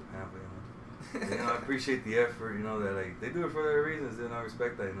 thanks, I'll take the pamphlet. You know, I appreciate the effort. You know that like they do it for their reasons, and I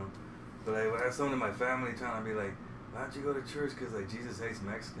respect that. You know, but like when I have someone in my family trying to be like, why don't you go to church? Because like Jesus hates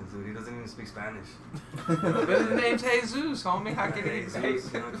Mexicans, dude. He doesn't even speak Spanish. But his name's Jesus, homie. How can he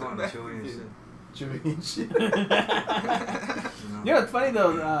Jesus, you know, call him Chewy and shit. Chewy and shit. You know, it's funny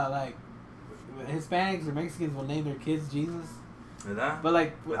though. Like Hispanics or Mexicans will name their kids Jesus. But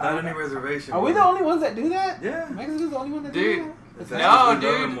like, without any reservation. Are we the only ones that do that? Yeah. Mexicans the only ones that Dude, do that? no, we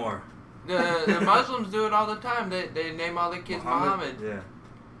love him dude. more. The Muslims do it all the time. They name all their kids Muhammad. Yeah.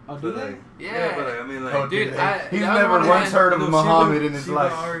 Oh, do But, they? like, Yeah. but like, I mean, like, Oh, dude, dude, I- he's that was never one of once my- heard of no, Muhammad in his Shiva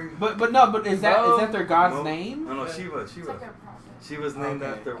life. Ari- But no, but is that their God's No. name? No, Shiva. It's like a prophet. She was named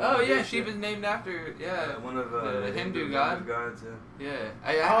Okay. after. Oh one of yeah, his- she was named after one of the Hindu god. gods. Yeah. Yeah.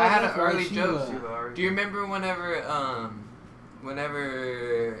 I Oh, had an that's right, early Shiva. joke. Shiva Ari. Do you remember whenever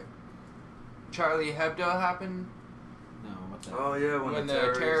Charlie Hebdo happened? No, what's that? Oh yeah, When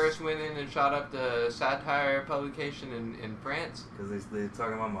the terrorists went in and shot up the satire publication in France? Because they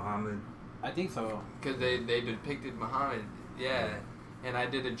talking about Muhammad. I think so. Because they depicted Muhammad. Yeah. And I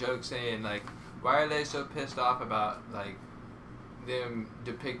did a joke saying, like, why are they so pissed off about, like, them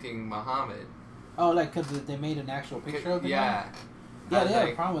depicting Muhammad? Oh, like because they made an actual picture of the guy? Yeah. Yeah, I they have a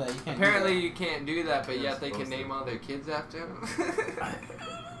like, problem with that. You can't. apparently you can't do that, but You're yet they can supposed to. name all their kids after him.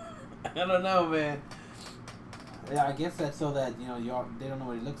 I don't know, man. Yeah, I guess that's so that they don't know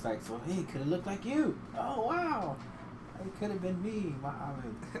what he looks like. So hey, could have looked like you. Oh wow, it could have been me,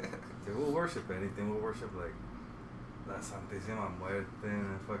 Muhammad. Dude, we'll worship anything. We'll worship like La Santísima Muerte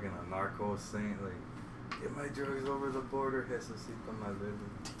and fucking a narco saint. Like, get my drugs over the border, Jesucito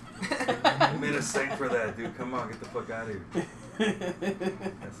Malverde. We made a saint for that, dude. Come on, get the fuck out of here.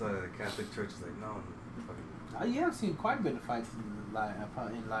 That's why the Catholic Church is like, no. Fucking. You have seen quite a bit of fights in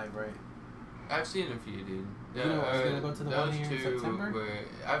live, right? I've seen a few, dude. You know, I was gonna go to the one those here in two September? were.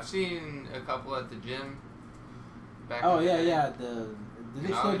 I've seen a couple at the gym. Back Oh in the yeah, day. yeah. Did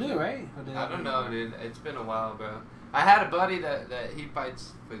they still do it, right? Or did I they- don't know, dude. It's been a while, bro. I had a buddy that he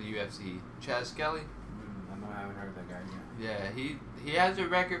fights for the UFC, Chaz Kelly. I know I haven't heard of that guy yet. Yeah, he has a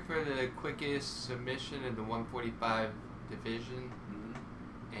record for the quickest submission in the 145 division,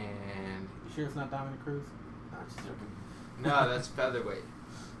 and You sure it's not Dominic Cruz? No, I'm just joking. no, that's featherweight.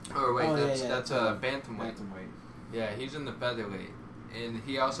 Or wait, Oh, yeah, that's yeah, bantamweight. Bantamweight. Yeah, he's in the featherweight, and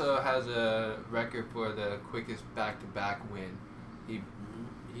he also has a record for the quickest back-to-back win.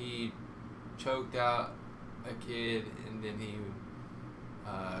 He choked out a kid, and then he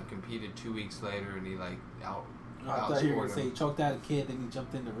competed 2 weeks later, and he like out. I thought you were outscored gonna say him. he choked out a kid, then he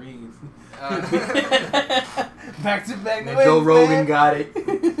jumped in the ring. Uh, Back to back. And Joe Rogan got it.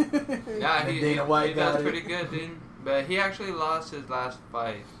 Yeah, And he Dana White does got it. pretty good, dude. But he actually lost his last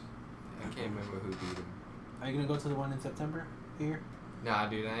fight. I can't remember who beat him. Are you gonna go to the one in September here? Nah,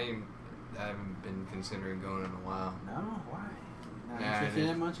 dude, I haven't been considering going in a while. No, why? Not Nah, interested in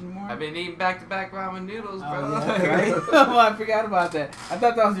that much anymore. I've been eating back-to-back ramen noodles, bro. Oh, yeah, right? Oh, I forgot about that. I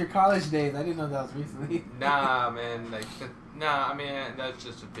thought that was your college days. I didn't know that was recently. Nah, man, I mean, that's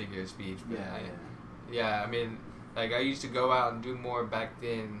just a figure of speech. But yeah, I mean, like I used to go out and do more back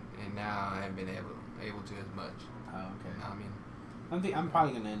then, and now I haven't been able to as much. Oh, okay. I mean, I'm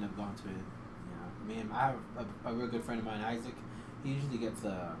probably gonna end up going to it. I have a real good friend of mine, Isaac. He usually gets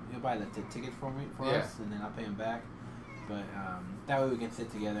he'll buy the tickets for Yeah. us, and then I'll pay him back. But that way we can sit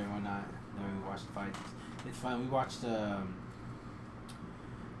together and whatnot. Then we watch the fights. It's fun. We watched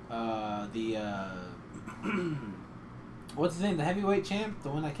what's his name? The heavyweight champ, the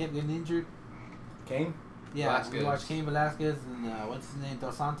one that kept getting injured. Kane? Yeah, we Velasquez. watched Cain Velasquez and what's his name?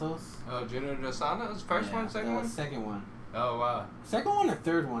 Dos Santos. oh, Junior Dos Santos, first one, second one. Second one. Oh wow. Second one or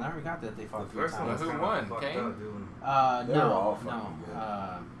third one? I forgot that they fought The three first one times. was Who kinda won? fucked Kane? up, dude. They were all No. fucking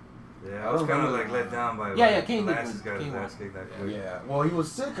good. Yeah, I was kind of remember. like let down by Kane the did last win. guy Kane that won. ass kicked that Yeah. quick. Yeah. Well, he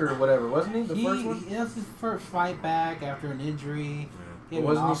was sick or whatever, wasn't he? The first one. That was his first fight back after an injury. Yeah. He had been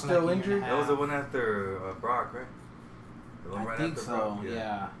Wasn't he off for still like a year injured? and a That was the half. one after Brock, right? The one I right think after so. Brock. Yeah.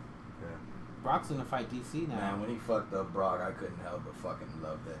 Yeah. Brock's gonna fight DC now. Man, when he fucked up Brock, I couldn't help but fucking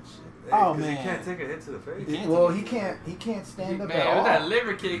love that shit. Oh, 'Cause man. he can't take a hit to the face. He can't Well, take he it. can't. He can't stand up Man, at with that all.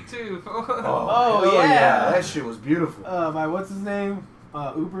 liver kick too. Oh, Oh, hell yeah. that shit was beautiful. By what's his name?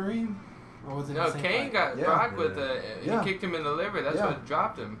 Uberim? Or was it No, the same Kane fight? got Yeah. Brock with Yeah. he Yeah. kicked him in the liver. That's Yeah. what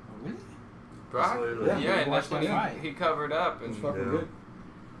dropped him. Oh, really? Brock? That's what it Yeah. was. Yeah, and Watch that's when that fight. he covered up It was and fucking Yeah. good.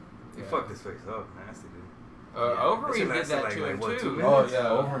 He Yeah. fucked his face up, nasty dude. Overeem That shit did lasted that like- to like, him what, 2 too. minutes? Oh yeah,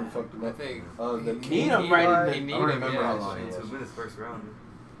 over and fucked him I up. think. The He- knee him right in the- I He don't kneed him, remember yeah. how long it In 2 was. minutes first round. Dude.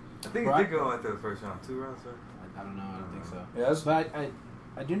 I think Brock- he did go after the first round. 2 rounds, right? I don't know. I don't think so. Yeah, that's, But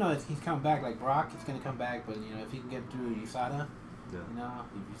I do know that he's coming back. Like Brock, he's gonna come back. But you know, if he can get through USADA, Yeah. you know,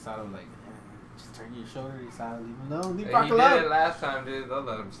 if USADA was like, just turn your shoulder, USADA, leave him alone, leave He Brock did it alone. last time, dude. They'll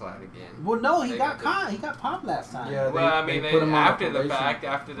let him slide again. Well, no, he They got got caught. He got popped last time. Yeah, Well, I they mean, put him on after the probation. fact,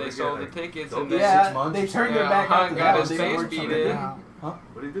 after they They sold get, the tickets, don't and get then Yeah, 6 months they or turned something. it back Yeah, after Hunt that. got his They face weren't beat something in. down. Huh?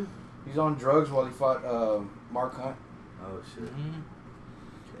 What did he do? He's on drugs while he fought Mark Hunt. Oh, shit. Mhm.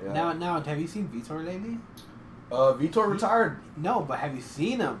 Yeah. Now, have you seen Vitor lately? Vitor retired. No, but have you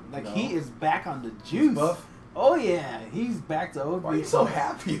seen him? Like No. he is back on the He's juice. buff. Oh yeah, he's back to old. Why are you so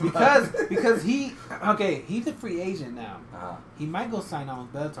happy? because he's a free agent now. He might go sign on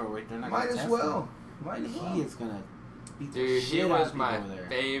with Bellator. Where they're not Might gonna as test well. him. Might And as well. he is gonna beat the dude, shit he out was of my people over there.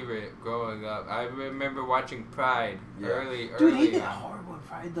 favorite growing up. I remember watching Pride Yeah. early. Dude, he did on. horrible in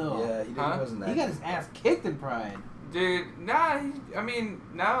Pride though. Yeah, he Huh? wasn't that. He got his ass kicked in Pride. Dude, no,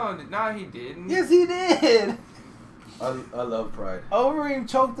 he didn't. Yes, he did. I love Pride. Overeem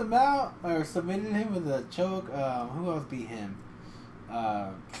choked him out or submitted him with a choke. Who else beat him? Who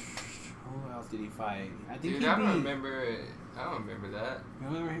else did he fight? I think Dude, he I beat. don't remember. I don't remember that.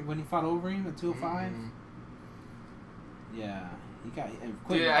 Remember when he fought Overeem at 205? Mhm. Yeah, he got.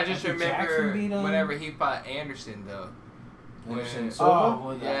 Dude, I just think remember Jackson beat him. whenever he fought Anderson though. Anderson When- Silva? Oh,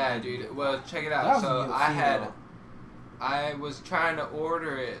 well, Yeah, dude. Well, check it That out. was So in UFC, I had, though. I was trying to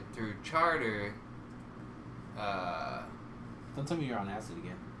order it through Charter. Don't tell me you're on acid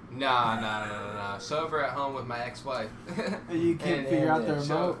again. No. Sober at home with my ex-wife. You can't And- figure out the and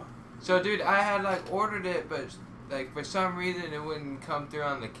remote. So, dude, I had like ordered it, but like for some reason it wouldn't come through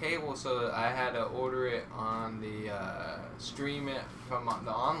on the cable, so I had to order it on the stream it from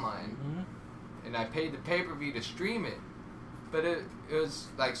the online, Mhm. and I paid the pay-per-view to stream it. But it was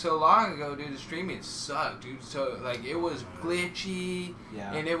like so long ago, dude. The streaming sucked, dude. So like it was glitchy,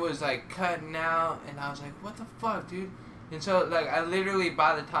 Yeah. and it was like cutting out, and I was like, what the fuck, dude? And so like I literally,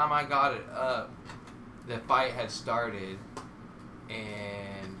 by the time I got it up, the fight had started,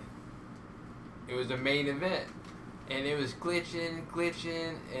 and it was the main event, and it was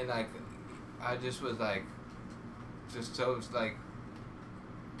glitching, and like I just was like, just so like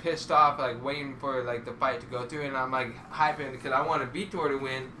pissed off, like waiting for like the fight to go through, and I'm like hyping because I wanted Vitor to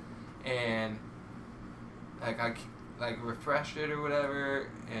win, and like I like refreshed it or whatever,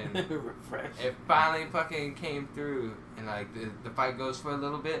 and Refresh. it finally fucking came through, and like the fight goes for a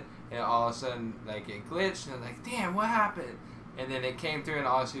little bit, and all of a sudden like it glitched, and I'm like, damn, what happened? And then it came through, and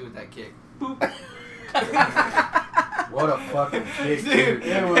all I see was that kick. Boop. What a fucking kick, Dude, dude.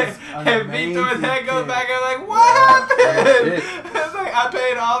 It was an and amazing Vitor's head goes kick. back. I'm like, what happened? Yeah. It's like I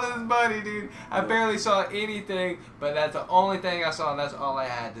paid all this money, dude. I barely saw anything, but that's the only thing I saw, and that's all I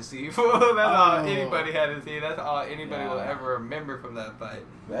had to see. That's all Oh. anybody had to see. That's all anybody will Yeah. ever remember from that fight.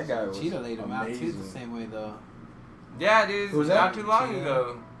 That guy was Cheetah laid him out too amazing. the same way though. Yeah, dude. Who's Not that? too long Cheetah.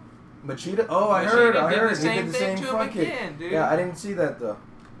 ago. Machida? Oh, I Machida heard. did I the heard. He same did the thing same to him front kick. again, dude. Yeah, I didn't see that though.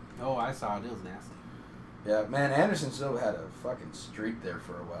 Oh, I saw it. It was nasty. Yeah, man, Anderson Silva had a fucking streak there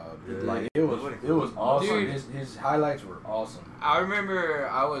for a while. Dude. Yeah. Like it was awesome. Dude. His highlights were awesome. I remember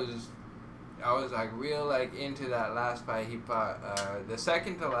I was like real like into that last fight he fought, the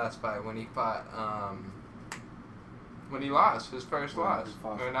second to last fight when he fought, when he lost his first When loss, he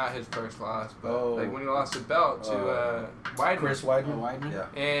lost. or not his first loss, but Oh. like when he lost the belt to Weidman. Chris Weidman. Oh, Weidman? Yeah.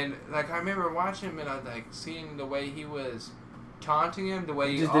 And like I remember watching him, and I was like seeing the way he was taunting him, the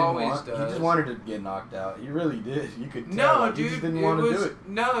way he just didn't always want. does. He just wanted to get knocked out. He really did. You could tell. No, like, dude, he just didn't it want to was do it.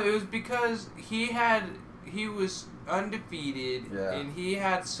 no. It was because he was undefeated, Yeah. and he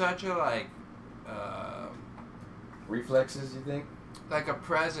had such a Reflexes, you think? like a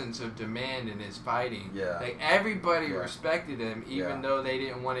presence of demand in his fighting. Yeah. Like everybody Yeah. respected him, even Yeah. though they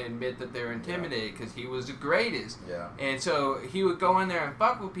didn't want to admit that they were intimidated because he was the greatest. Yeah. And so he would go in there and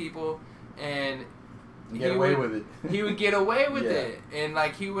fuck with people, and Get he away would- with it. he would get away with Yeah. it, and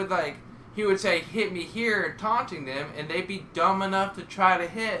like he would like he would say, hit me here, taunting them, and they'd be dumb enough to try to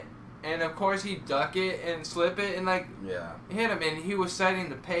hit. And of course he'd duck it and slip it and like hit him, and he was setting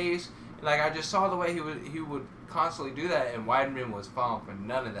the pace. And, like, I just saw the way he would constantly do that, and Weidman was falling for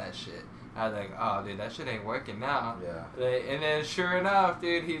none of that shit. I was like, oh dude, that shit ain't working now. Yeah. And then sure enough,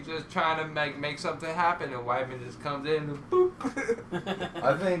 dude, he's just trying to make something happen, and Weidman just comes in and boop.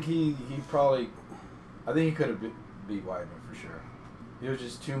 I think he could have beat Weidman for sure. He was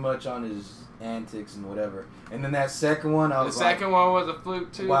just too much on his antics and whatever. And then that second one, I was the second one was a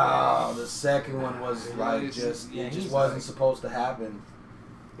fluke too. wow, man. the second one was like He's- just yeah, it just he's wasn't like- supposed to happen.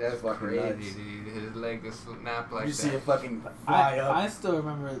 That's fucking crazy, nuts. dude. His leg just snapped like You that. see it fucking fly up. I still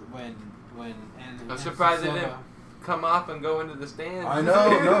remember when I'm surprised it didn't come off and go into the stands. I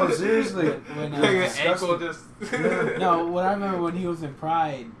know, no, seriously. When, Like an disgusting. ankle just. No, what I remember when he was in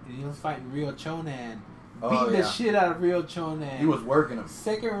Pride and he was fighting Rio Chonan, Oh, beating yeah. the shit out of Rio Chonan. He was working him.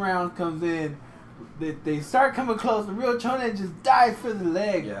 Second round comes in, they start coming close, and Rio Chonan just dives for the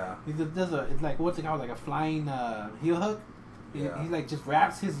leg. Yeah. He just does it's like what's it called, like a flying heel hook. Yeah. He like just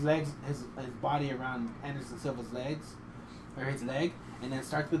wraps his legs, his body around Anderson Silva's legs, or his leg, and then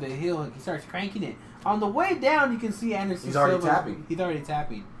starts with a heel hook. He starts cranking it. On the way down, you can see Anderson He's already Silva. tapping. He's already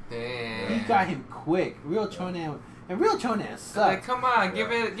tapping. Damn. He got him quick. Rio Chonan, and Rio Chonan sucks. Like, come on,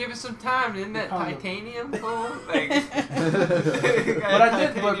 Yeah. give it some time. Isn't that Call him- titanium fool? Like, But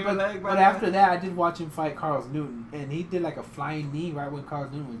I did, but after that, I did watch him fight Carlos Newton, and he did like a flying knee right when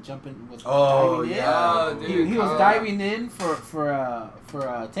Carlos Newton was jumping, was Oh, diving yeah. Oh, in. dude, He was Carl- diving in for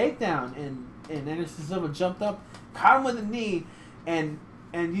a takedown, and Anderson Silva jumped up, caught him with a knee, and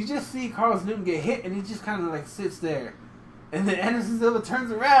you just see Carlos Newton get hit, and he just kind of like sits there. And then Anderson Silva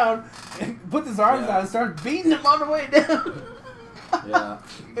turns around and puts his arms Yeah. out and starts beating him on the way down. Yeah.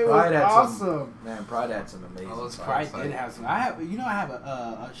 It Pride was had awesome. Man, Pride had some amazing Oh, it's fights. Pride did have some. I have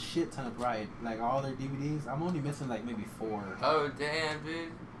a shit ton of Pride, like all their DVDs. I'm only missing like maybe 4. Oh damn, dude.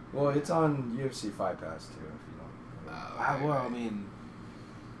 Well, it's on UFC Fight Pass too, if you don't. I mean,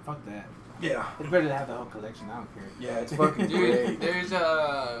 fuck that. Yeah. It's better to have the whole collection. I don't care. Yeah, it's fucking Dude, great. there's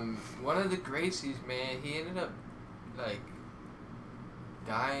one of the Gracies, man. He ended up like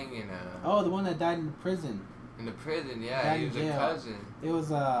dying in a Oh, the one that died in the prison. in the prison. Yeah, Died he in was a jail. cousin. It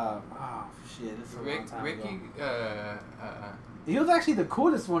was oh shit, this is a long time Ricky. ago. He was actually the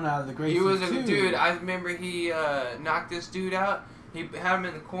coolest one out of the Gracies He was too. a dude. I remember he knocked this dude out. He had him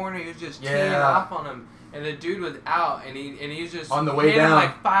in the corner. He was just teeing Yeah. off on him, and the dude was out, and he was just On the way hit him down.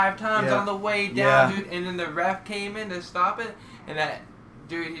 like 5 times Yeah. on the way down, Yeah. dude. And then the ref came in to stop it, and that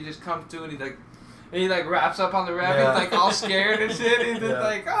dude he just comes through and he wraps up on the ref. Yeah. He's like all scared and shit. He's just Yeah.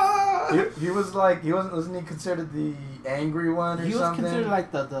 like ah. He was like wasn't he considered the angry one or He was something? considered like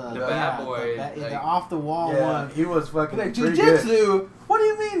the bad boy, the like- off the wall yeah, one. he was fucking Like pretty good. jujitsu. What do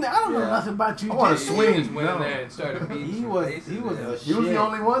you mean? I don't know Yeah. nothing about I wanna jujitsu. swing. He just went in no. there and started beating He some was- faces he was in. the He was shit. the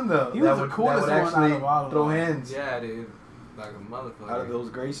only one though. He that was the would, coolest that would one out actually of all of throw them. hands Yeah, dude. Like a motherfucker. out of those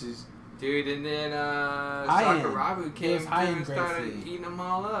Gracies. Dude, and then High-end. Sakurabu came was through high-end and started Gracie. eating them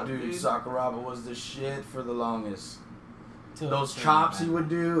all up, Dude, dude. Sakuraba was the shit for the longest. Till- Those till- chops he would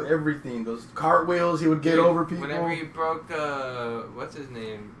do, everything. Those cartwheels he would get Dude, over people. Whenever he broke, what's his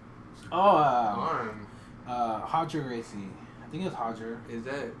name? Oh, Arm. Hodger Gracie. I think it was Hodger. Is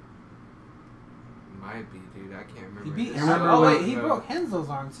that? Might be, dude. I can't remember. He beat. It's You remember Oh when- wait, he broke Henzo's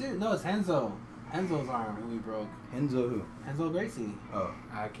arm too. No, it's Henzo. Henzo's arm who he broke. Henzo who? Henzo Gracie. Oh.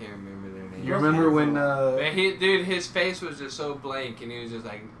 I can't remember their name. You remember when But dude, his face was just so blank, and he was just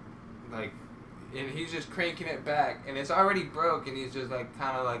like, and he's just cranking it back, and it's already broke, and he's just like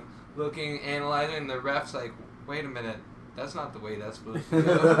kind of like looking, analyzing, and the ref's like, wait a minute, that's not the way that's supposed to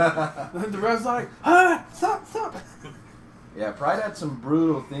go. The ref's like, stop. Yeah, Pride had some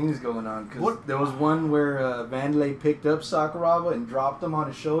brutal things going on because What- there was one where Vandalay picked up Sakuraba and dropped him on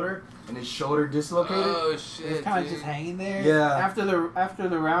his shoulder, and his shoulder dislocated. Oh It was shit, kind of dude. just hanging there. Yeah. After the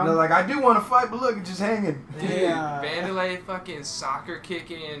And round. they're like, I do want to fight, but look, it's just hanging. Dude, Yeah. Vandalay fucking soccer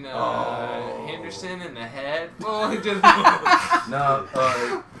kicking Oh. Henderson in the head. Oh, he just. No,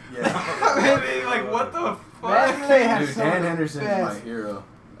 yeah. I mean, like, what the fuck? Vandalay had Dude, some of Dan the Henderson is my best. hero.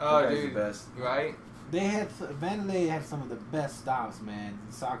 Oh, That guy's dude. the best. Right? They had Vandalay had some of the best stops, man.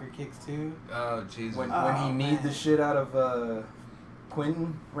 Soccer kicks too. Oh, Jesus. When Oh, he kneed man. the shit out of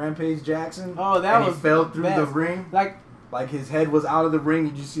Quentin Rampage Jackson. Oh, that and was he fell the through the best. ring. Like His head was out of the ring.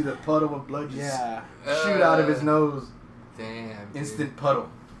 You just see the puddle of blood just yeah, shoot out of his nose. Damn. Dude. Instant puddle.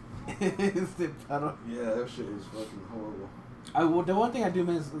 instant puddle. Yeah, that shit is fucking horrible. The one thing I do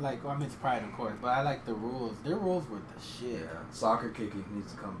miss, I miss Pride, of course, but I like the rules. Their rules were the shit. Yeah, soccer kicking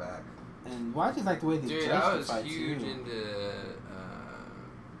needs to come back. And well, I just like the way they Dude, judge I the was fight huge too. into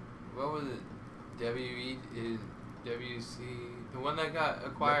what was it? WC, the one that got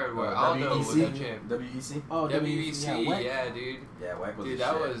acquired where WEC? Aldo was the champ. WEC? Oh, WEC, WEC, yeah, dude. Yeah, Wack was Dude, the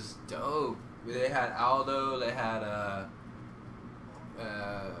that shit. was dope. They had Aldo, they had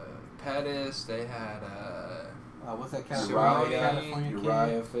Pettis, they had what's that California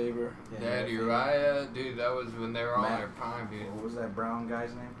Uriah Faber. they had Uriah. Dude, that was when they were all in Matt- their prime, dude. What was that Brown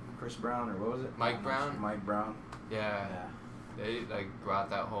guy's name? Chris Brown or what was it? Mike Brown? Mike Brown. Yeah, Yeah. they like brought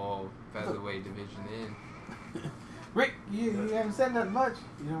that whole featherweight division in. Rick, you haven't said nothing much.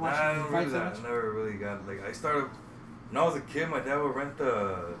 You don't watch Nah, I the don't fights really so that. much? I never really got like I started when I was a kid. My dad would rent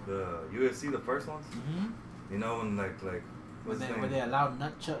the UFC, the first ones. Mm-hmm. You know, when like what's his Were name? they allowed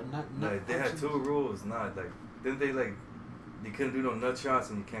nut Like they had punches? 2 rules. Not like didn't they like you couldn't do no nut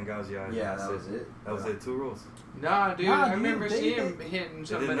shots and you can't gouge your eyes. Yeah, That's that was it. That was it. 2 rules. Nah, dude, Nah, I dude, remember they- seeing him hitting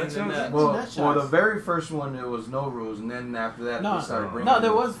somebody in nut the shots? nuts. Well, Nut well, the shots. very first one there was no rules, and then after that No, they started bringing. No,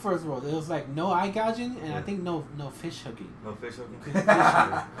 there rules. was first rule. It was like no eye gouging, and I Yeah. think no fish hooking. No fish hooking.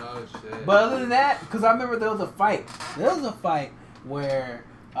 Oh shit. But other than that, because I remember there was a fight. There was a fight where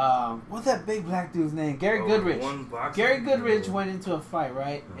what's that big black dude's name? Gary Oh, Goodrich. one boxer? Gary Goodrich Yeah. went into a fight,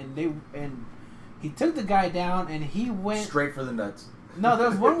 right? Yeah. And he took the guy down, and he went. Straight for the nuts. No, there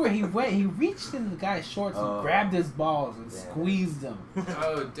was one where he reached in the guy's shorts and grabbed his balls and Yeah. squeezed them.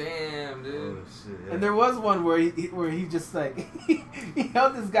 Oh damn, dude. Oh shit. Yeah. And there was one where he just like he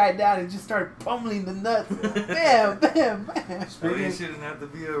held this guy down and just started pummeling the nuts. Bam, bam, bam. I mean, Speaking- it shouldn't have to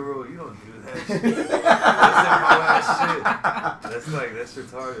be a rule. You don't do that shit. That's some whole ass shit. That's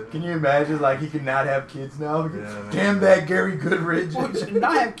retarded. Can you imagine, like, he could not have kids now? Yeah, man. Damn that Gary Goodrich. Well, should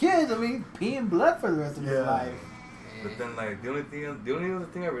not have kids. I mean, peeing blood for the rest of his Yeah. life. But then, like, the only other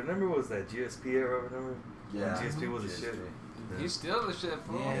thing I remember was that GSP era. Remember? Yeah. When GSP was a shit. He's still the shit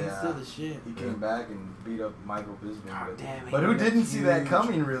fool. Yeah, he's still the shit. He came back and beat up Michael Bisping. God but damn it, but he who looked didn't see that huge.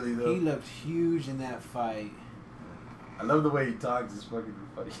 coming, really, though? He looked huge in that fight. I love the way he talks. It's fucking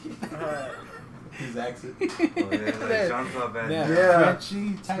funny. His accent. Oh, yeah, like Jean-Claude Van That Damme. Yeah.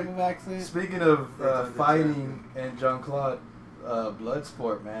 Frenchy type of accent. Speaking of Yeah, fighting and Jean-Claude,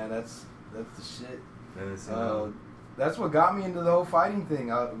 Bloodsport, man, that's the shit. Never seen That's what got me into the whole fighting thing.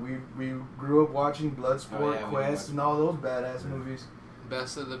 We grew up watching Bloodsport, Oh, yeah, we Quest, watched- and all those badass movies.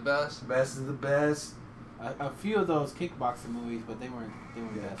 Best of the best. Best of the best. A few of those kickboxing movies, but they weren't Yeah,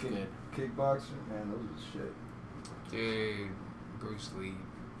 that good. Kickboxer, man, those are shit. Dude, Bruce Lee.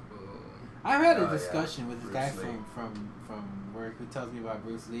 Whoa. I've had Oh, a yeah. discussion with this guy Bruce Lee. from work who tells me about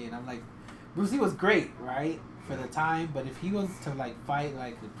Bruce Lee, and I'm like, Bruce Lee was great, right, for the time, but if he was to like fight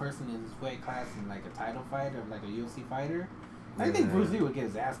like a person in his weight class in like a title fight or like a UFC fighter, I think Yeah. Bruce Lee would get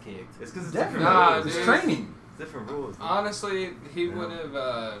his ass kicked. It's because it's Definitely. different Nah, rules. It's dude. training. It's different rules. dude. Honestly, he Yeah. would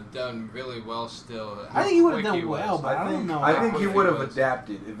have done really well still. I think he would have How quick done well, was. but I don't know. I how think he quick would have was.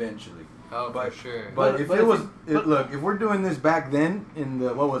 adapted eventually. Oh, but- for sure. But, But if if it was, he- but- look, if we're doing this back then in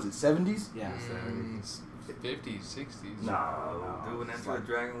the what was it, 70s? Yeah. 50s, 60s. No. Dude, when It's Enter the like-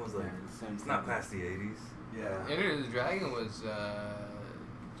 Dragon was like, Yeah, it's not past the 80s. Yeah. Enter the Dragon was,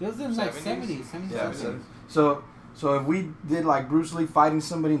 It was in like 70s? 70s, Yeah. 70s. So if we did like Bruce Lee fighting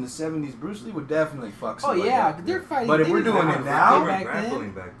somebody in the 70s, Bruce Lee would definitely fuck Oh somebody yeah, up. they're fighting. But if they we're didn't doing have it to now- fight They were back grappling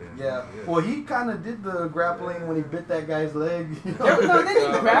then. back then. Yeah. Well, he kind of did the grappling when he bit that guy's leg. You know? No, they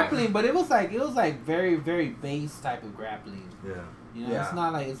did Oh, grappling, but it was like very very base type of grappling. Yeah. You know, Yeah. it's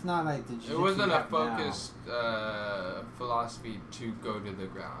not like the. it jiu-jitsu wasn't you a have now. focused philosophy to go to the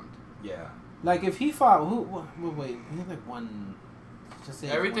ground. Yeah. Like if he fought, wait, he had like one. Just say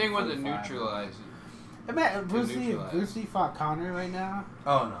Everything was a 145. neutralizer. Imagine Bruce Lee. neutralize. If Bruce Lee fought Conor right now.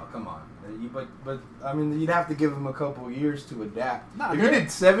 Oh no, come on. But I mean, you'd have to give him a couple of years to adapt. Nah, if you they're- did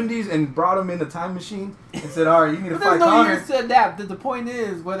 70s and brought him in the time machine and said, "All right, you need to But fight there's no Conor," years to adapt. The point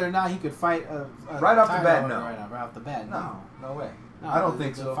is whether or not he could fight a Right off the title bat, or no. Right off the bat, no, no way. No, I don't the-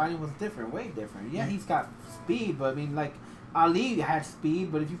 think the so. fighting was different, way different. Yeah, he's got speed, but I mean, like Ali had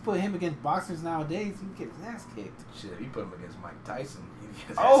speed, but if you put him against boxers nowadays, he can get his ass kicked. Shit, if you put him against Mike Tyson, he'd get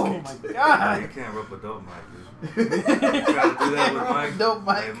his Oh ass my kicked. god! You can't rope a dope Mike, dude. You try to do that with Mike. Dope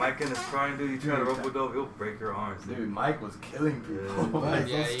Mike. Like, Mike in his prime, dude. You try to rope a dope, he'll break your arms, dude. Dude, Mike was killing people. Yeah. But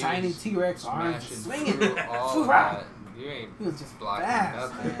Yeah, those he tiny was T-Rex arms Smashing just swinging. through all of Hoorah! that. You ain't He was just blocking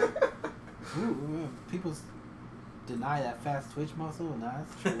fast, nothing. man. Ooh, people deny that fast twitch muscle. Nah,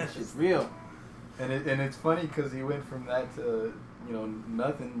 that's true. That shit's real. And it's funny because he went from that to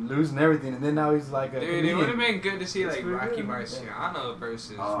nothing, losing everything, and then now he's like a Dude, comedian. it would have been good to see It's like pretty Rocky good, man. Marciano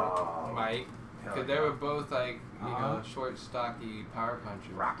versus Oh. Mike. Hell Because yeah. they were both like, you know, Uh-huh. short, stocky power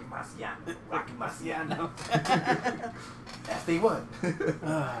punchers. Rocky Marciano. Rocky Marciano. How Yes, they won.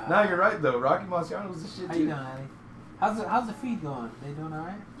 Now you're right though. Rocky Marciano was the shit you too. doing, Ali? How's the feed going? They doing all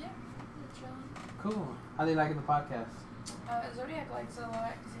right? Yeah. Cool. How they liking the podcast? Zodiac likes it a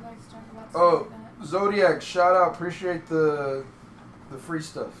lot because he likes to talk about stuff Oh, like that. Zodiac, shout out. Appreciate the free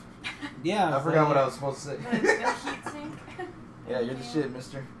stuff. Yeah. I forgot what I was supposed to say. The heat sink. Yeah, you're the shit,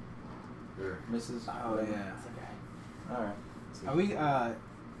 mister. Sure. Mrs. Oh yeah. It's okay. All right. Are we?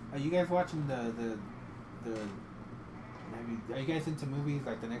 Are you guys watching the? Are you guys into movies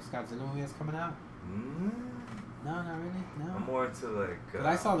like the next Godzilla movie that's coming out? Mm, No, not really. No. I'm more into like. But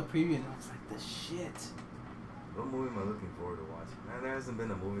I saw the preview and I was like, the shit. What movie am I looking forward to watching? Man, there hasn't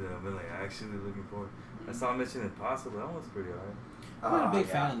been a movie that I've been like actually looking forward. I saw Mission Impossible. That one was pretty alright. I'm not a big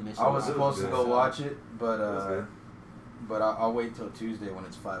fan of the Mission. I was Impossible. supposed to go watch it, but I'll wait till Tuesday when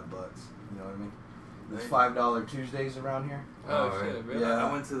it's $5. You know what I mean? It's $5 Tuesdays around here. Oh, right. shit, really? Yeah.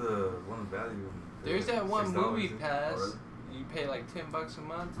 I went to the one value. And There's that one $6 movie and- pass. Oh, really? You pay like $10 a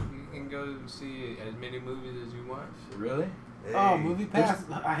month. You can go see as many movies as you want. Really? Oh, Hey. movie pass.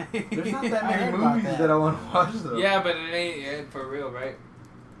 There's not that I many heard about movies that I want to watch though. Yeah, but it ain't for real, right?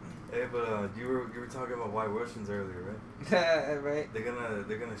 Hey, but you were talking about White Russians earlier, right? right. They're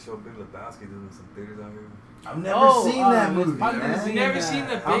gonna show Big Lebowski doing some theaters out here. I've never seen that it's movie, probably man. gonna see Never it, seen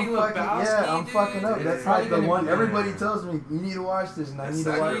the Big I'm fucking, Lebowski, yeah, I'm dude. fucking up. That's Probably like the gonna one be- everybody tells me you need to watch this, and I need to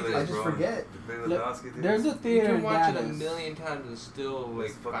watch it. I sacrilege, just bro. forget. The Big Look, Lebowski. Dude. There's a You theater can in watch it a Dallas. million times and still like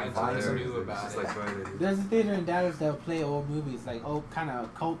It's fucking find fine. something new It's about just it. like Friday. Dude. There's a theater in Dallas that'll play old movies, like old kind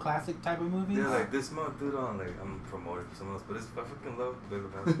of cult classic type of movies. Yeah, like this month, dude, I'm promoting for someone else, but I fucking love Big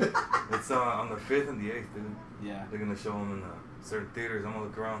Lebowski. It's on the 5th and the 8th, dude. Yeah. They're gonna show them in certain theaters. I'm gonna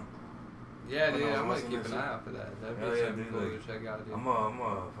look around. Yeah, dude, I was I'm gonna watching keep that an shit. eye out for that. That'd Hell be yeah, something dude, cool like, to check out, dude. I'm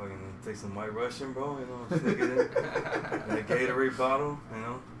gonna fucking take some White Russian, bro. You know, sneak it in, and a Gatorade bottle. You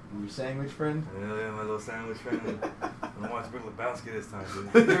know, Your sandwich friend? yeah, my little sandwich friend. I'm gonna watch Big Lebowski this time,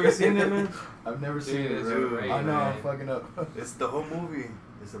 dude. You ever seen that, man? I've never seen Dude, it. it's Bro. great, I know man. I'm fucking up. It's the whole movie.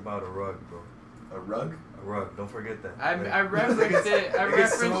 It's about a rug, bro. A rug? A rug. Don't forget that. I Like, referenced it. I it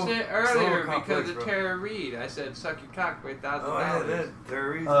gets referenced so- it so earlier complex, because of bro. Tara Reid. I said, "Suck your cock for $1,000." Oh yeah, that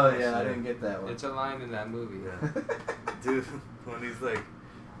terrorism. Oh yeah, I didn't get that one. It's a line in that movie. Yeah. Dude, when he's like,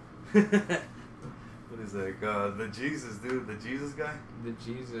 what is like, the Jesus, dude, the Jesus guy? The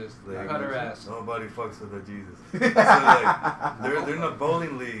Jesus, the Like, cutter ass. Nobody fucks with the Jesus. So like, they're in a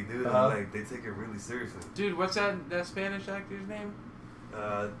bowling league, dude, Uh-huh. and like, they take it really seriously. Dude, what's that Spanish actor's name?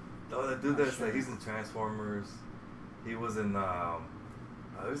 Oh, that dude Not that's sure. like, he's in Transformers. He was in,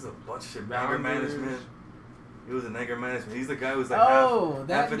 there's a bunch of shit. Anger Rounders. Management. He was in Anger Management. He's the guy who's like Oh, half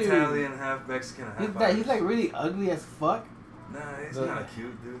that dude. Italian, half Mexican, and half He's Irish. like really ugly as fuck. Nah, he's The- kind of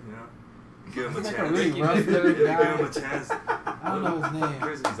cute, dude, you know? You give him a He's like a chance. really You rough give looking Give guy. him a chance. I don't know his name.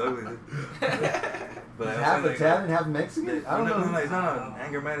 Chris, he's ugly, dude. But He's I half was like, Italian, half Mexican? I don't know. No, he's not on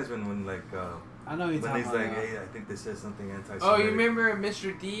Anger Management when like I know he's when talking he's about. like, hey, I think they said something anti-Semitic. Oh, you remember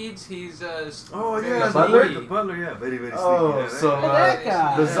Mr. Deeds? He's Oh very yeah, The butler? The butler, yeah, very very Oh, sneaky. Yeah, so, that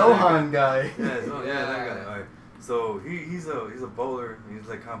guy. The Yeah. Zohan guy. yeah, so, yeah, that Yeah. guy. All right. So he's a bowler. He's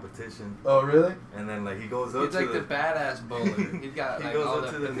like competition, Oh, really? and then like he goes up He's to like the badass bowler. He's got He like goes all up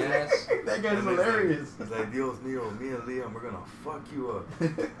the to the finesse. That guy's and he's hilarious. Like, he's like, Dios mío, me and Liam, we're gonna fuck you up.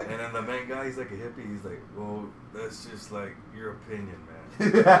 And then the main guy, he's like a hippie. He's like, well, that's just like your opinion, man.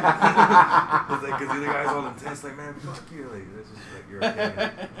 He's like, cause the other guy's all intense, like, man, fuck you. Like, that's just like your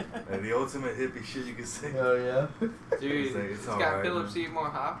opinion. Like the ultimate hippie shit you can say. Oh, yeah? Dude, It's like, it's it's all got right, Philip man. Seymour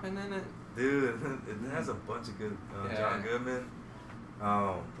Hoffman in it. Dude, it has a bunch of good. Yeah. John Goodman.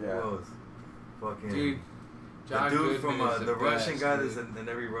 Yeah. Who else? Fucking. Dude, John the dude Goodman from is the the Russian best, guy dude. that's in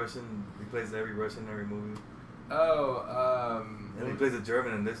every Russian. He plays every Russian in every movie. Oh, And he plays a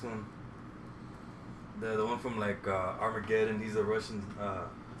German in this one. The one from like Armageddon. He's a Russian.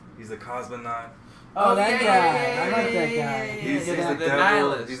 He's a cosmonaut. Oh, that yeah, guy. yeah, I like that yeah, guy. yeah, He's yeah. the The devil.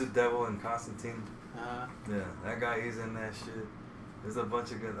 nihilist. He's a devil in Constantine. Uh, Yeah, that guy. He's in that shit. There's a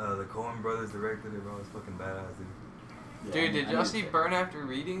bunch of good. The Coen brothers directed it, bro. It's fucking badass, dude. Yeah, Dude, did I y'all need see to- Burn After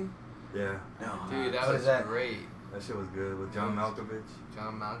Reading? Yeah, No. Dude, that What was is that? great. that shit was good with John Malkovich.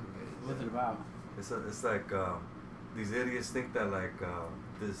 John Malkovich. what's it about? It's like these idiots think that like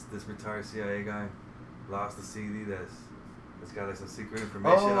this retired CIA guy lost a CD that's got like some secret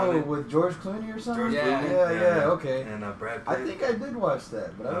information on Oh, it. with George Clooney or something? George Yeah. Clooney. Yeah, okay. And Brad Pitt. I think I did watch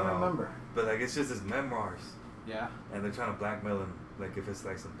that, but I don't Oh. remember. But like it's just his memoirs, Yeah. and they're trying to blackmail him, like if it's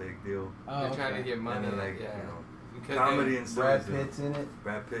like some big deal. Oh, They're trying to okay. get money. And then like yeah. you know, Because comedy they- and Brad stories. Pitt's in it.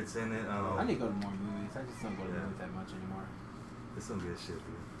 Brad Pitt's in it. I need to go to more movies. I just don't go to Yeah. movies that much anymore. It's some good shit,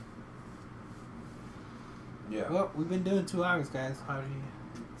 dude. Yeah. Well, we've been doing 2 hours, guys. How do you?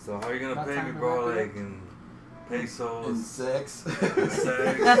 So how are you gonna About pay time me, to bro? wrap it Like in In pesos, sex. sex,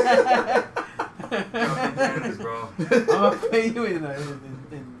 I'm pennies, bro. gonna pay you in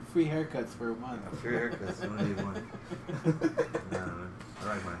and free haircuts for a month. Free haircuts, you only need one. Nah, man. I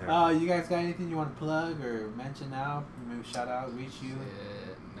like my hair. You guys got anything you want to plug or mention now? Maybe shout out, reach you.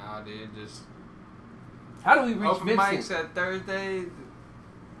 Shit, nah, dude, just How do we reach open Vincent? mics at Thursday.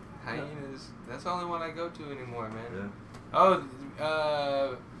 Hyenas. That's the only one I go to anymore, man. Yeah.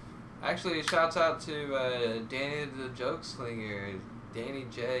 Oh, actually, shouts out to Danny the Joke Slinger, Danny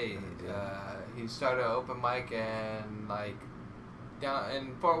J. He started an open mic and like down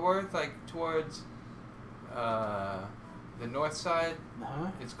in Fort Worth, like towards the north side. Uh-huh.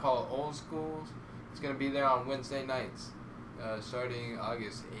 It's called Old Schools. It's gonna be there on Wednesday nights, starting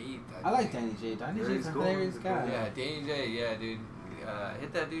August 8th. I like Danny J. Danny Yeah, J's he's a cool. hilarious He's guy. cool. Yeah, Danny J. Yeah, dude.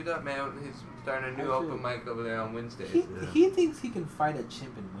 Hit that dude up, man. He's starting a new Oh, open shit. mic over there on Wednesdays. He thinks he can fight a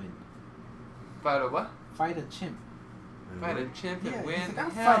chimp and win. Fight a what? Fight a chimp. Fight a chimp Yeah, and he's win? like, I'll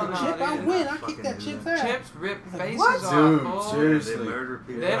Hell fight a no, chimp. I'll dude. win. I'll Fucking kick that do chimp's that. ass. Chimps rip He's like, faces what? off, Dude, fool. seriously. They murder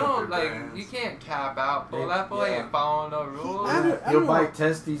people. They don't with their like. bands. You can't tap out, fool. They- That boy yeah. ain't following no rules. I don't He'll know. bite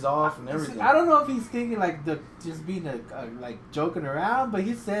testes off and everything. I don't know if he's thinking like just being like joking around, but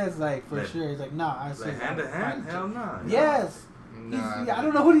he says like for Like- sure he's like, no, I Like hand to hand? Hell no. Yes. Nah, I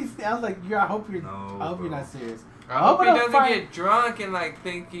don't know what he's. I was like, I hope you're. No, I hope bro. you're not serious. I hope he I don't doesn't fight- get drunk and like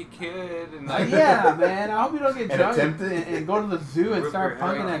think he could and like. Yeah, man. I hope you don't get And drunk attempt and, it. and go to the zoo and Rip start your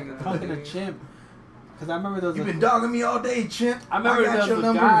hair punking out. punking a chimp. Because I remember there was You've a, been dogging me all day, chimp. I remember got there your was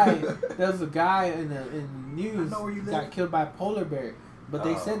a number. guy. There was a guy in the news know where you got live. killed by a polar bear. But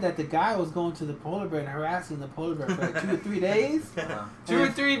they Oh. said that the guy was going to the polar bear and harassing the polar bear for like 2 or 3 days. 2 or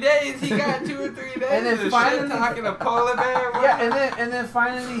 3 days. He got 2 or 3 days. And then of finally- shit talking to polar bear. Yeah, and then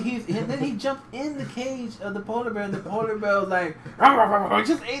finally he jumped in the cage of the polar bear and the polar bear was like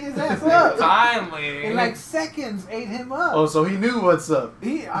just ate his ass up. Finally. In like seconds, ate him up. Oh, so he knew what's up.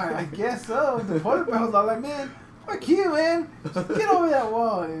 I guess so. The polar bear was all like, man, fuck you, man. Just get over that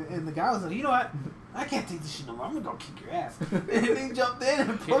wall. And the guy was like, you know what? I can't take this shit no more. I'm gonna go kick your ass. And he jumped in.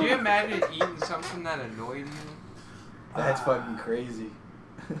 And Can you imagine eating something that annoyed you? That's fucking crazy.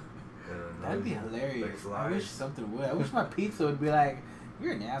 That'd be hilarious. Like I wish flies. something would. I wish my pizza would be like,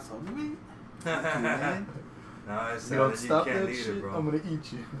 you're an asshole, man. Man. No, it's You sad don't that you stop can't that eat shit, it, bro. I'm gonna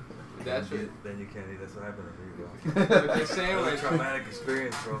eat you. That's what. Then you can't eat. That's what happened to me, bro. What they saying It was a was traumatic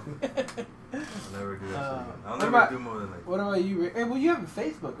experience, bro. I'll never do that shit again. I'll what never about- do more than like. What about you, Rick? Hey, well, you have a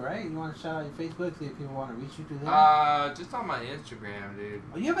Facebook, right? You want to shout out your Facebook, see if people want to reach you through there? just on my Instagram, dude.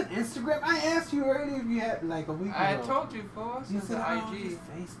 Oh, you have an Instagram? I asked you already if you had like a week ago. I told you, fool. You It's said, the oh, IG. just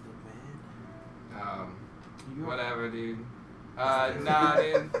Facebook, man. You- Whatever, dude. Nah,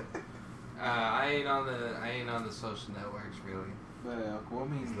 dude. I ain't on the social networks really. But what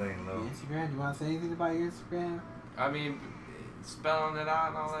means He's laying low. your Instagram? You want to say anything about your Instagram? I mean, spelling it out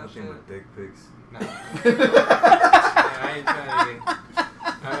and all that It's shit. nothing but dick pics. Nah. I ain't trying to get.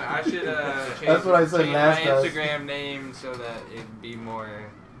 I should change, That's what I said change last my time. Instagram name so that it'd be more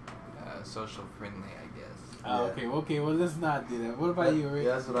social friendly, I guess. Oh, okay. Well, let's not do that. What about you, Rick?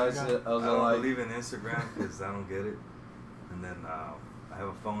 Yeah, that's what I said. I was I don't like, believe in Instagram because I don't get it. And then I have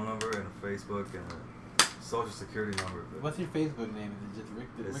a phone number and a Facebook and a social security number. But What's your Facebook name? Is it just Rick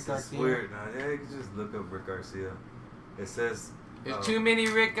it's Garcia? weird. Nah, yeah, you can just look up Rick Garcia. It says. There's too many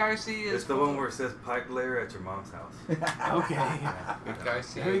Rick Garcias. It's the one where it says pipe layer at your mom's house. Okay. Rick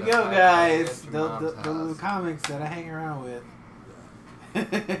Garcia. Here we the go, five guys. at your The mom's little house. comics that I hang around with. I'm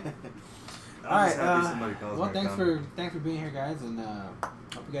All just happy right. somebody calls Well, me a thanks comic. for being here, guys, and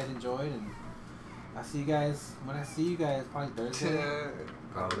hope you guys enjoyed. And I'll see you guys when I see you guys probably Thursday,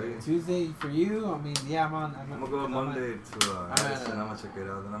 Probably. Tuesday for you. I mean, yeah, I'm on. I'm gonna go Monday to I'm Addison. I'm gonna check it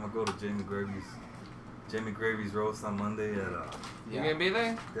out. Then I'm gonna go to Jamie Gravy's roast on Monday at You Yeah. gonna be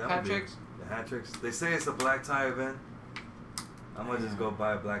there? Yeah, I'm gonna be- Patrick's? the Hat Tricks. They say it's a black tie event. I'm gonna just go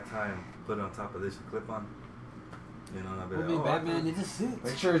buy a black tie and put it on top of this clip on. You know, and I'll be We'll like, be oh, Batman in his suit.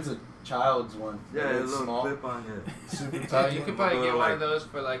 make sure it's a child's one. yeah, a It's little small, clip on, yeah. super Oh, tight. you could probably get one like- of those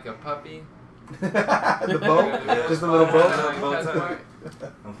for like a puppy. The bow, Yeah. just a little Yeah. bow. bow tie. Passport.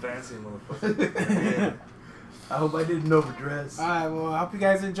 I'm fancy, motherfucker. Yeah. I hope I didn't overdress. All right. Well, I hope you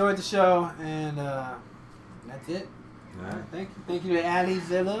guys enjoyed the show, and that's it. All Yeah. right, thank you to Ali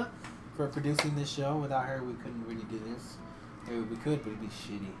Zilla for producing this show. Without her, we couldn't really do this. Maybe we could, but it'd be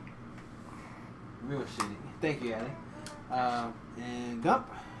shitty, real shitty. Thank you, Ali. And Gump,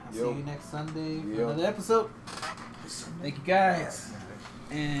 I'll Yo. see you next Sunday for Yo. another episode. Thank you, guys.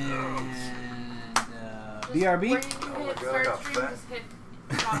 And Just BRB. When you Oh my hit God, I start got stream, fat. just hit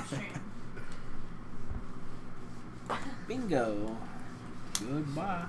stop stream. Bingo. Goodbye.